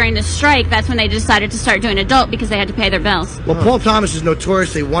 and then during the strike, that's when they decided to start doing adult because they had to pay their bills. Well, Paul Thomas is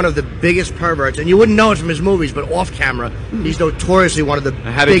notoriously one of the biggest perverts, and you wouldn't know it from his movies, but off camera, he's notoriously one of the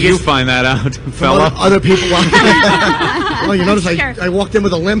How did biggest. you find that out, fella? Other people. Well, you notice I walked in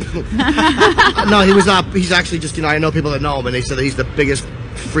with a limp. No, he was not. He's actually just, I know people that know him, and they said that he's the biggest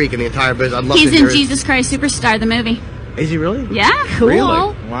freak in the entire business. I'd love He's to in hear Jesus Christ Superstar, the movie. Is he really? Yeah, cool. Really?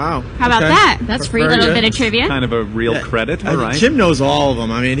 Wow. How about that? That's free. A little bit of trivia. Kind of a real credit. All right. Jim knows all of them.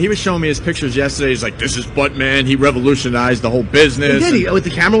 I mean, he was showing me his pictures yesterday. He's like, "This is Buttman. He revolutionized the whole business." He did. With the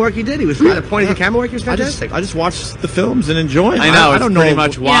camera work he did. He was trying to point at the camera work. He was fantastic. I just watch the films and enjoy them. I know. I It's don't pretty know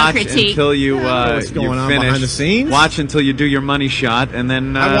much watch until you what's going on finish. behind the scenes. Watch until you do your money shot, and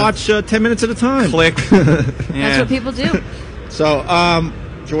then I watch 10 minutes at a time. Click. That's what people do. So,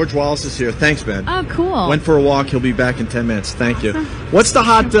 George Wallace is here. Thanks, Ben. Oh, cool. Went for a walk. He'll be back in 10 minutes. Thank you. What's the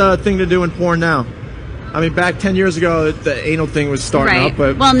hot thing to do in porn now? I mean, back 10 years ago, the anal thing was starting Right. up.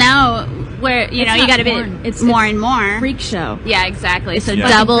 But well, now where you It's you not got to be porn. It's more and more freak show. Yeah, exactly. So Yeah.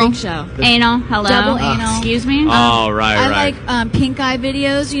 double Freak show. anal. Hello. Double anal. Excuse me. Oh, right, I right. like pink eye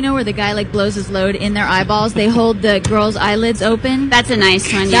videos, where the guy blows his load in their eyeballs. They hold the girl's eyelids open. That's a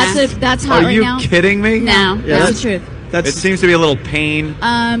nice one. That's hot Are right you now. kidding me? No. That's the truth. It seems to be a little pain.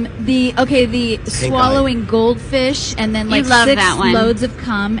 The swallowing goldfish and then You love 6 that one. loads of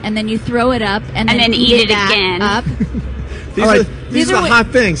cum and then you throw it up and then eat it back again. Up. These are the hot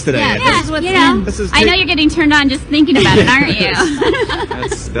things today. Yeah, This is what's you know, in. This is I know you're getting turned on just thinking about it, aren't you?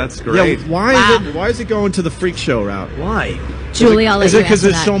 That's great. Yeah, why is it going to the freak show route? Why? Julie, I'll let Is you it because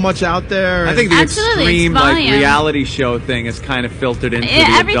answer there's that. so much out there? I think the Absolutely, extreme it's volume. reality show thing is kind of filtered into the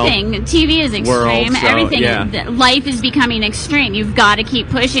Everything. adult TV is extreme. world, so, Everything. yeah. Life is becoming extreme. You've got to keep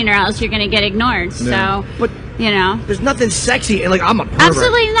pushing, or else you're going to get ignored. Yeah. So, But there's nothing sexy, and I'm a pervert.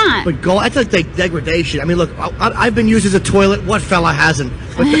 Absolutely not. But that's like degradation. I mean, look, I've been used as a toilet. What fella hasn't?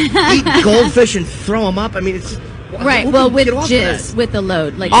 But to eat goldfish and throw them up. I mean, it's Right, who well, can with get off of jizz, that? with the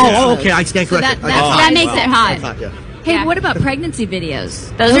load. Oh, okay, I stand So corrected. that makes it hot. Hey, what about pregnancy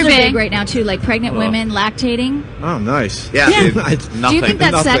videos? Those are big. right now, too, like pregnant women lactating. Oh, nice. Yeah. Do you think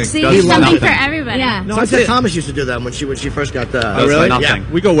that's sexy? There's something for everybody. Yeah. No, Sunset I did. Thomas used to do that when she first got the. Oh, really? nothing. Yeah.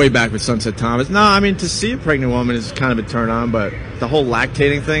 We go way back with Sunset Thomas. No, I mean, to see a pregnant woman is kind of a turn on, but the whole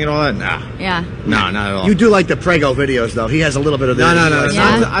lactating thing and all that, nah. Yeah. No, not at all. You do like the Prego videos, though. He has a little bit of No, this.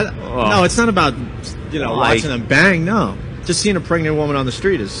 no, no. Like, No, it's not about, Like- watching them bang, no. Just seeing a pregnant woman on the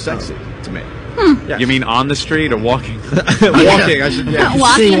street is sexy to me. Yeah. You mean on the street or walking? Walking, I should, yeah.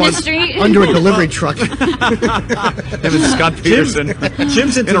 Walking the one street. under a delivery truck. Him and Scott Peterson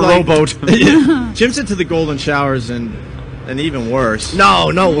Jim's into in a rowboat. Jim's into the golden showers and even worse. No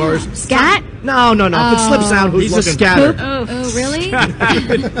worse. Scat? No. If it slips out, who's He's a looking? scatter. Oh, really?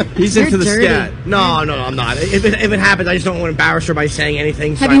 He's You're into the dirty. scat. No, I'm not. If it happens, I just don't want to embarrass her by saying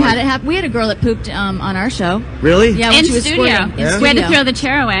anything. so Have I you like- had it happen? We had a girl that pooped on our show. Really? Yeah, when In she was studio. squirting. Yeah. We had to studio. throw the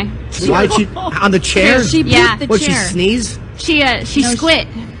chair away. Why'd she on the chair? She pooped Yeah. the What? She chair. sneeze? She No, squit.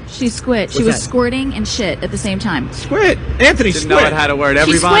 She squit. She What's was that? squirting and shit at the same time. Squid. Anthony, Didn't squid. know it had a word. She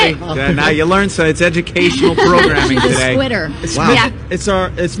Everybody, squid. yeah, now you learn. So it's educational programming She's a today. squitter. Wow. Yeah.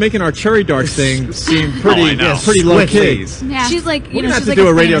 It's making our cherry darts thing seem Oh, pretty I know. pretty low Squid, key. Please. Yeah. She's like, We're gonna she's have to like do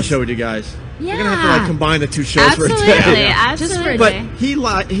a radio famous- show with you guys. Yeah. We're gonna have to combine the two shows for a Absolutely. day. Just for a Absolutely. But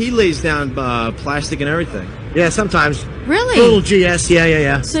day. he lays down plastic and everything. Yeah, sometimes. Really? A little GS.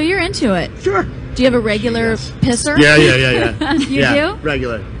 Yeah. So you're into it. Sure. Do you have a regular pisser? Yeah. You yeah, do?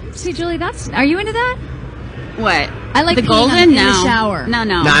 regular. See, Julie, are you into that? What? I like the peeing golden. in No. the shower. No.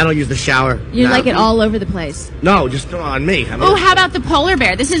 No, I don't use the shower. You No. like it all over the place. No, just on me. I mean, Oh, how about the polar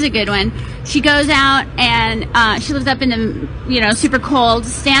bear? This is a good one. She goes out and she lives up in the super cold.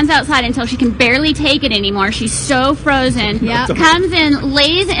 Stands outside until she can barely take it anymore. She's so frozen. Yeah. Comes in,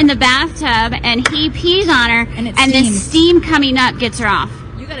 lays in the bathtub, and he pees on her, And it the steams. steam coming up gets her off.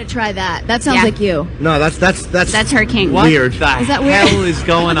 You got to try that. That sounds Yeah. like you. No, that's her king. Weird. What the Is that weird? hell is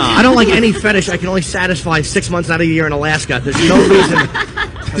going on? I don't like any fetish I can only satisfy 6 months out of the year in Alaska. There's no reason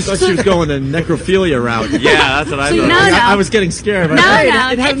I thought she was going the necrophilia route. Yeah, that's what I thought. No, I was getting scared. But No, hey, no,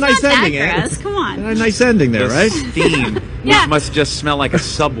 it had a it's nice not ending. that gross. Come on. It had a nice ending there, The right? steam, Yeah. which must just smell like a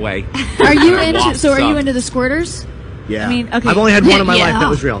Subway. Are you into? Wafts So are you up. into the squirters? Yeah. I mean, okay. I've only had one in my Yeah. life that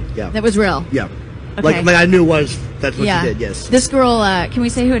was real. Yeah. That was real. Yeah. Okay. Like I knew that's what Yeah. she did. Yes. This girl, can we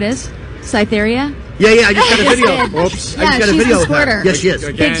say who it is? Cytherea? Yeah. I just got a Yes, video. did. Oops. I Yeah, just got a she's video a of her. squirter. Yes, she is.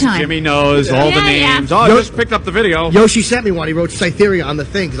 Again, Big time. Jimmy knows all the Yeah. names. Oh, I just picked up the video. Yoshi sent me one. He wrote Cytherea on the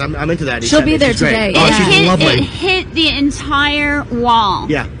thing because I'm into that. He She'll sent be me. there She's great. today. Oh, Yeah. she's It lovely. hit the entire wall.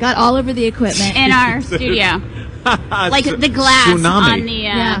 Yeah. Got all over the equipment. In our studio. Like the glass Tsunami. on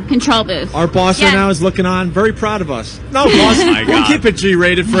the control booth. Our boss Yeah. right now is looking on, very proud of us. No, boss, my we'll God. keep it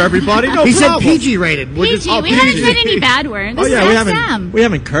G-rated for everybody. No He said problem. PG rated. We're just PG. We haven't said any bad words. Oh yeah, This is we XM.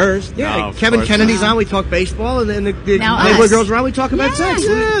 haven't cursed. Yeah, No, of Kevin course Kennedy's not. on. We talk baseball, and then the Now neighborhood us. girls around. We talk about sex.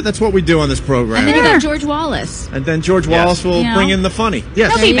 Yeah, that's what we do on this program. And then you got George Wallace. And then George Wallace will You know? bring in the funny.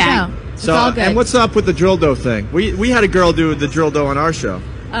 Yes. There you back. go. It's So, all good. and what's up with the drill dough thing? We had a girl do the drill dough on our show.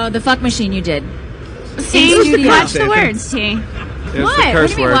 Oh, the fuck machine you did. See, In studio. watch the words, T. There's What? the What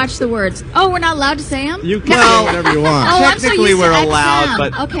curse do you mean word. watch the words? Oh, we're not allowed to say them? You can say whatever you want. Oh, I'm so Technically, used to we're XM. allowed,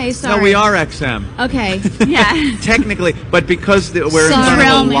 but Okay, sorry. no, we are XM. Okay. Yeah. Technically, but because we're in Sorry. front of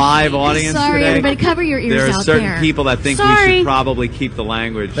Thrill a me. live audience Sorry, today, everybody, cover your ears there are out certain there. people that think we Sorry. should probably keep the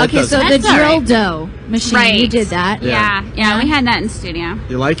language. Okay, so the That's all drill right. dough machine, Right. you did that. Yeah, we had that in studio.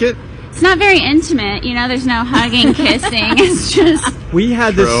 You like it? It's not very intimate, you know, there's no hugging, kissing. It's just We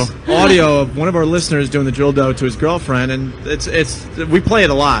had this True. audio of one of our listeners doing the drill dough to his girlfriend, and we play it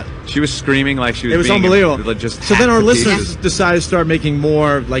a lot. She was screaming like she was. It was being unbelievable. Just So then our hacked to listeners pieces. decided to start making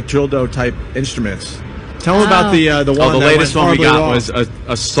more like drill dough type instruments. Tell them about the one. the that latest went one we horribly got wrong. was a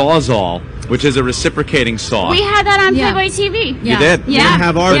sawzall, which is a reciprocating saw. we had that on Yeah. Playboy TV. You did. We Yeah. didn't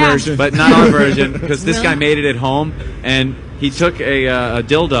have our Yeah. version, But not our version, because this Really? guy made it at home, and he took a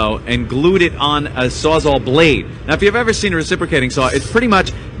dildo and glued it on a sawzall blade. Now, if you've ever seen a reciprocating saw, it's pretty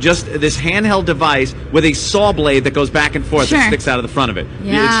much just this handheld device with a saw blade that goes back and forth Sure. that sticks out of the front of it.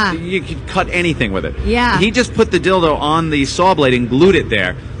 Yeah. You could cut anything with it. Yeah. He just put the dildo on the saw blade and glued it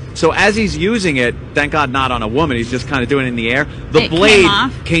there. So as he's using it, thank God not on a woman, he's just kind of doing it in the air, the It came blade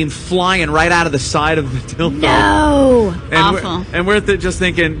off. came flying right out of the side of the dildo. No. And we're just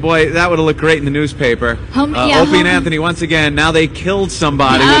thinking, boy, that would have looked great in the newspaper. Opie and Anthony, once again, now they killed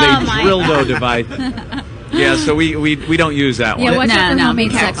somebody with Oh, a my dildo God. device. Yeah, so we don't use that one. Yeah, watch out for No, homemade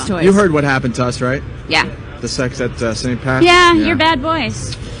be sex careful. toys. You heard what happened to us, right? Yeah. The sex at St. Pat's. Yeah, you're bad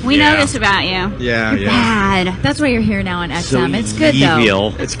boys. We know this about you. Yeah, yeah. Bad. That's why you're here now on XM. So It's good,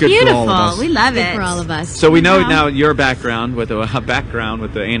 evil. though. It's good Beautiful. for all of us. We love Good it. for all of us. So we know Uh-huh. now your background with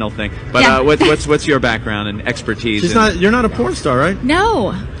the anal thing. But Yeah. what's your background and expertise? She's in- not. You're not a porn star, right?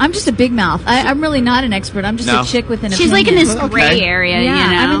 No, I'm just a big mouth. I'm really not an expert. I'm just No. a chick with an She's opinion. like in this Okay. gray area, Yeah,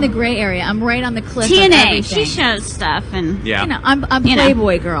 you know. I'm in the gray area. I'm right on the cliff of TNA. everything. She shows stuff and Yeah. You know, I'm You know.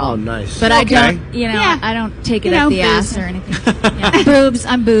 Playboy girl. Oh, nice. But I Okay. don't, you know, Yeah. I don't take it You know, up the boobs. ass or anything. Yeah. Boobs,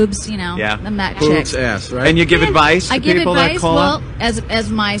 I'm boobs, you know. Yeah. I'm that Boobs, chick. ass, right? And you give advice to I give people advice, that call well, up? as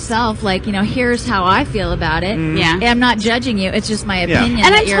myself, like, you know, here's how I feel about it. Yeah. I'm not judging you. It's just my Yeah. opinion.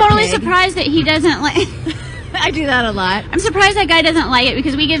 And that I'm you're a totally pig. surprised that he doesn't like. I do that a lot. I'm surprised that guy doesn't like it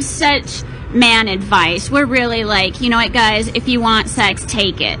because we give such man advice. We're really like, you know what, guys? If you want sex,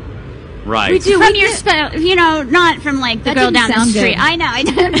 take it. Right. We do. From we your, get- you know, not from like the That girl didn't down the sound street. good. I know, I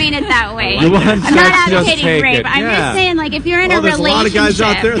didn't mean it that way. You want I'm sex, not just advocating take rape. it. I'm Yeah. just saying, like, if you're in Well, a there's a lot of relationship,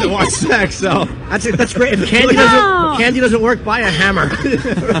 guys out there that want sex, so That's great. If candy No. doesn't work, buy a hammer.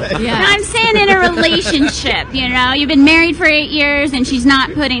 Yeah. I'm saying in a relationship, you know, you've been married for 8 years and she's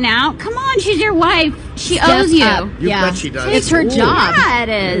not putting out. Come on, she's your wife. She Step owes you. up. You yeah. bet she does. It's her Ooh. job. Yeah, it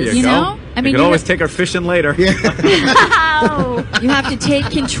is. You know? I You mean, could you always have, take her fishing later. Wow. you have to take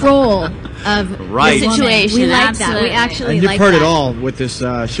control of Right. the woman. Situation, We like that. absolutely. We actually and you've like heard that. it all with this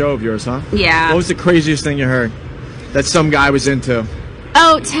show of yours, huh? Yeah. What was the craziest thing you heard that some guy was into?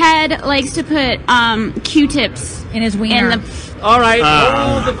 Oh, Ted likes to put Q-tips in his in wiener. the All right,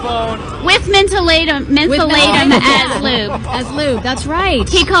 hold the phone. with mentholatum as lube. As lube, that's right.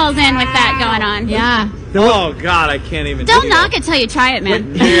 He calls in with that going on. Yeah. Oh God, I can't even. Don't knock it till you try it, man.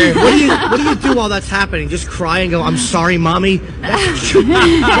 What do you do while that's happening? Just cry and go, "I'm sorry, mommy."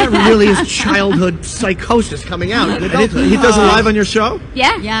 That really is childhood psychosis coming out. in adulthood. He does it live on your show?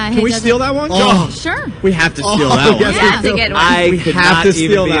 Yeah. Yeah. Can we steal that one? Oh. Sure. We have to steal Oh, that one. yes, Yeah, it's a good one. I We could have not to even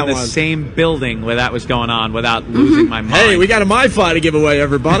steal be that in the one. same building where that was going on without losing my mind. Hey, we got a MiFi to give away,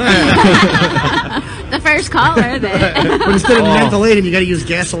 everybody. the first caller. But instead of mentholatum, you got to use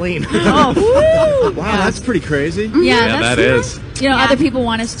gasoline. Wow, that's pretty crazy. Yeah, that is. You know, other people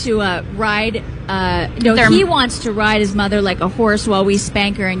want us to ride. He wants to ride his mother like a horse while we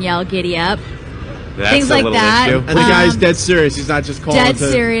spank her and yell "giddy up." That's Things like that. And the guy's dead serious. He's not just calling Dead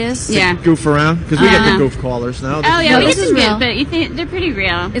to serious. goof around. Because we get the goof callers now. Oh, yeah, we get some real. good, but you think they're pretty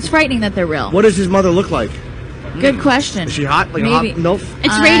real. It's frightening that they're real. What does his mother look like? Good question. Is she hot? Like Maybe. a hot MILF?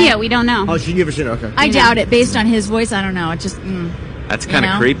 It's radio. We don't know. Oh, you never seen it? Okay. I doubt it. Based on his voice, I don't know. It just. That's kind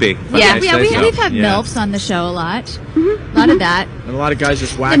of know? creepy. Yeah, we've had MILFs on the show a lot. A lot of that. And a lot of guys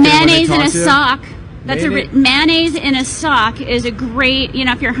just whack The him when they mayonnaise in talk a to you. sock. That's Mayonnaise? mayonnaise in a sock is a great. You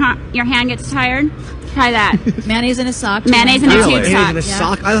know, if your hand gets tired, try that. Mayonnaise in a sock. Mayonnaise in a tube Mayonnaise sock. in a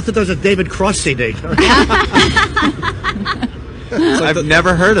sock? I thought there was a David Cross CD. I've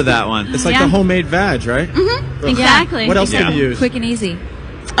never heard of that one. It's like the homemade veg, right? Mm-hmm. Exactly. What else can you use? Quick and easy. We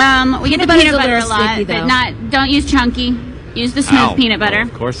get the Peanut butter's peanut a butter a little lot, sticky, but though. don't use chunky. Use the smooth peanut butter.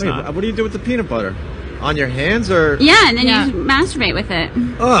 Of course not. What do you do with the peanut butter? On your hands or? Yeah, and then you masturbate with it.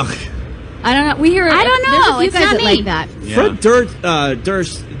 Ugh. I don't know. We hear. I don't know. There's a few It's guys not that me. like that. Fred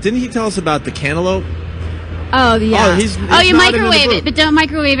Durst, didn't he tell us about the cantaloupe? Oh, yeah. Oh, he's You not into the microwave booth. it, but don't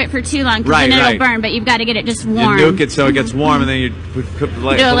microwave it for too long because Right, then it'll right. burn. But you've got to get it just You warm. nuke it so it gets warm, and then you put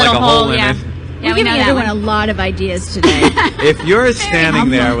like Do a a little hole hole, in yeah. it. Yeah, We're we know giving that everyone one. a lot of ideas today. If you're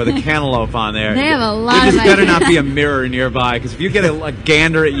standing there with a cantaloupe on there, They have a lot there of just better ideas. not be a mirror nearby, because if you get a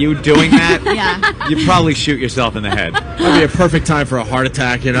gander at you doing that, Yeah. you probably shoot yourself in the head. That'd be a perfect time for a heart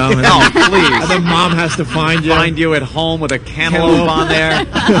attack, you know? And Oh, please. And then mom has to find you. Find you at home with a cantaloupe on there.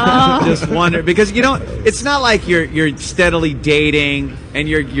 Just wonder, because you don't. It's not like you're steadily dating and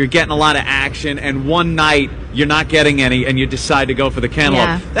you're getting a lot of action, and one night you're not getting any, and you decide to go for the cantaloupe.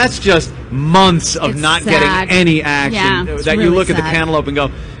 Yeah. That's just months of It's not sad. getting any action. Yeah. It's That you really look at the sad. cantaloupe and go,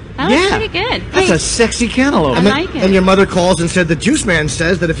 That was yeah, pretty good. that's a sexy cantaloupe. I like it. And your mother calls and said the juice man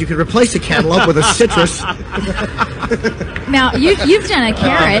says that if you could replace a cantaloupe with a citrus. Now you've done a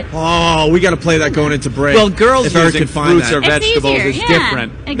carrot. Oh, we got to play that going into break. Well, girls if Eric using could find fruits that. or It's vegetables easier, is yeah,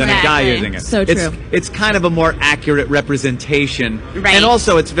 different than a guy exactly. using it. So true. It's kind of a more accurate representation, Right. and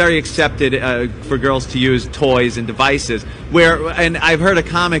also it's very accepted for girls to use toys and devices. And I've heard a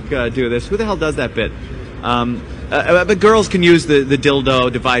comic do this. Who the hell does that bit? But girls can use the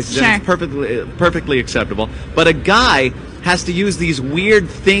dildo devices, Sure. and it's perfectly acceptable. But a guy has to use these weird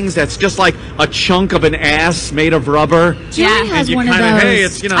things that's just like a chunk of an ass made of rubber. Julie Yeah. has And you one of kinda, those. hey,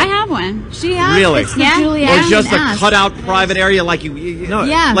 it's, you know, I have one. She has. Really? It's the Yeah. Julie or Ashton just a ass. cutout private area, like you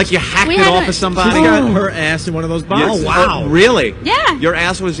Yeah. like you hacked We it had off a- of somebody. She's got her ass in one of those boxes. Yes. Oh, really? Yeah. Your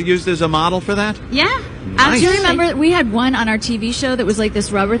ass was used as a model for that? Yeah. Nice. Do you remember we had one on our TV show that was like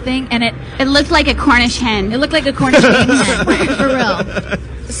this rubber thing, and it looked like a Cornish hen. It looked like a Cornish hen, for real.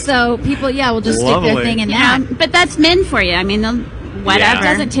 So people, will just stick their Lovely. thing in Yeah, that. but that's men for you. I mean, they'll whatever. It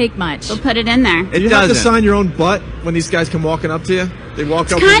doesn't take much. They'll put it in there. It You have to doesn't. sign your own butt when these guys come walking up to you. They walk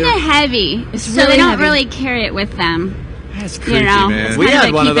It's up. kind with of you. heavy, It's so really they don't heavy. really carry it with them. That's You creepy, know, man. it's We kinda had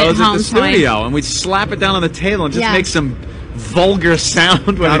like one of keep it those at the home toy. studio, and we'd slap it down on the table and just Yeah. make some vulgar sound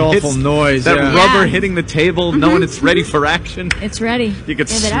when That it awful hits noise, that yeah. rubber Yeah. hitting the table, knowing it's ready for action. It's ready. You could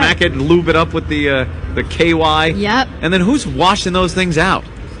Give it smack up. it, lube it up with the KY. Yep. And then who's washing those things out?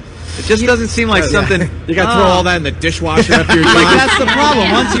 It just doesn't seem like something. You got to throw all that in the dishwasher after you're Like, done. that's the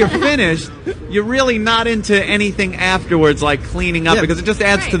problem. Once you're finished, you're really not into anything afterwards, like cleaning up, Yeah. because it just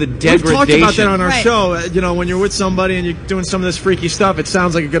adds to the We've degradation. talked about that on our Right. show. You know, when you're with somebody and you're doing some of this freaky stuff, it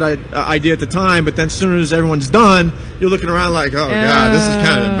sounds like a good idea at the time, but then as soon as everyone's done, you're looking around like, oh, God, this is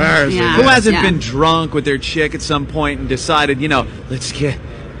kind of embarrassing. Yeah. Who hasn't Yeah. been drunk with their chick at some point and decided, let's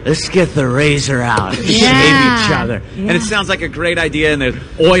get the razor out and shave each other. Yeah. And it sounds like a great idea, and there's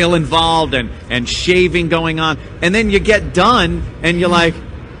oil involved and shaving going on. And then you get done, and you're like,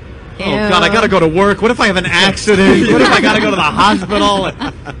 oh, God, I got to go to work. What if I have an accident? What if I got to go to the hospital?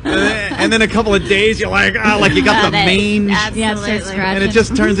 And then a couple of days, you're like, like you got the mange. Yeah, it starts scratching. And it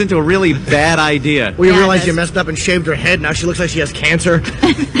just turns into a really bad idea. Well, you Yeah, realize it you does. messed up and shaved her head. Now she looks like she has cancer.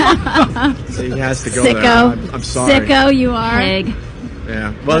 So he has to go there. Sicko. I'm sorry. Sicko, you are. Pig.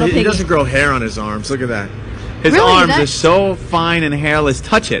 Yeah. Well, Little he piggy. doesn't grow hair on his arms. Look at that. His Really? arms That- are so fine and hairless.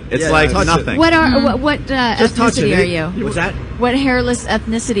 Touch it. It's Yeah, like touch it. nothing. What are what Just touch ethnicity it. are you? What's that? What hairless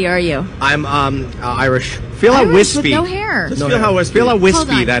ethnicity are you? I'm Irish. Feel how Irish wispy. with no hair. Just No feel hair. how wispy. Feel how Hold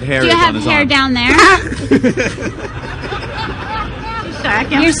wispy on. that hair Do you is have on his hair arm. down there?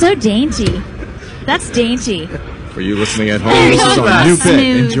 You're so dainty. That's dainty. For you listening at home, Very this is smooth. our new bit.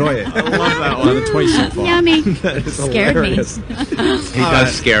 Smooth. Enjoy it. I love that one. The twice so far. Yummy. That is Scared me. hilarious. He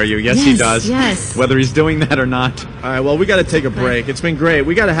does scare you. Yes, he Yes, does. yes. Whether he's doing that or not. All right, well, we got to take a break. It's been great.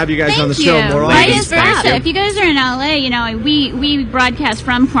 We got to have you guys on the show more often. Vice versa. If you guys are in LA, you know, we broadcast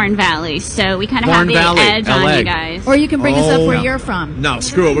from Porn Valley, so we kind of have the edge on you guys. Or you can bring us up where you're from. No,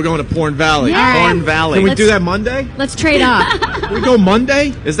 screw it. We're going to Porn Valley. Yeah. Porn Valley. Can we do that Monday? Let's trade off. Can we go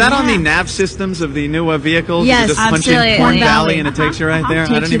Monday? Is that on the nav systems of the new vehicles? Yes, you just punch in Porn Valley and it takes you right there?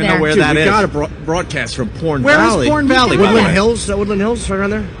 I don't even know where that is. We got to broadcast from Porn Where Valley. is Porn Valley? Woodland Hills? Woodland Hills, right around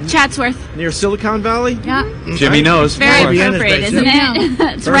there? Chatsworth. Near Silicon Valley? Yeah. Jimmy knows. Very appropriate, isn't it?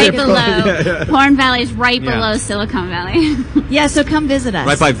 It's right below. Porn Valley's right below Silicon Valley. Yeah, so come visit us.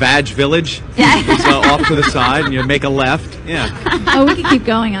 Right by Vag Village. Yeah. It's off to the side, and you make a left. Yeah. Oh, we can keep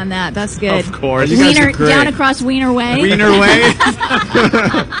going on that. That's good. Of course. Wiener, down across Wiener Way. Wiener Way.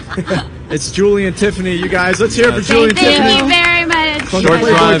 It's Julie and Tiffany, you guys. Let's hear it for Julie and Tiffany. Thank you very much.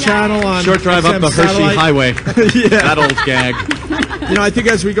 Short drive up the Hershey Highway. Yeah. That old gag. You know, I think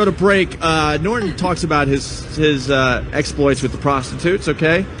as we go to break, Norton talks about his exploits with the prostitutes,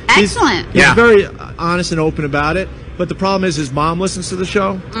 okay? Excellent. He's very honest and open about it. But the problem is his mom listens to the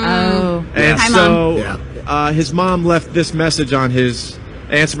show. Oh. And Hi, so his mom left this message on his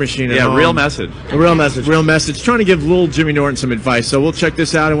answer machine at home. real message. A real message. Real message. Trying to give little Jimmy Norton some advice. So we'll check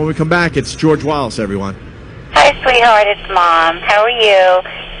this out, and when we come back, it's George Wallace, everyone. Hi, sweetheart. It's Mom. How are you?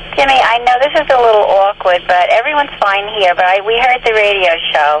 Jimmy, I know this is a little awkward, but everyone's fine here. But we heard the radio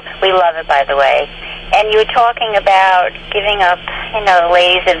show. We love it, by the way. And you were talking about giving up, the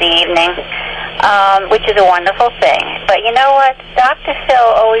ladies of the evening, which is a wonderful thing. But you know what? Dr. Phil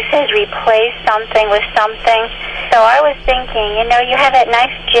always says replace something with something. So I was thinking, you have that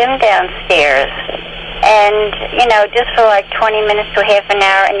nice gym downstairs. And, just for like 20 minutes to half an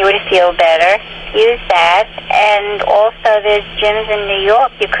hour and you would feel better. Use that. And also there's gyms in New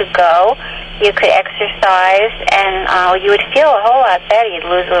York you could go. You could exercise and you would feel a whole lot better. You'd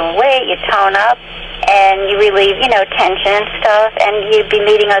lose a little weight, you'd tone up, and you relieve, tension and stuff, and you'd be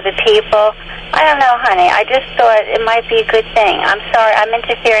meeting other people. I don't know, honey. I just thought it might be a good thing. I'm sorry. I'm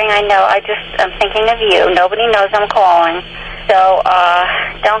interfering, I know. I'm thinking of you. Nobody knows I'm calling. So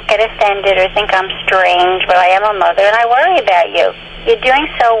don't get offended or think I'm strange, but I am a mother, and I worry about you. You're doing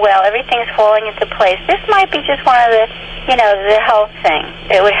so well. Everything's falling into place. This might be just one of the, the health thing.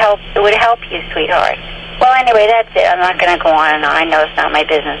 It would help you, sweetheart. Well, anyway, that's it. I'm not going to go on and on. I know it's not my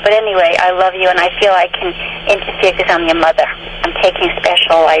business. But anyway, I love you, and I feel I can interfere because I'm your mother. I'm taking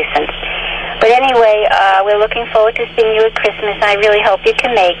special license. But anyway, we're looking forward to seeing you at Christmas, and I really hope you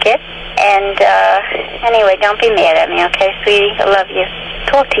can make it. And anyway, don't be mad at me, okay, sweetie? I love you.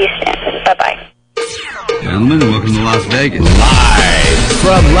 Talk to you soon. Bye-bye. Gentlemen, welcome to Las Vegas. Live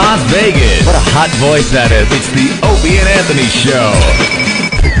from Las Vegas. What a hot voice that is. It's the Opie and Anthony Show.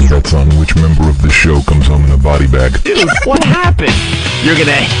 Taking bets on which member of the show comes home in a body bag. Dude, what happened? You're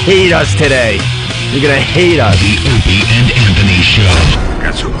gonna hate us today. You're gonna hate us. The Opie and Anthony Show.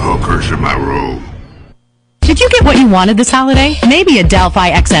 Got some hookers in my room. Did you get what you wanted this holiday? Maybe a Delphi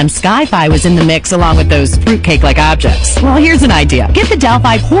XM Sky-Fi was in the mix along with those fruitcake-like objects. Well, here's an idea. Get the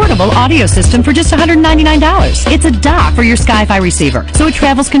Delphi portable audio system for just $199. It's a dock for your Sky-Fi receiver, so it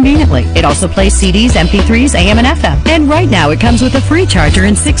travels conveniently. It also plays CDs, MP3s, AM, and FM. And right now, it comes with a free charger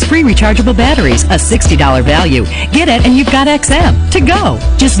and 6 free rechargeable batteries, a $60 value. Get it, and you've got XM to go.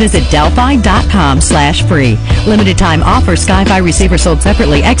 Just visit delphi.com/free. Limited time offer. Sky-Fi receiver sold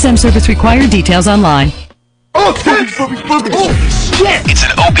separately. XM service required. Details online. Oh, shit! It's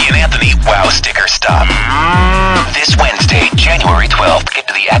an Opie and Anthony Wow Sticker Stop. This Wednesday, January 12th, get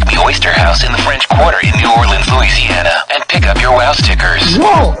to the Acme Oyster House in the French Quarter in New Orleans, Louisiana, and pick up your Wow stickers.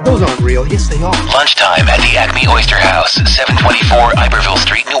 Whoa! Those aren't real. Yes, they are. Lunchtime at the Acme Oyster House, 724 Iberville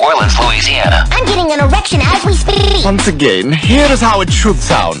Street, New Orleans, Louisiana. I'm getting an erection as we speak. Once again, here is how it should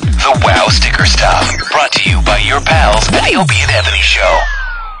sound. The Wow Sticker Stop, brought to you by your pals at the Opie and Anthony Show.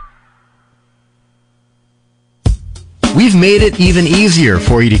 We've made it even easier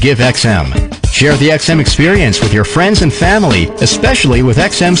for you to give XM. Share the XM experience with your friends and family, especially with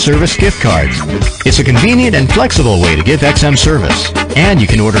XM service gift cards. It's a convenient and flexible way to give XM service. And you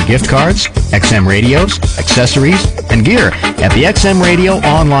can order gift cards, XM radios, accessories, and gear at the XM Radio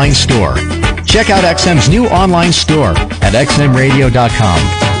online store. Check out XM's new online store at xmradio.com.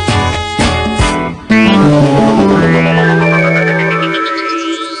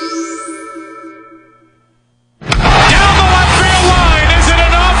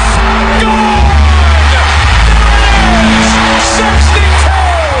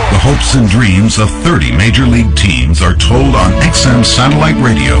 Hopes and dreams of 30 major league teams are told on XM satellite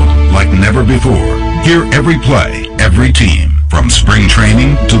radio like never before. Hear every play, every team, From spring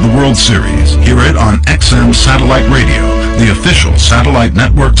training to the World Series, hear it on XM Satellite Radio, the official satellite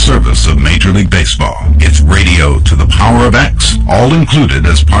network service of Major League Baseball. It's radio to the power of X, all included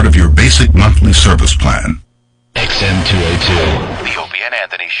as part of your basic monthly service plan. XM 202, the Opie and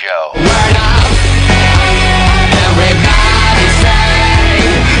Anthony Show. Word up, everybody say,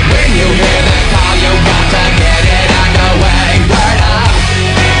 when you hear the call, you got to get it underway. Word up,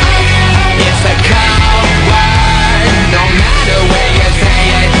 it's the code word. No matter where you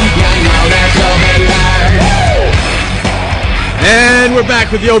say it, you know that you'll be heard. And we're back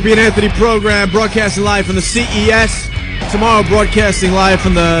with the Opie and Anthony program, broadcasting live from the CES. Tomorrow, broadcasting live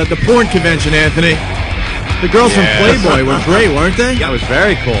from the porn convention, Anthony. The girls from Playboy were great, weren't they? That was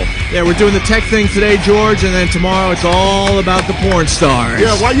very cool. Yeah, we're doing the tech thing today, George, and then tomorrow it's all about the porn stars.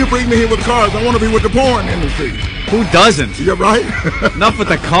 Yeah, why you bring me here with cars? I want to be with the porn industry. Who doesn't? Yeah, right? Enough with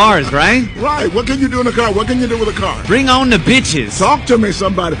the cars, right? Right. What can you do in a car? What can you do with a car? Bring on the bitches. Talk to me,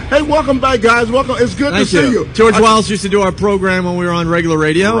 somebody. Hey, welcome back, guys. Welcome. It's good to see you. George Wallace used to do our program when we were on regular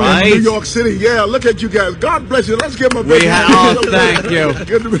radio. Right. In New York City. Yeah, look at you guys. God bless you. Let's give him a big thank you.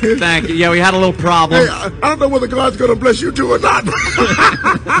 Good to be here. Thank you. Yeah, we had a little problem. Hey, I don't know whether God's going to bless you too or not. But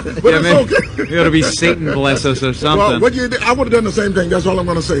it's okay. You ought to be Satan bless us or something. Well, what you did, I would have done the same thing. That's all I'm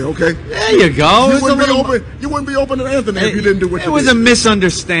going to say, okay? There you go. You wouldn't be open to Anthony if you didn't do what you did. It was a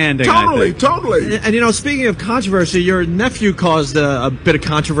misunderstanding. Totally. And, you know, speaking of controversy, your nephew caused a bit of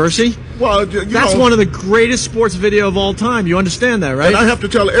controversy. Well, that's one of the greatest sports video of all time. You understand that, right? And I have to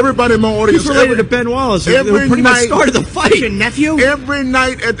tell everybody in my audience. He's related to Ben Wallace, who pretty much started the fight. Your nephew? Every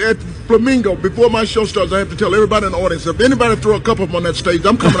night at Flamingo, before my show starts, I have to tell everybody in the audience, if anybody throw a cup up on that stage,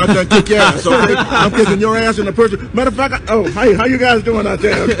 I'm coming out there and kick your ass, okay? I'm kicking your ass in the person. Matter of fact, hey, how you guys doing out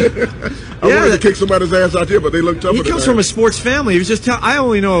there? I wanted to kick somebody's ass out here, but they look tougher. He comes from a sports family. He was just I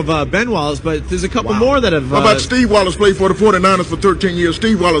only know of Ben Wallace, but there's a couple more that have... How about Steve Wallace, played for the 49ers for 13 years.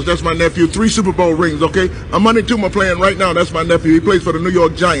 Steve Wallace, that's my nephew. 3 Super Bowl rings, okay? Amani Tuma playing right now, that's my nephew. He plays for the New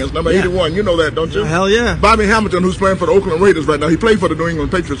York Giants, number 81. You know that, don't you? Hell yeah. Bobby Hamilton, who's playing for the Oakland Raiders right now. He played for the New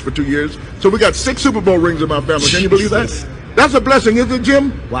England Patriots for 2 years. So we got 6 Super Bowl rings in my family. Can you believe that? That's a blessing, isn't it,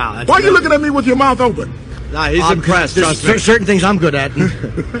 Jim? Wow. Why are you looking at me with your mouth open? Nah, he's impressed. There's certain things I'm good at. Maybe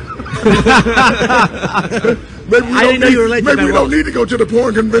I didn't know you were late. Maybe we don't need to go to the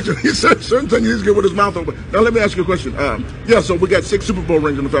porn convention. He said certain things he's good with his mouth open. Now let me ask you a question. So we got 6 Super Bowl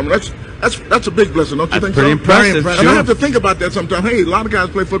rings in the family. That's a big blessing, don't you think so? Pretty impressive. And I have to think about that sometimes. Hey, a lot of guys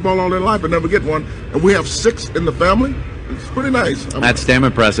play football all their life and never get one, and we have 6 in the family. It's pretty nice. That's damn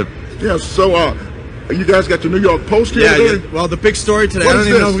impressive. Yeah. So you guys got your New York Post here today? Well, the big story today, I don't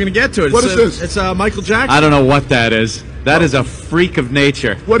even know if we're going to get to it. What is this? It's Michael Jackson. I don't know what that is. That is a freak of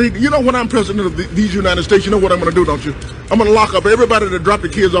nature. You know, when I'm president of these United States, you know what I'm going to do, don't you? I'm going to lock up everybody that dropped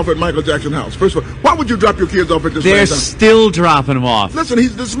their kids off at Michael Jackson's house. First of all, why would you drop your kids off at this They're time? still dropping them off. Listen,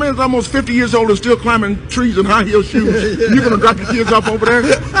 this man's almost 50 years old and still climbing trees in high-heel shoes. You're going to drop your kids off over there?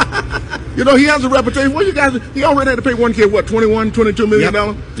 You know, he has a reputation. Well, you guys, he already had to pay one kid, what, $21, $22 million?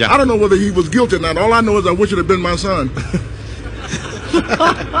 Yep. I don't know whether he was guilty or not. All I know is I wish it had been my son.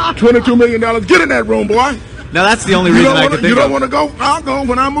 $22 million. Get in that room, boy. Now, that's the only reason I can think of. You don't want to go? I'll go.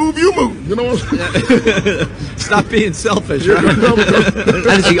 When I move, you move. You know what I'm saying? Stop being selfish, right?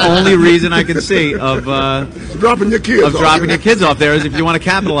 That is the only reason I can see of dropping your kids off there is if you want to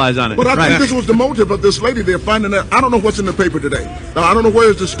capitalize on it. But I think this was the motive of this lady. They're finding out. I don't know what's in the paper today. Now, I don't know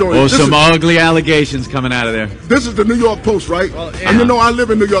where's the story. Oh, some ugly allegations coming out of there. This is the New York Post, right? Well, yeah. And you know I live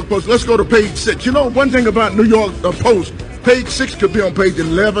in New York Post. Let's go to page 6. You know, one thing about New York Post, page 6 could be on page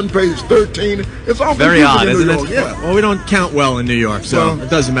 11, page 13. It's all very odd, isn't it? Yeah. Well, we don't count well in New York, so it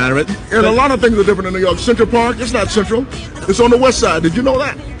doesn't matter. And a lot of things are different in New York. Central Park, it's not central. It's on the west side. Did you know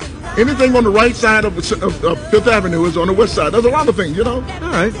that? Anything on the right side of Fifth Avenue is on the west side. There's a lot of things, you know.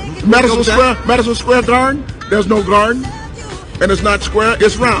 All right. Madison Square Garden, there's no garden. And it's not square,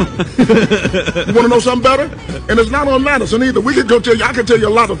 it's round. You want to know something better? And it's not on Madison either. We could go tell you, I can tell you a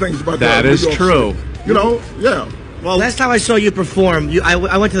lot of things about that. That is true. You know, yeah. Well, last time I saw you perform,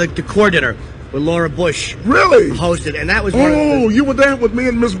 I went to the core dinner with Laura Bush. Really? Hosted, and that was you were there with me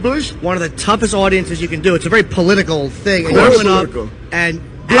and Miss Bush? One of the toughest audiences you can do. It's a very political thing. And you went up and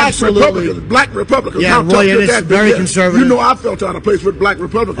Black Republicans. Yeah, Roy Innes, very conservative. You know I felt out of place with Black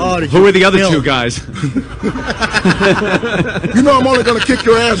Republicans. Oh, who were the other 2 guys? You know I'm only going to kick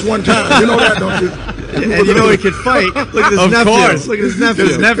your ass one time. You know that, don't you? And you know he could fight. Look at his nephew. Course. Look at his nephew.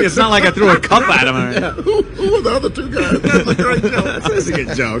 It's not like I threw a cup at him. Yeah. Who were the other 2 guys? That's a great joke. That's a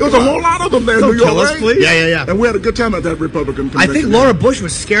good joke. There was a whole lot of them there in New York, right? Please. Yeah. And we had a good time at that Republican convention. I think Laura Bush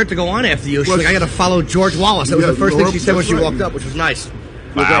was scared to go on after you. She's like, I got to follow George Wallace. That was the first thing she said when she walked up, which was nice.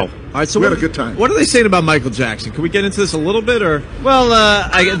 Wow. All right, so we had a good time. What are they saying about Michael Jackson? Can we get into this a little bit, or? Well,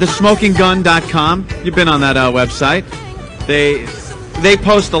 thesmokinggun.com. You've been on that website. They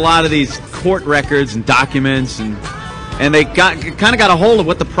post a lot of these court records and documents, and they kind of got a hold of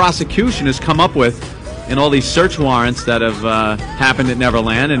what the prosecution has come up with in all these search warrants that have happened at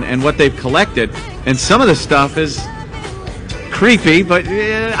Neverland, and what they've collected. And some of the stuff is creepy, but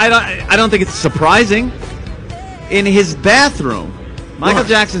I don't think it's surprising. In his bathroom, Michael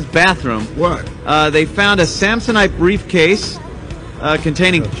Jackson's bathroom, they found a Samsonite briefcase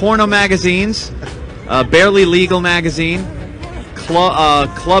containing porno magazines, Barely Legal magazine,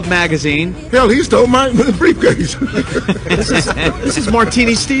 Club magazine. Hell, he stole my briefcase. This is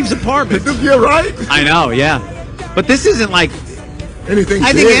Martini Steve's apartment. You're right. I know, yeah. But this isn't like anything.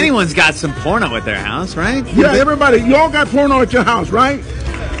 I think anyone's got some porno at their house, right? Yeah, everybody. You all got porno at your house, right?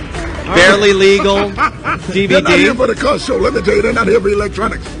 Barely Legal DVD. They're not here for the cuss show. Let me tell you, they're not here for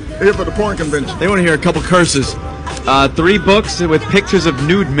electronics. They're here for the porn convention. They want to hear a couple curses. 3 books with pictures of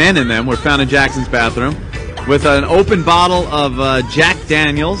nude men in them were found in Jackson's bathroom, with an open bottle of Jack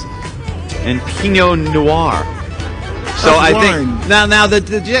Daniels and Pinot Noir. So I think now the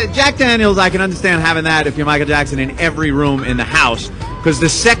Jack Daniels, I can understand having that if you're Michael Jackson in every room in the house, because the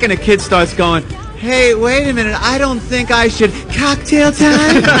second a kid starts going, "Hey, wait a minute, I don't think I should." Cocktail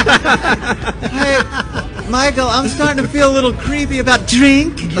time? Hey, Michael, I'm starting to feel a little creepy about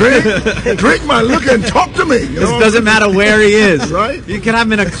drink. Drink my liquor and talk to me. This doesn't matter where he is. Right? You can have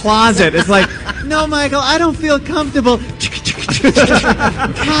him in a closet. It's like, no, Michael, I don't feel comfortable.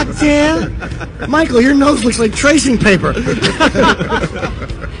 Cocktail? Michael, your nose looks like tracing paper.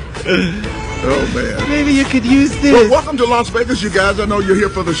 Oh, man. Maybe you could use this. Well, welcome to Las Vegas, you guys. I know you're here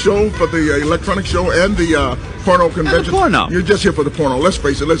for the show, for the electronic show and the porno convention. And the porno. You're just here for the porno. Let's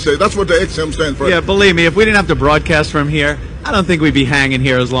face it. Let's say that's what the XM stands for. Yeah, believe me, if we didn't have to broadcast from here, I don't think we'd be hanging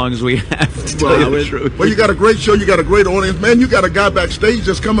here as long as we have, to tell you the truth. Well, you got a great show. You got a great audience. Man, you got a guy backstage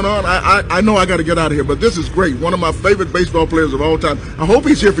that's coming on. I know I got to get out of here, but this is great. One of my favorite baseball players of all time. I hope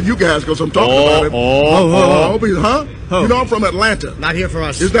he's here for you guys because I'm talking about him. I hope he's, You know I'm from Atlanta. Not here for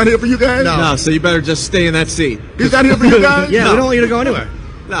us. He's not here for you guys? No, so you better just stay in that seat. He's not here for you guys? Yeah, we don't want you to go anywhere.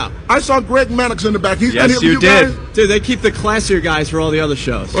 No. I saw Greg Mannix in the back. He's not Yes, here for you you did. guys? Dude, they keep the classier guys for all the other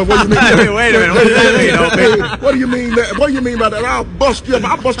shows. Well, what do you mean? Hey, wait a minute. What does that mean, Opie? What do you mean? What do you mean by that? I'll bust you.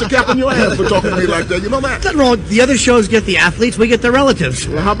 I'll bust a cap in your ass for talking to me like that. You know that? Nothing wrong. The other shows get the athletes. We get their relatives.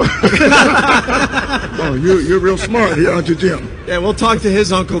 Well, how about? Oh, you're real smart here, aren't you, Jim? Yeah, we'll talk to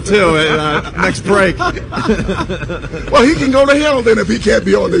his uncle too at next break. Well, he can go to hell then if he can't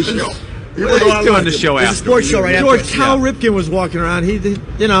be on this show. He's doing the show It's a after. sports show right George, after. Cal Ripken was walking around.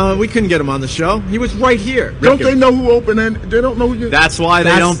 We couldn't get him on the show. He was right here. Don't they know who opened and they don't know who you? That's why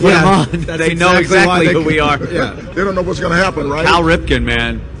they don't put him on. They know exactly who we are. Yeah, they don't know what's going to happen, right? Cal Ripken,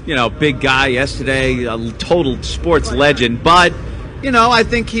 man, big guy yesterday, a total sports legend. But, I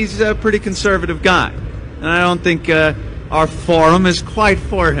think he's a pretty conservative guy. And I don't think our forum is quite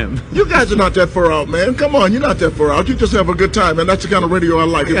for him. You guys are not that far out, man. Come on, you're not that far out. You just have a good time, and that's the kind of radio I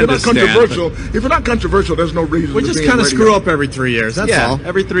like. If you're not controversial, there's no reason. We just kind of screw up every 3 years. That's all.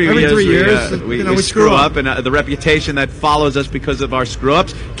 Every three years, we screw up, and the reputation that follows us because of our screw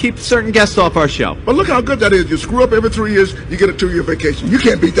ups keeps certain guests off our show. But look how good that is. You screw up every 3 years, you get a 2-year vacation. You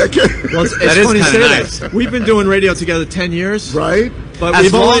can't beat that kid. Well, it's funny to say that. We've been doing radio together 10 years, right? But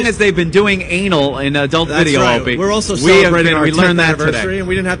as long as they've been doing anal in adult video, Opie, we're also celebrating our 10th anniversary, today. and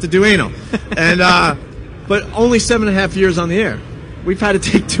we didn't have to do anal. And but only 7.5 years on the air. We've had to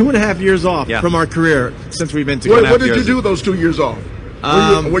take 2.5 years off from our career since we've been together. What did you do those 2 years off?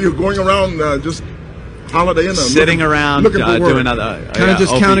 Were you going around just holidaying? Sitting around doing other... kind of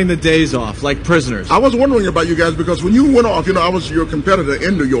just counting the days off, like prisoners. I was wondering about you guys because when you went off, I was your competitor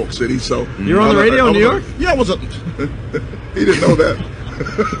in New York City, so... You were on the radio in New York? Yeah, I was... He didn't know that.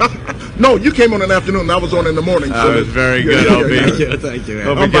 No, you came on in the afternoon, and I was on in the morning. That was very good, Opie. Thank you.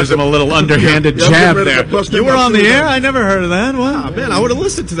 Opie gives him a little underhanded jab there. You were on the air? I never heard of that. Wow. Oh, man, I would have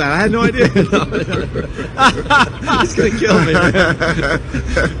listened to that. I had no idea. He's going to kill me.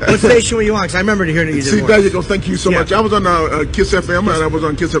 What station were you on? Because I remember hearing you. See, there you go. Thank you so much. I was on Kiss FM, and I was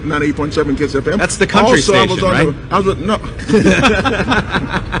on Kiss 98.7 Kiss FM. That's the country station, right?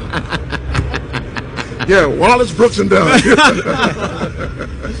 Yeah, Wallace, Brooks, and Dunn.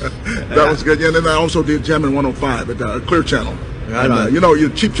 That was good. Yeah, and then I also did Jammin' 105 at Clear Channel. And, your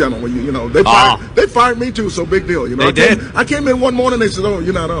cheap channel. They fired me too. So big deal. They did. I came in one morning. They said, "Oh,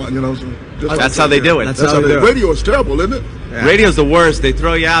 you're not on." So that's how they do it. That's how they do it. Radio is terrible, isn't it? Yeah. Radio's the worst. They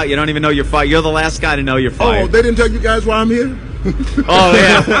throw you out. You don't even know you're fired. You're the last guy to know you're fired. Oh, they didn't tell you guys why I'm here? Oh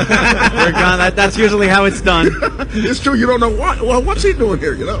yeah, we're gone. That's usually how it's done. It's true. You don't know what. Well, what's he doing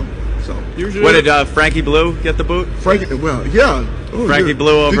here? Usually. What did Frankie Blue get the boot? Frankie, well, yeah. Oh, Frankie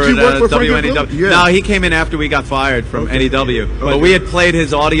Blue over did you work at for Frankie WNEW. Blue? Yeah. No, he came in after we got fired from NEW. But we had played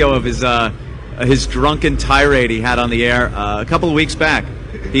his audio of his drunken tirade he had on the air a couple of weeks back.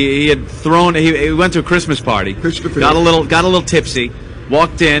 He had thrown. He went to a Christmas party. Got a little tipsy.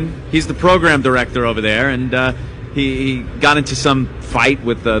 Walked in. He's the program director over there, and he got into some fight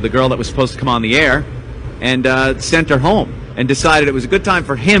with the girl that was supposed to come on the air, and sent her home. And decided it was a good time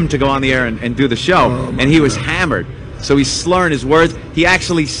for him to go on the air and do the show. And he was hammered. So he's slurring his words. He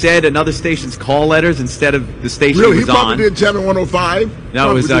actually said another station's call letters instead of the station really? he was He probably on. did Channel 105?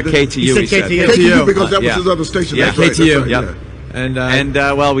 No, it was KTU. He said KTU because that was his other station. Yeah, That's right, KTU. that's right, And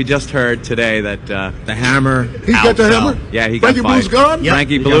well, we just heard today that the hammer. He got the hammer? Yeah, he Frankie got fired. Blue's gone? Yep.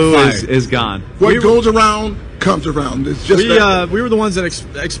 Frankie He Blue got is gone. What goes around comes around. It's just we were the ones that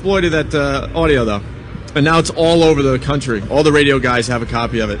exploited that audio, though. And now it's all over the country. All the radio guys have a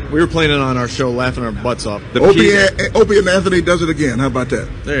copy of it. We were playing it on our show, laughing our butts off. Opie and Anthony does it again. How about that?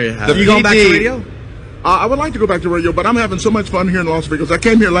 There you have it. You going back to radio? I would like to go back to radio, but I'm having so much fun here in Las Vegas. I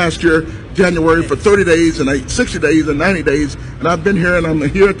came here last year, January, for 30 days, and 60 days, and 90 days, and I've been here, and I'm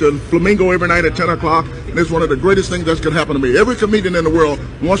here at the Flamingo every night at 10 o'clock, and it's one of the greatest things that could happen to me. Every comedian in the world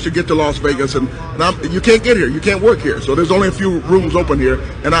wants to get to Las Vegas, and you can't get here. You can't work here, so there's only a few rooms open here,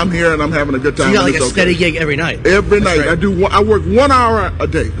 and I'm here, and I'm having a good time. So you got like a steady gig every night? Every night. I work 1 hour a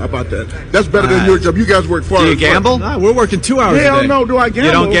day. How about that? That's better than your job. You guys work far. Do you gamble? No, we're working 2 hours a day. Hell no, do I gamble?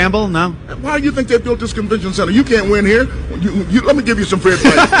 You don't gamble? No. Why do you think they built this convention center? You can't win here. Let me give you some free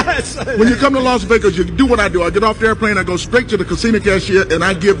advice. When you come to Las Vegas, you do what I do. I get off the airplane, I go straight to the casino cashier, and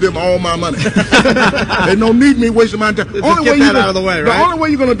I give them all my money. They don't need me wasting my time. Just get that out of the way, right? The only way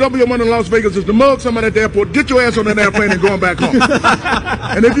you're going to double your money in Las Vegas is to mug somebody at the airport, get your ass on that airplane, and going back home.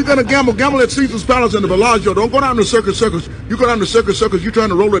 And if you're going to gamble at Caesar's Palace and the Bellagio. Don't go down to Circus. You go down to Circus, you're trying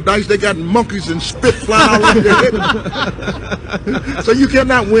to roll the dice. They got monkeys and spit flying all over your head. So you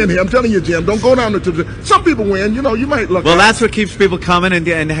cannot win here. I'm telling you, Jim. Don't go down to some people win. You know, you might look. Well, that's what keeps people coming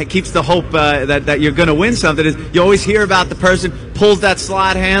and keeps the hope that you're going to win something. Is you always hear about the person pulls that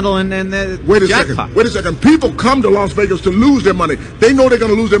slot handle and wait a jackpot. second. Wait a second. People come to Las Vegas to lose their money. They know they're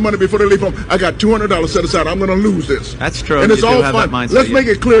going to lose their money before they leave home. I got $200 set aside. I'm going to lose this. That's true. And it's you all do have fun. that mindset, Let's make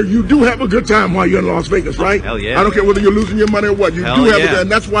it clear. You do have a good time while you're in Las Vegas, right? Hell yeah. I don't care whether you're losing your money or what. You Hell do have yeah. it,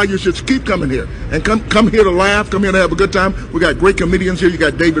 and that's why you should keep coming here. And come here to laugh. Come here to have a good time. We got great comedians here. You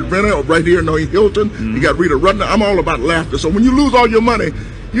got David Brenner right here in Hilton. Mm-hmm. You got Rita Rudner. I'm all about laughter. So when you lose all your money,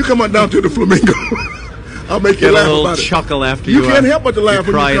 you come on down to the Flamingo. I'll make you laugh a little about it. chuckle after you can't help but to laugh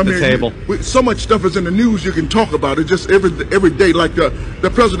you when cry you come at the here. table. So much stuff is in the news you can talk about it just every day. Like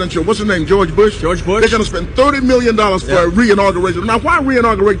the presidential, what's his name, George Bush? George Bush. They're going to spend $30 million for a re-inauguration. Now, why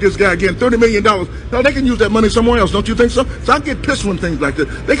re-inaugurate this guy again? $30 million. Now, they can use that money somewhere else. Don't you think so? So I get pissed when things like this.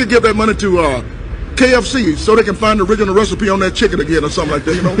 They could give that money to KFC so they can find the original recipe on that chicken again or something like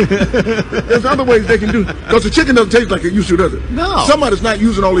that, you know? There's other ways they can do it. Because the chicken doesn't taste like it used to, does it? No. Somebody's not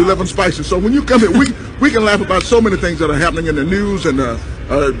using all 11 spices. So when you come here, we can laugh about so many things that are happening in the news and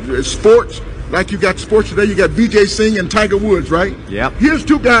sports. Like you got sports today, you got Vijay Singh and Tiger Woods, right? Yep. Here's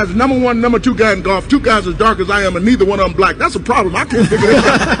two guys, number one, number two guy in golf. Two guys as dark as I am, and neither one of them black. That's a problem. I can't figure it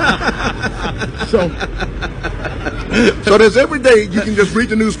out. So there's every day you can just read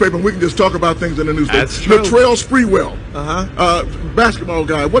the newspaper and we can just talk about things in the newspaper. That's true. Latrell Sprewell, basketball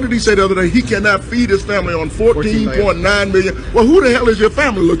guy. What did he say the other day? He cannot feed his family on $14.9 million. Well, who the hell is your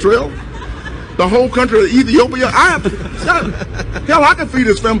family, Latrell? The whole country of Ethiopia? Hell, I can feed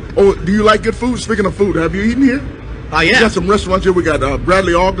this family. Oh, do you like good food? Speaking of food, have you eaten here? Oh, yeah. We got some restaurants here. We got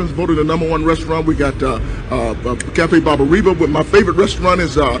Bradley Ogden's voted the #1 restaurant. We got Cafe Barbariba. But my favorite restaurant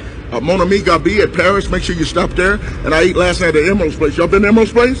is Mon Ami Gabi at Paris. Make sure you stop there. And I ate last night at Emerald's Place. Y'all been to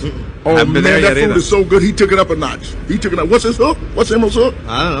Emerald's Place? Oh, Haven't been man, there that yet food either. is so good. He took it up a notch. He took it up. What's his hook? What's Emerald's hook?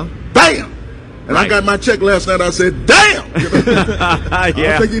 I don't know. Bam! And I got my check last night. I said, damn! I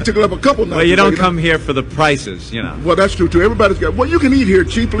think he took it up a couple nights. Well, you don't come here for the prices, you know. Well, that's true, too. Everybody's got... Well, you can eat here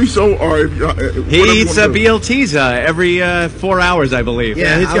cheaply, so... or if, He eats BLTs every 4 hours, I believe.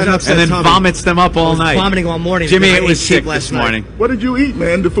 Yeah, he's got an upset and then tummy. vomits them up all night. Vomiting all morning. Jimmy, because I it was ate cheap sick this morning. What did you eat,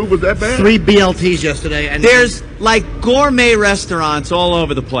 man? The food was that bad? 3 BLTs yesterday. And There's like gourmet restaurants all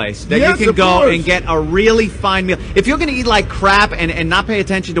over the place that Yes, you can of go course. and get a really fine meal. If you're going to eat like crap and not pay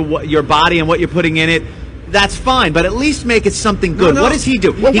attention to your body and what you're putting in it, that's fine, but at least make it something good. No. What does he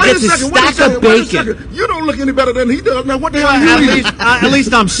do? Well, He wait gets a a second, wait a stack second, of wait a bacon. second. You don't look any better than he does. Now, what the hell are you eating? At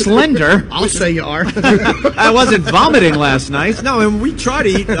least I'm slender. I'll say you are. I wasn't vomiting last night. No, and we tried to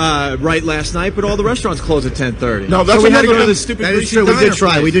eat right last night, but all the restaurants close at 10:30. No, that's so we had to go another to the thing. stupid That is greasy true. We diner did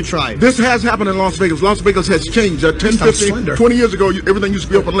try. place. We did try. This has happened in Las Vegas. Las Vegas has changed. 10, 15, slender. 20 years ago, everything used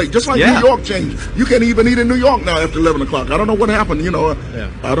to be open late. Just like Yeah. New York changed. You can't even eat in New York now after 11 o'clock. I don't know what happened,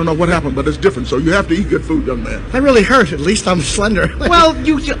 I don't know what happened, but it's different. So you have to eat good food, young man. That really hurt. At least I'm slender. Well,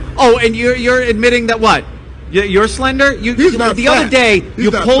 and you're admitting that what? You're slender. He's not the fat. other day He's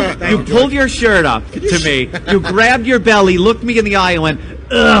you not pulled fat. you No, pulled your shirt up to me. You grabbed your belly, looked me in the eye, and went,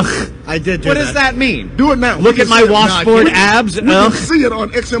 "Ugh." I did do What that. does that mean? Do it now. Look We at can my see it. washboard We can- abs. We can see it on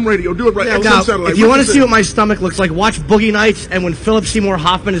XM Radio. Do it right now. Now, Satellite. if you We want can to see what my stomach looks like, watch Boogie Nights, and when Philip Seymour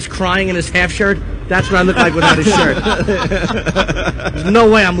Hoffman is crying in his half shirt, that's what I look like without his shirt. There's no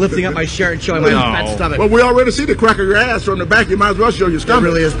way I'm lifting up my shirt and showing my fat stomach. Well, we already see the crack of your ass from the back. You might as well show your It stomach.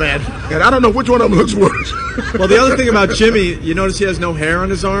 really is bad. And I don't know which one of them looks worse. Well, the other thing about Jimmy, you notice he has no hair on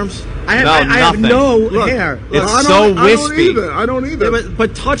his arms? I have nothing. no Look, hair. It's I so don't- wispy. I don't either. Yeah,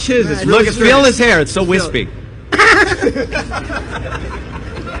 but touch his. It's Look, really feel his hair. It's so wispy.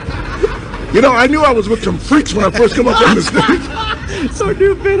 I knew I was with some freaks when I first come up on the stage. It's our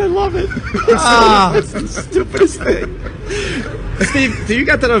new bit. I love it. It's the stupidest thing. Steve, do you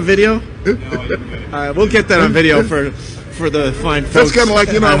got that on video? We'll get that on video for the fine folks. That's kind of like,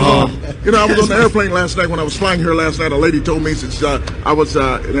 at I home. was on the airplane last night when I was flying here last night. A lady told me since I was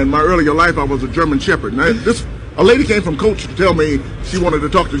in my earlier life I was a German Shepherd. Now, a lady came from Coach to tell me she wanted to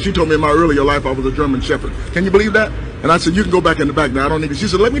talk to me. She told me in my earlier life I was a German Shepherd. Can you believe that? And I said, you can go back in the back now. I don't need it. She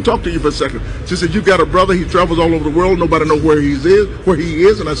said, let me talk to you for a second. She said, you've got a brother. He travels all over the world. Nobody knows where he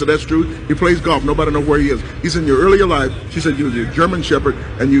is. And I said, that's true. He plays golf. Nobody knows where he is. He's in your earlier life. She said, you were a German Shepherd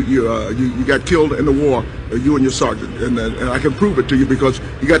and you got killed in the war. You and your sergeant. And I can prove it to you because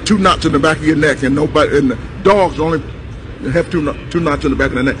you got 2 knots in the back of your neck and the dogs only have 2 knots in the back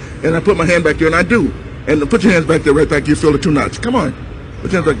of their neck. And I put my hand back there and I do. And put your hands back there right back. You feel the 2 knots. Come on.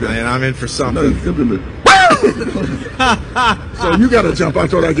 Put your hands back there. Man, I'm in for something. So you got to jump. I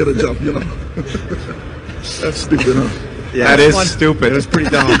thought I'd get a jump, That's stupid, huh? Yeah, that is stupid. It was pretty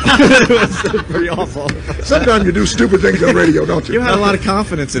dumb. It was pretty awful. Sometimes you do stupid things on radio, don't you? You had a lot of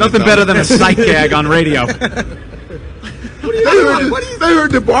confidence in Nothing it. better than a sight gag on radio. They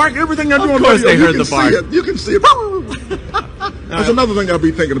heard the bark. Everything I do on course radio, they heard the bark. You can see it. That's another thing I'll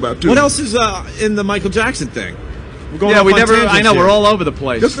be thinking about, too. What else is in the Michael Jackson thing? We're going Yeah, off we on never. tangents I know here. we're all over the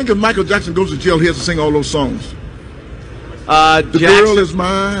place. Just think if Michael Jackson goes to jail, he has to sing all those songs. The Jackson, girl is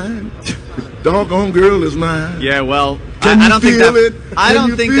mine. The doggone girl is mine. Yeah, well, Can I you don't think feel that. it? I Can don't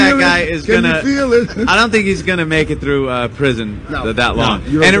you think feel that it? guy is Can gonna. you feel it? I don't think he's gonna make it through prison that long.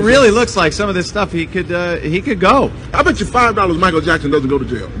 you don't And it think really so? looks like some of this stuff he could go. I bet you $5 Michael Jackson doesn't go to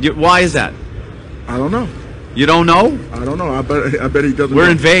jail. Why is that? I don't know. You don't know? I don't know. I bet he doesn't. We're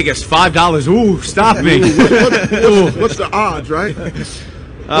know. in Vegas. $5. Ooh, stop me. What's the odds, right?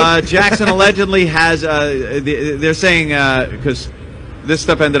 Jackson allegedly has. They're saying because this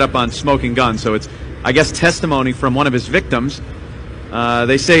stuff ended up on Smoking Gun, so it's I guess testimony from one of his victims.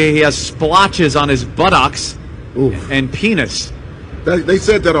 They say he has splotches on his buttocks and penis. They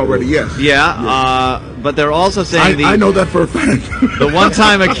said that already. Yes. Yeah. But they're also saying I know that for a fact. The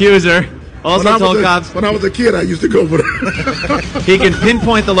one-time accuser. Also told cops when I was a kid, I used to go for that. he can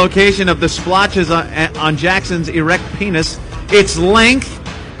pinpoint the location of the splotches on Jackson's erect penis, its length,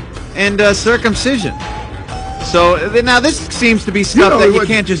 and circumcision. So now this seems to be stuff that you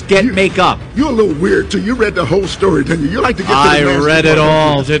can't just make up. You're a little weird too. You read the whole story, didn't you? You like to get to the I nasty read it part.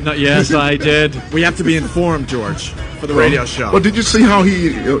 all, didn't I? Yes, I did. We have to be informed, George, for the radio show. Well, did you see how he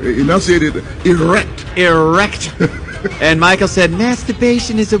enunciated erect? Erect. And Michael said,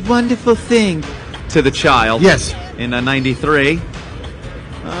 masturbation is a wonderful thing to the child. Yes. In 93.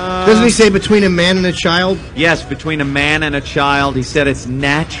 Doesn't he say between a man and a child? Yes, between a man and a child. He said it's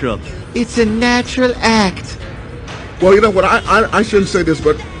natural. It's a natural act. Well, you know what? I shouldn't say this,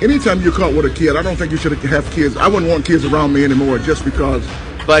 but anytime you're caught with a kid, I don't think you should have kids. I wouldn't want kids around me anymore just because.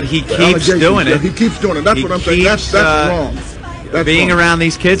 But he keeps doing it. He keeps doing it. That's what I'm saying. That's wrong. That's being wrong. around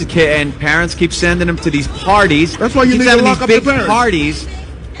these kids, and parents keep sending them to these parties. That's why you need to lock up the parents. Parties.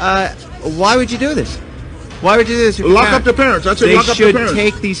 Why would you do this? Why would you do this? Lock up the parents. I say lock up the They parents. should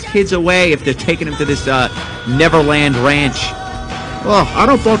take these kids away if they're taking them to this Neverland Ranch. Well, I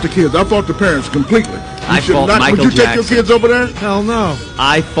don't fault the kids. I fault the parents completely. I fault Michael Would you take your Jackson. kids over there? Hell no.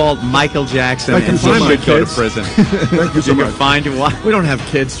 I fault Michael Jackson, Thank you and so he much, should go to kids. prison. Thank you so You can much. find you one. We don't have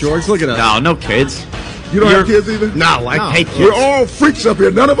kids, George. Look at us. No kids. You don't have kids either? No, I hate kids. We're all freaks up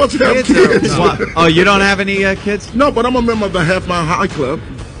here. None of us have kids. Oh, you don't have any kids? No, but I'm a member of the Half Mile High Club.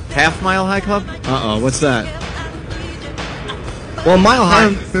 Half Mile High Club? What's that? Well, Mile High.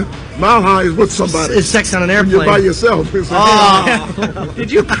 Mile High is with somebody. It's sex on an airplane. You're by yourself. It's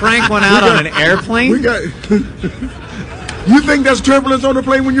Did you crank one out on an airplane? We got. You think there's turbulence on the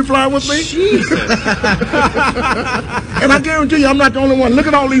plane when you fly with me? Jesus. And I guarantee you, I'm not the only one. Look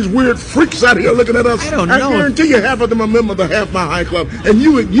at all these weird freaks out here looking at us. I don't know. I guarantee you, half of them are members of the Half Mile High Club, and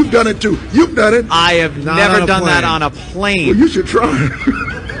you've done it too. You've done it. I have never done that on a plane. Well, you should try.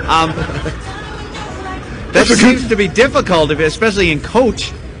 That seems to be difficult, especially in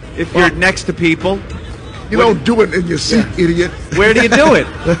coach, if you're next to people. You don't do it in your seat, idiot. Where do you do it?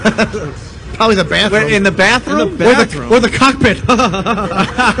 Probably the bathroom. In the bathroom? In the bathroom. Or the cockpit.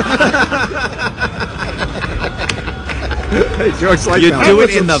 Hey, George, like you that. do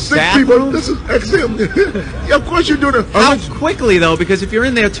it in the bathroom? This is XM. Yeah, of course you do it. How quickly, though? Because if you're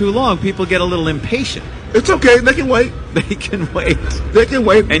in there too long, people get a little impatient. It's okay. They can wait. They can wait. They can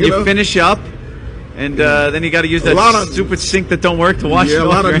wait. And you finish up, and then you got to use that stupid sink that don't work to wash a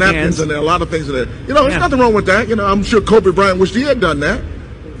lot off of your napkins hands. in there, a lot of things in there. There's nothing wrong with that. I'm sure Kobe Bryant wished he had done that.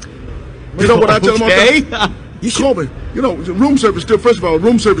 You know what I tell him all the time? Kobe, room service still, first of all,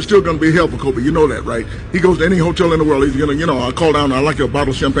 room service still going to be hell for Kobe. You know that, right? He goes to any hotel in the world. He's going to, I call down, I like a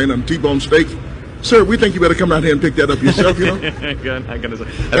bottle of champagne and a T-bone steak. Sir, we think you better come out here and pick that up yourself, And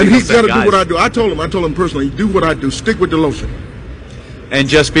he's got to do what I do. I told him personally, do what I do. Stick with the lotion. And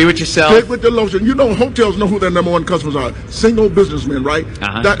just be with yourself. Stick with the lotion. Hotels know who their number one customers are. Single businessmen, right?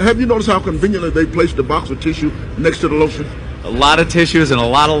 Have you noticed how conveniently they place the box of tissue next to the lotion? A lot of tissues and a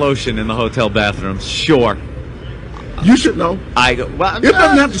lot of lotion in the hotel bathrooms. Sure. You should know. It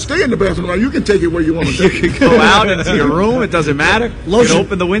doesn't have to stay in the bathroom. You can take it where you want to take it. You can go out into your room. It doesn't matter. Lotion. You can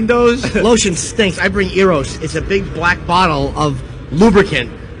open the windows. Lotion stinks. I bring Eros. It's a big black bottle of lubricant,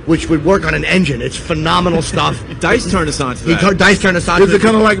 which would work on an engine. It's phenomenal stuff. Dice turned us on to that. Dice turned us on to Is it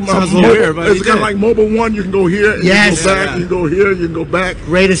kind of like Sounds a little weird, but is it kind of like Mobile One? You can go here, you can go back, you can go here, you can go back.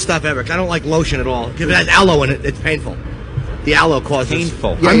 Greatest stuff ever. I don't like lotion at all. If it has aloe in it, it's painful. The aloe causes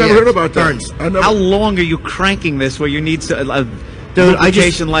painful. I never heard about that. Burns. How long are you cranking this where you need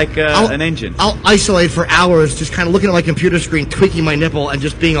lubrication like an engine? I'll isolate for hours, just kind of looking at my computer screen, tweaking my nipple, and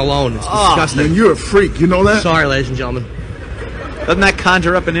just being alone. It's disgusting. Man, you're a freak. You know that? Sorry, ladies and gentlemen. Doesn't that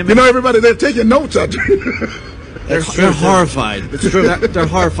conjure up an image? Everybody, they're taking notes out there. They're horrified. It's true. They're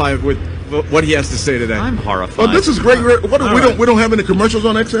horrified with what he has to say today. I'm horrified. Oh, this is great. We don't have any commercials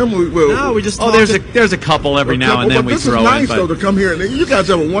on XM. No, we just. There's a couple every now and then we throw in. This is nice though to come here, and you guys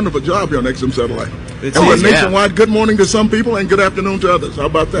have a wonderful job here on XM Satellite. It's we're nationwide. Good morning to some people and good afternoon to others. How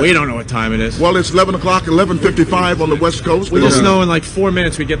about that? We don't know what time it is. Well, it's 11 o'clock, 11:55 on the West Coast. We just know in like 4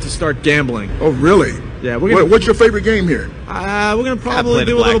 minutes we get to start gambling. Oh, really? Yeah. What's your favorite game here? We're gonna probably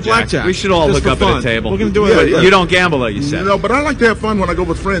do a little blackjack. We should all hook up at a table. We're gonna do it. You don't gamble, though, you said. No, but I like to have fun when I go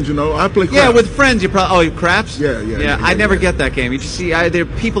with friends. I play craps. Yeah, with friends you probably. Oh, craps? Yeah. I never get that game. You just see there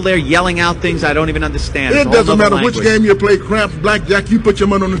are people there yelling out things I don't even understand. It doesn't matter which game you play, craps, blackjack. You put your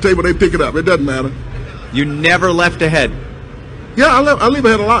money on the table, they pick it up. It doesn't matter. You never left ahead. Yeah, I leave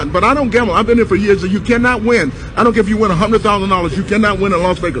ahead a lot, but I don't gamble. I've been here for years, and you cannot win. I don't care if you win $100,000. You cannot win in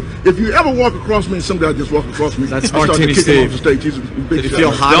Las Vegas. If you ever walk across me, and some guy just walked across me, that's Martini Steve. Off the stage. He's a big Did you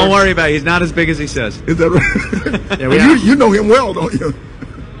feel hotter? Don't worry about it. He's not as big as he says. Is that right? Yeah, you know him well, don't you?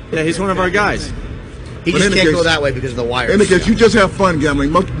 Yeah, he's one of our guys. He just can't go that way because of the wires. In any case, you just have fun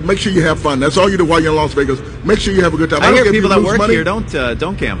gambling. Make sure you have fun. That's all you do while you're in Las Vegas. Make sure you have a good time. I hear people that work here don't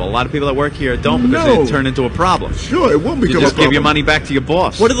gamble. A lot of people that work here don't because it turned into a problem. Sure, it will become a problem. You just give your money back to your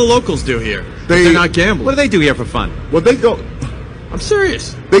boss. What do the locals do here? They're not gambling. What do they do here for fun? Well, they go. I'm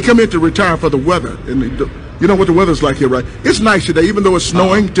serious. They come in to retire for the weather, and you know what the weather's like here, right? It's nice today, even though it's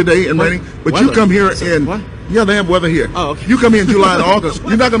snowing today and raining. But you come here and yeah, they have weather here. Oh, okay. You come here in July and August.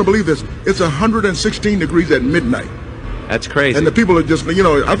 You're not going to believe this. It's 116 degrees at midnight. That's crazy. And the people are just,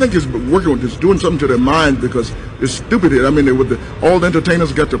 I think it's working with this, doing something to their mind because it's stupid here. I mean, all the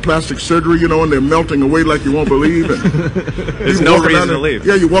entertainers got their plastic surgery, and they're melting away like you won't believe. And there's no reason to leave.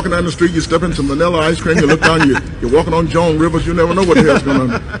 Yeah, you're walking down the street, you step in some vanilla ice cream, you look down, you're walking on Joan Rivers, you never know what the hell's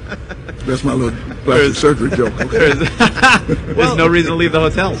going on. That's my little plastic surgery joke. Okay? There's no reason to leave the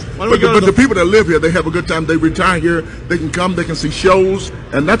hotels. But the people that live here, they have a good time. They retire here. They can come. They can see shows.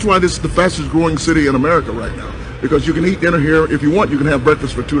 And that's why this is the fastest growing city in America right now. Because you can eat dinner here. If you want, you can have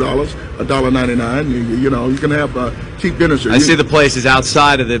breakfast for $2, $1.99. You can have cheap dinners here. I see the places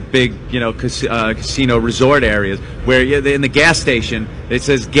outside of the big, casino resort areas where in the gas station, it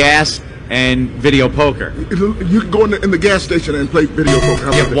says gas and video poker. You can go in the gas station and play video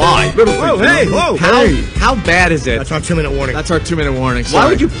poker. Yeah, why? How bad is it? That's our 2-minute warning. That's our 2-minute warning. Why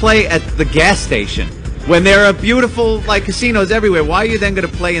would you play at the gas station? When there are beautiful, like, casinos everywhere, why are you then going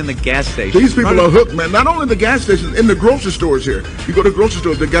to play in the gas station? These people are hooked, man. Not only the gas stations, in the grocery stores here. You go to grocery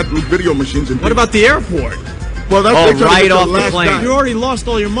stores, they got those video machines. What about the airport? Well, that's right off the plane. You already lost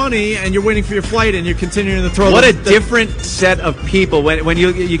all your money, and you're waiting for your flight, and you're continuing to throw. What a different set of people. When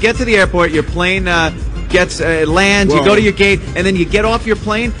you get to the airport, your plane lands, you go to your gate, and then you get off your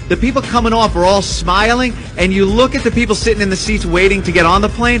plane. The people coming off are all smiling, and you look at the people sitting in the seats waiting to get on the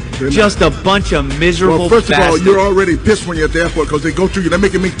plane. Just a bunch of miserable. Well, first of all, bastards. you're already pissed when you're at the airport because they go through you. They're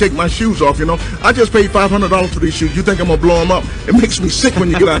making me take my shoes off. You know, I just paid $500 for these shoes. You think I'm gonna blow them up? It makes me sick when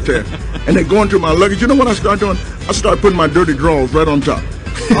you get out there. And they're going through my luggage. You know what I start doing? I start putting my dirty drawers right on top.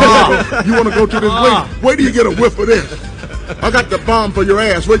 You want to go to this? Wait till you get a whiff of this. I got the bomb for your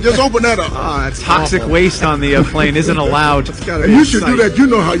ass. Wait, just open that up. That's toxic waste on the plane isn't allowed. And you should do that. You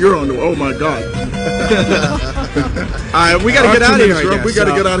know how you're on the. Oh my God. All right, we got to get out of here. We got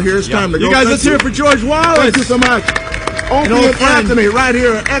to get out of here. It's time to go. You guys, let's hear it for George Wallace. Thank you so much. Opie and Anthony, right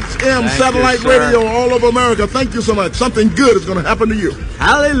here at XM Satellite Radio all over America. Thank you so much. Something good is going to happen to you.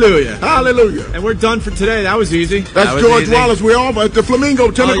 Hallelujah. Hallelujah. And we're done for today. That was easy. That's George Wallace. We're all at the Flamingo,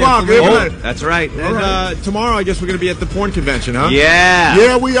 10 o'clock. That's right. And tomorrow, I guess we're going to be at the porn convention, huh? Yeah.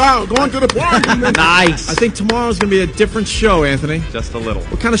 Yeah, we are. Going to the porn convention. Nice. I think tomorrow's going to be a different show, Anthony. Just a little.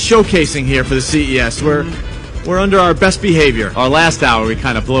 We're kind of showcasing here for the CES. We're under our best behavior. Our last hour, we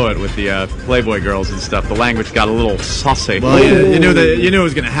kind of blew it with the Playboy girls and stuff. The language got a little saucy. Well, you knew it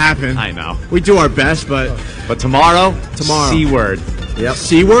was going to happen. I know. We do our best, but tomorrow, C-word. Yep.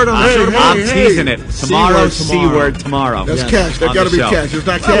 C-word on the show. I'm teasing it. Tomorrow, C-word tomorrow. That's cash. That got to be cash. It's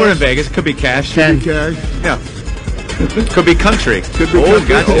not cash. We're in Vegas. Could be cash. Could be cash. Yeah. Could be country. Could be country.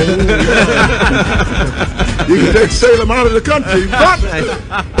 Gotcha. You can take Salem out of the country. All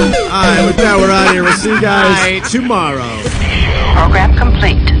right, with that, we're out of here. We'll see you guys tomorrow. Program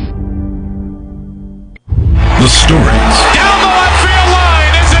complete. The stories. Down the left field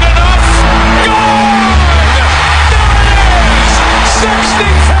line. Is it enough? Gone! There it is!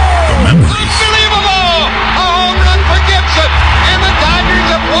 64! The memories. Unbelievable! A home run for Gibson. And the Dodgers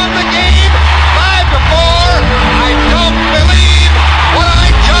have won the game 5-4. I don't believe what I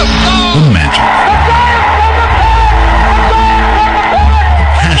just saw. The magic.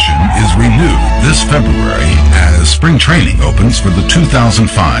 Passion is renewed this February as spring training opens for the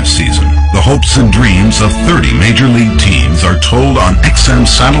 2005 season. The hopes and dreams of 30 major league teams are told on XM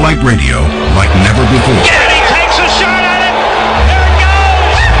Satellite Radio like never before. He takes a shot at it. There it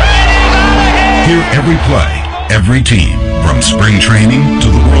goes. It is out of here. Hear every play, every team, from spring training to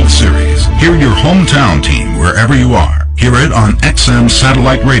the World Series. Hear your hometown team wherever you are. Hear it on XM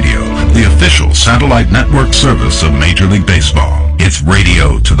Satellite Radio, the official satellite network service of Major League Baseball. It's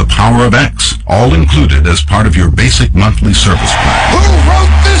radio to the power of X, all included as part of your basic monthly service plan. Who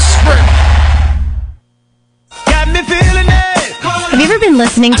wrote this script? Got me feeling it. Have you ever been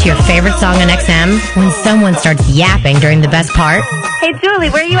listening to your favorite song on XM when someone starts yapping during the best part? Hey, Julie,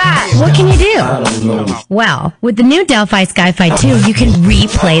 where you at? What can you do? Well, with the new Delphi Sky-Fi 2, you can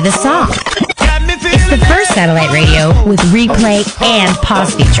replay the song. It's the first satellite radio with replay and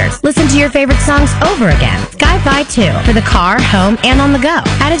pause features. Listen to your favorite songs over again. Sky-Fi 2 for the car, home, and on the go.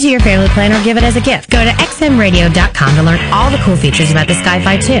 Add it to your family plan or give it as a gift. Go to xmradio.com to learn all the cool features about the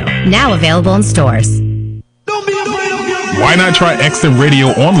Sky-Fi 2. Now available in stores. Why not try XM Radio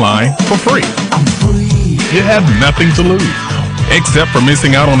online for free? You have nothing to lose, except for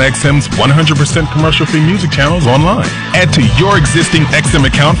missing out on XM's 100% commercial-free music channels online. Add to your existing XM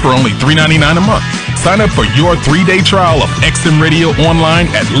account for only $3.99 a month. Sign up for your 3-day trial of XM Radio online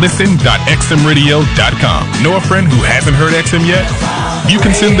at listen.xmradio.com. Know a friend who hasn't heard XM yet? You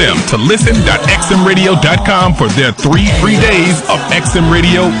can send them to listen.xmradio.com for their 3 free days of XM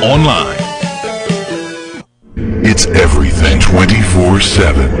Radio online. It's everything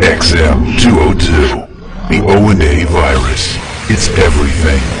 24/7 XM202. The O&A virus. It's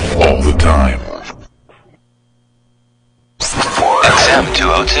everything all the time.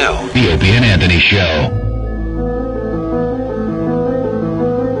 XM202. The Opie and Anthony Show.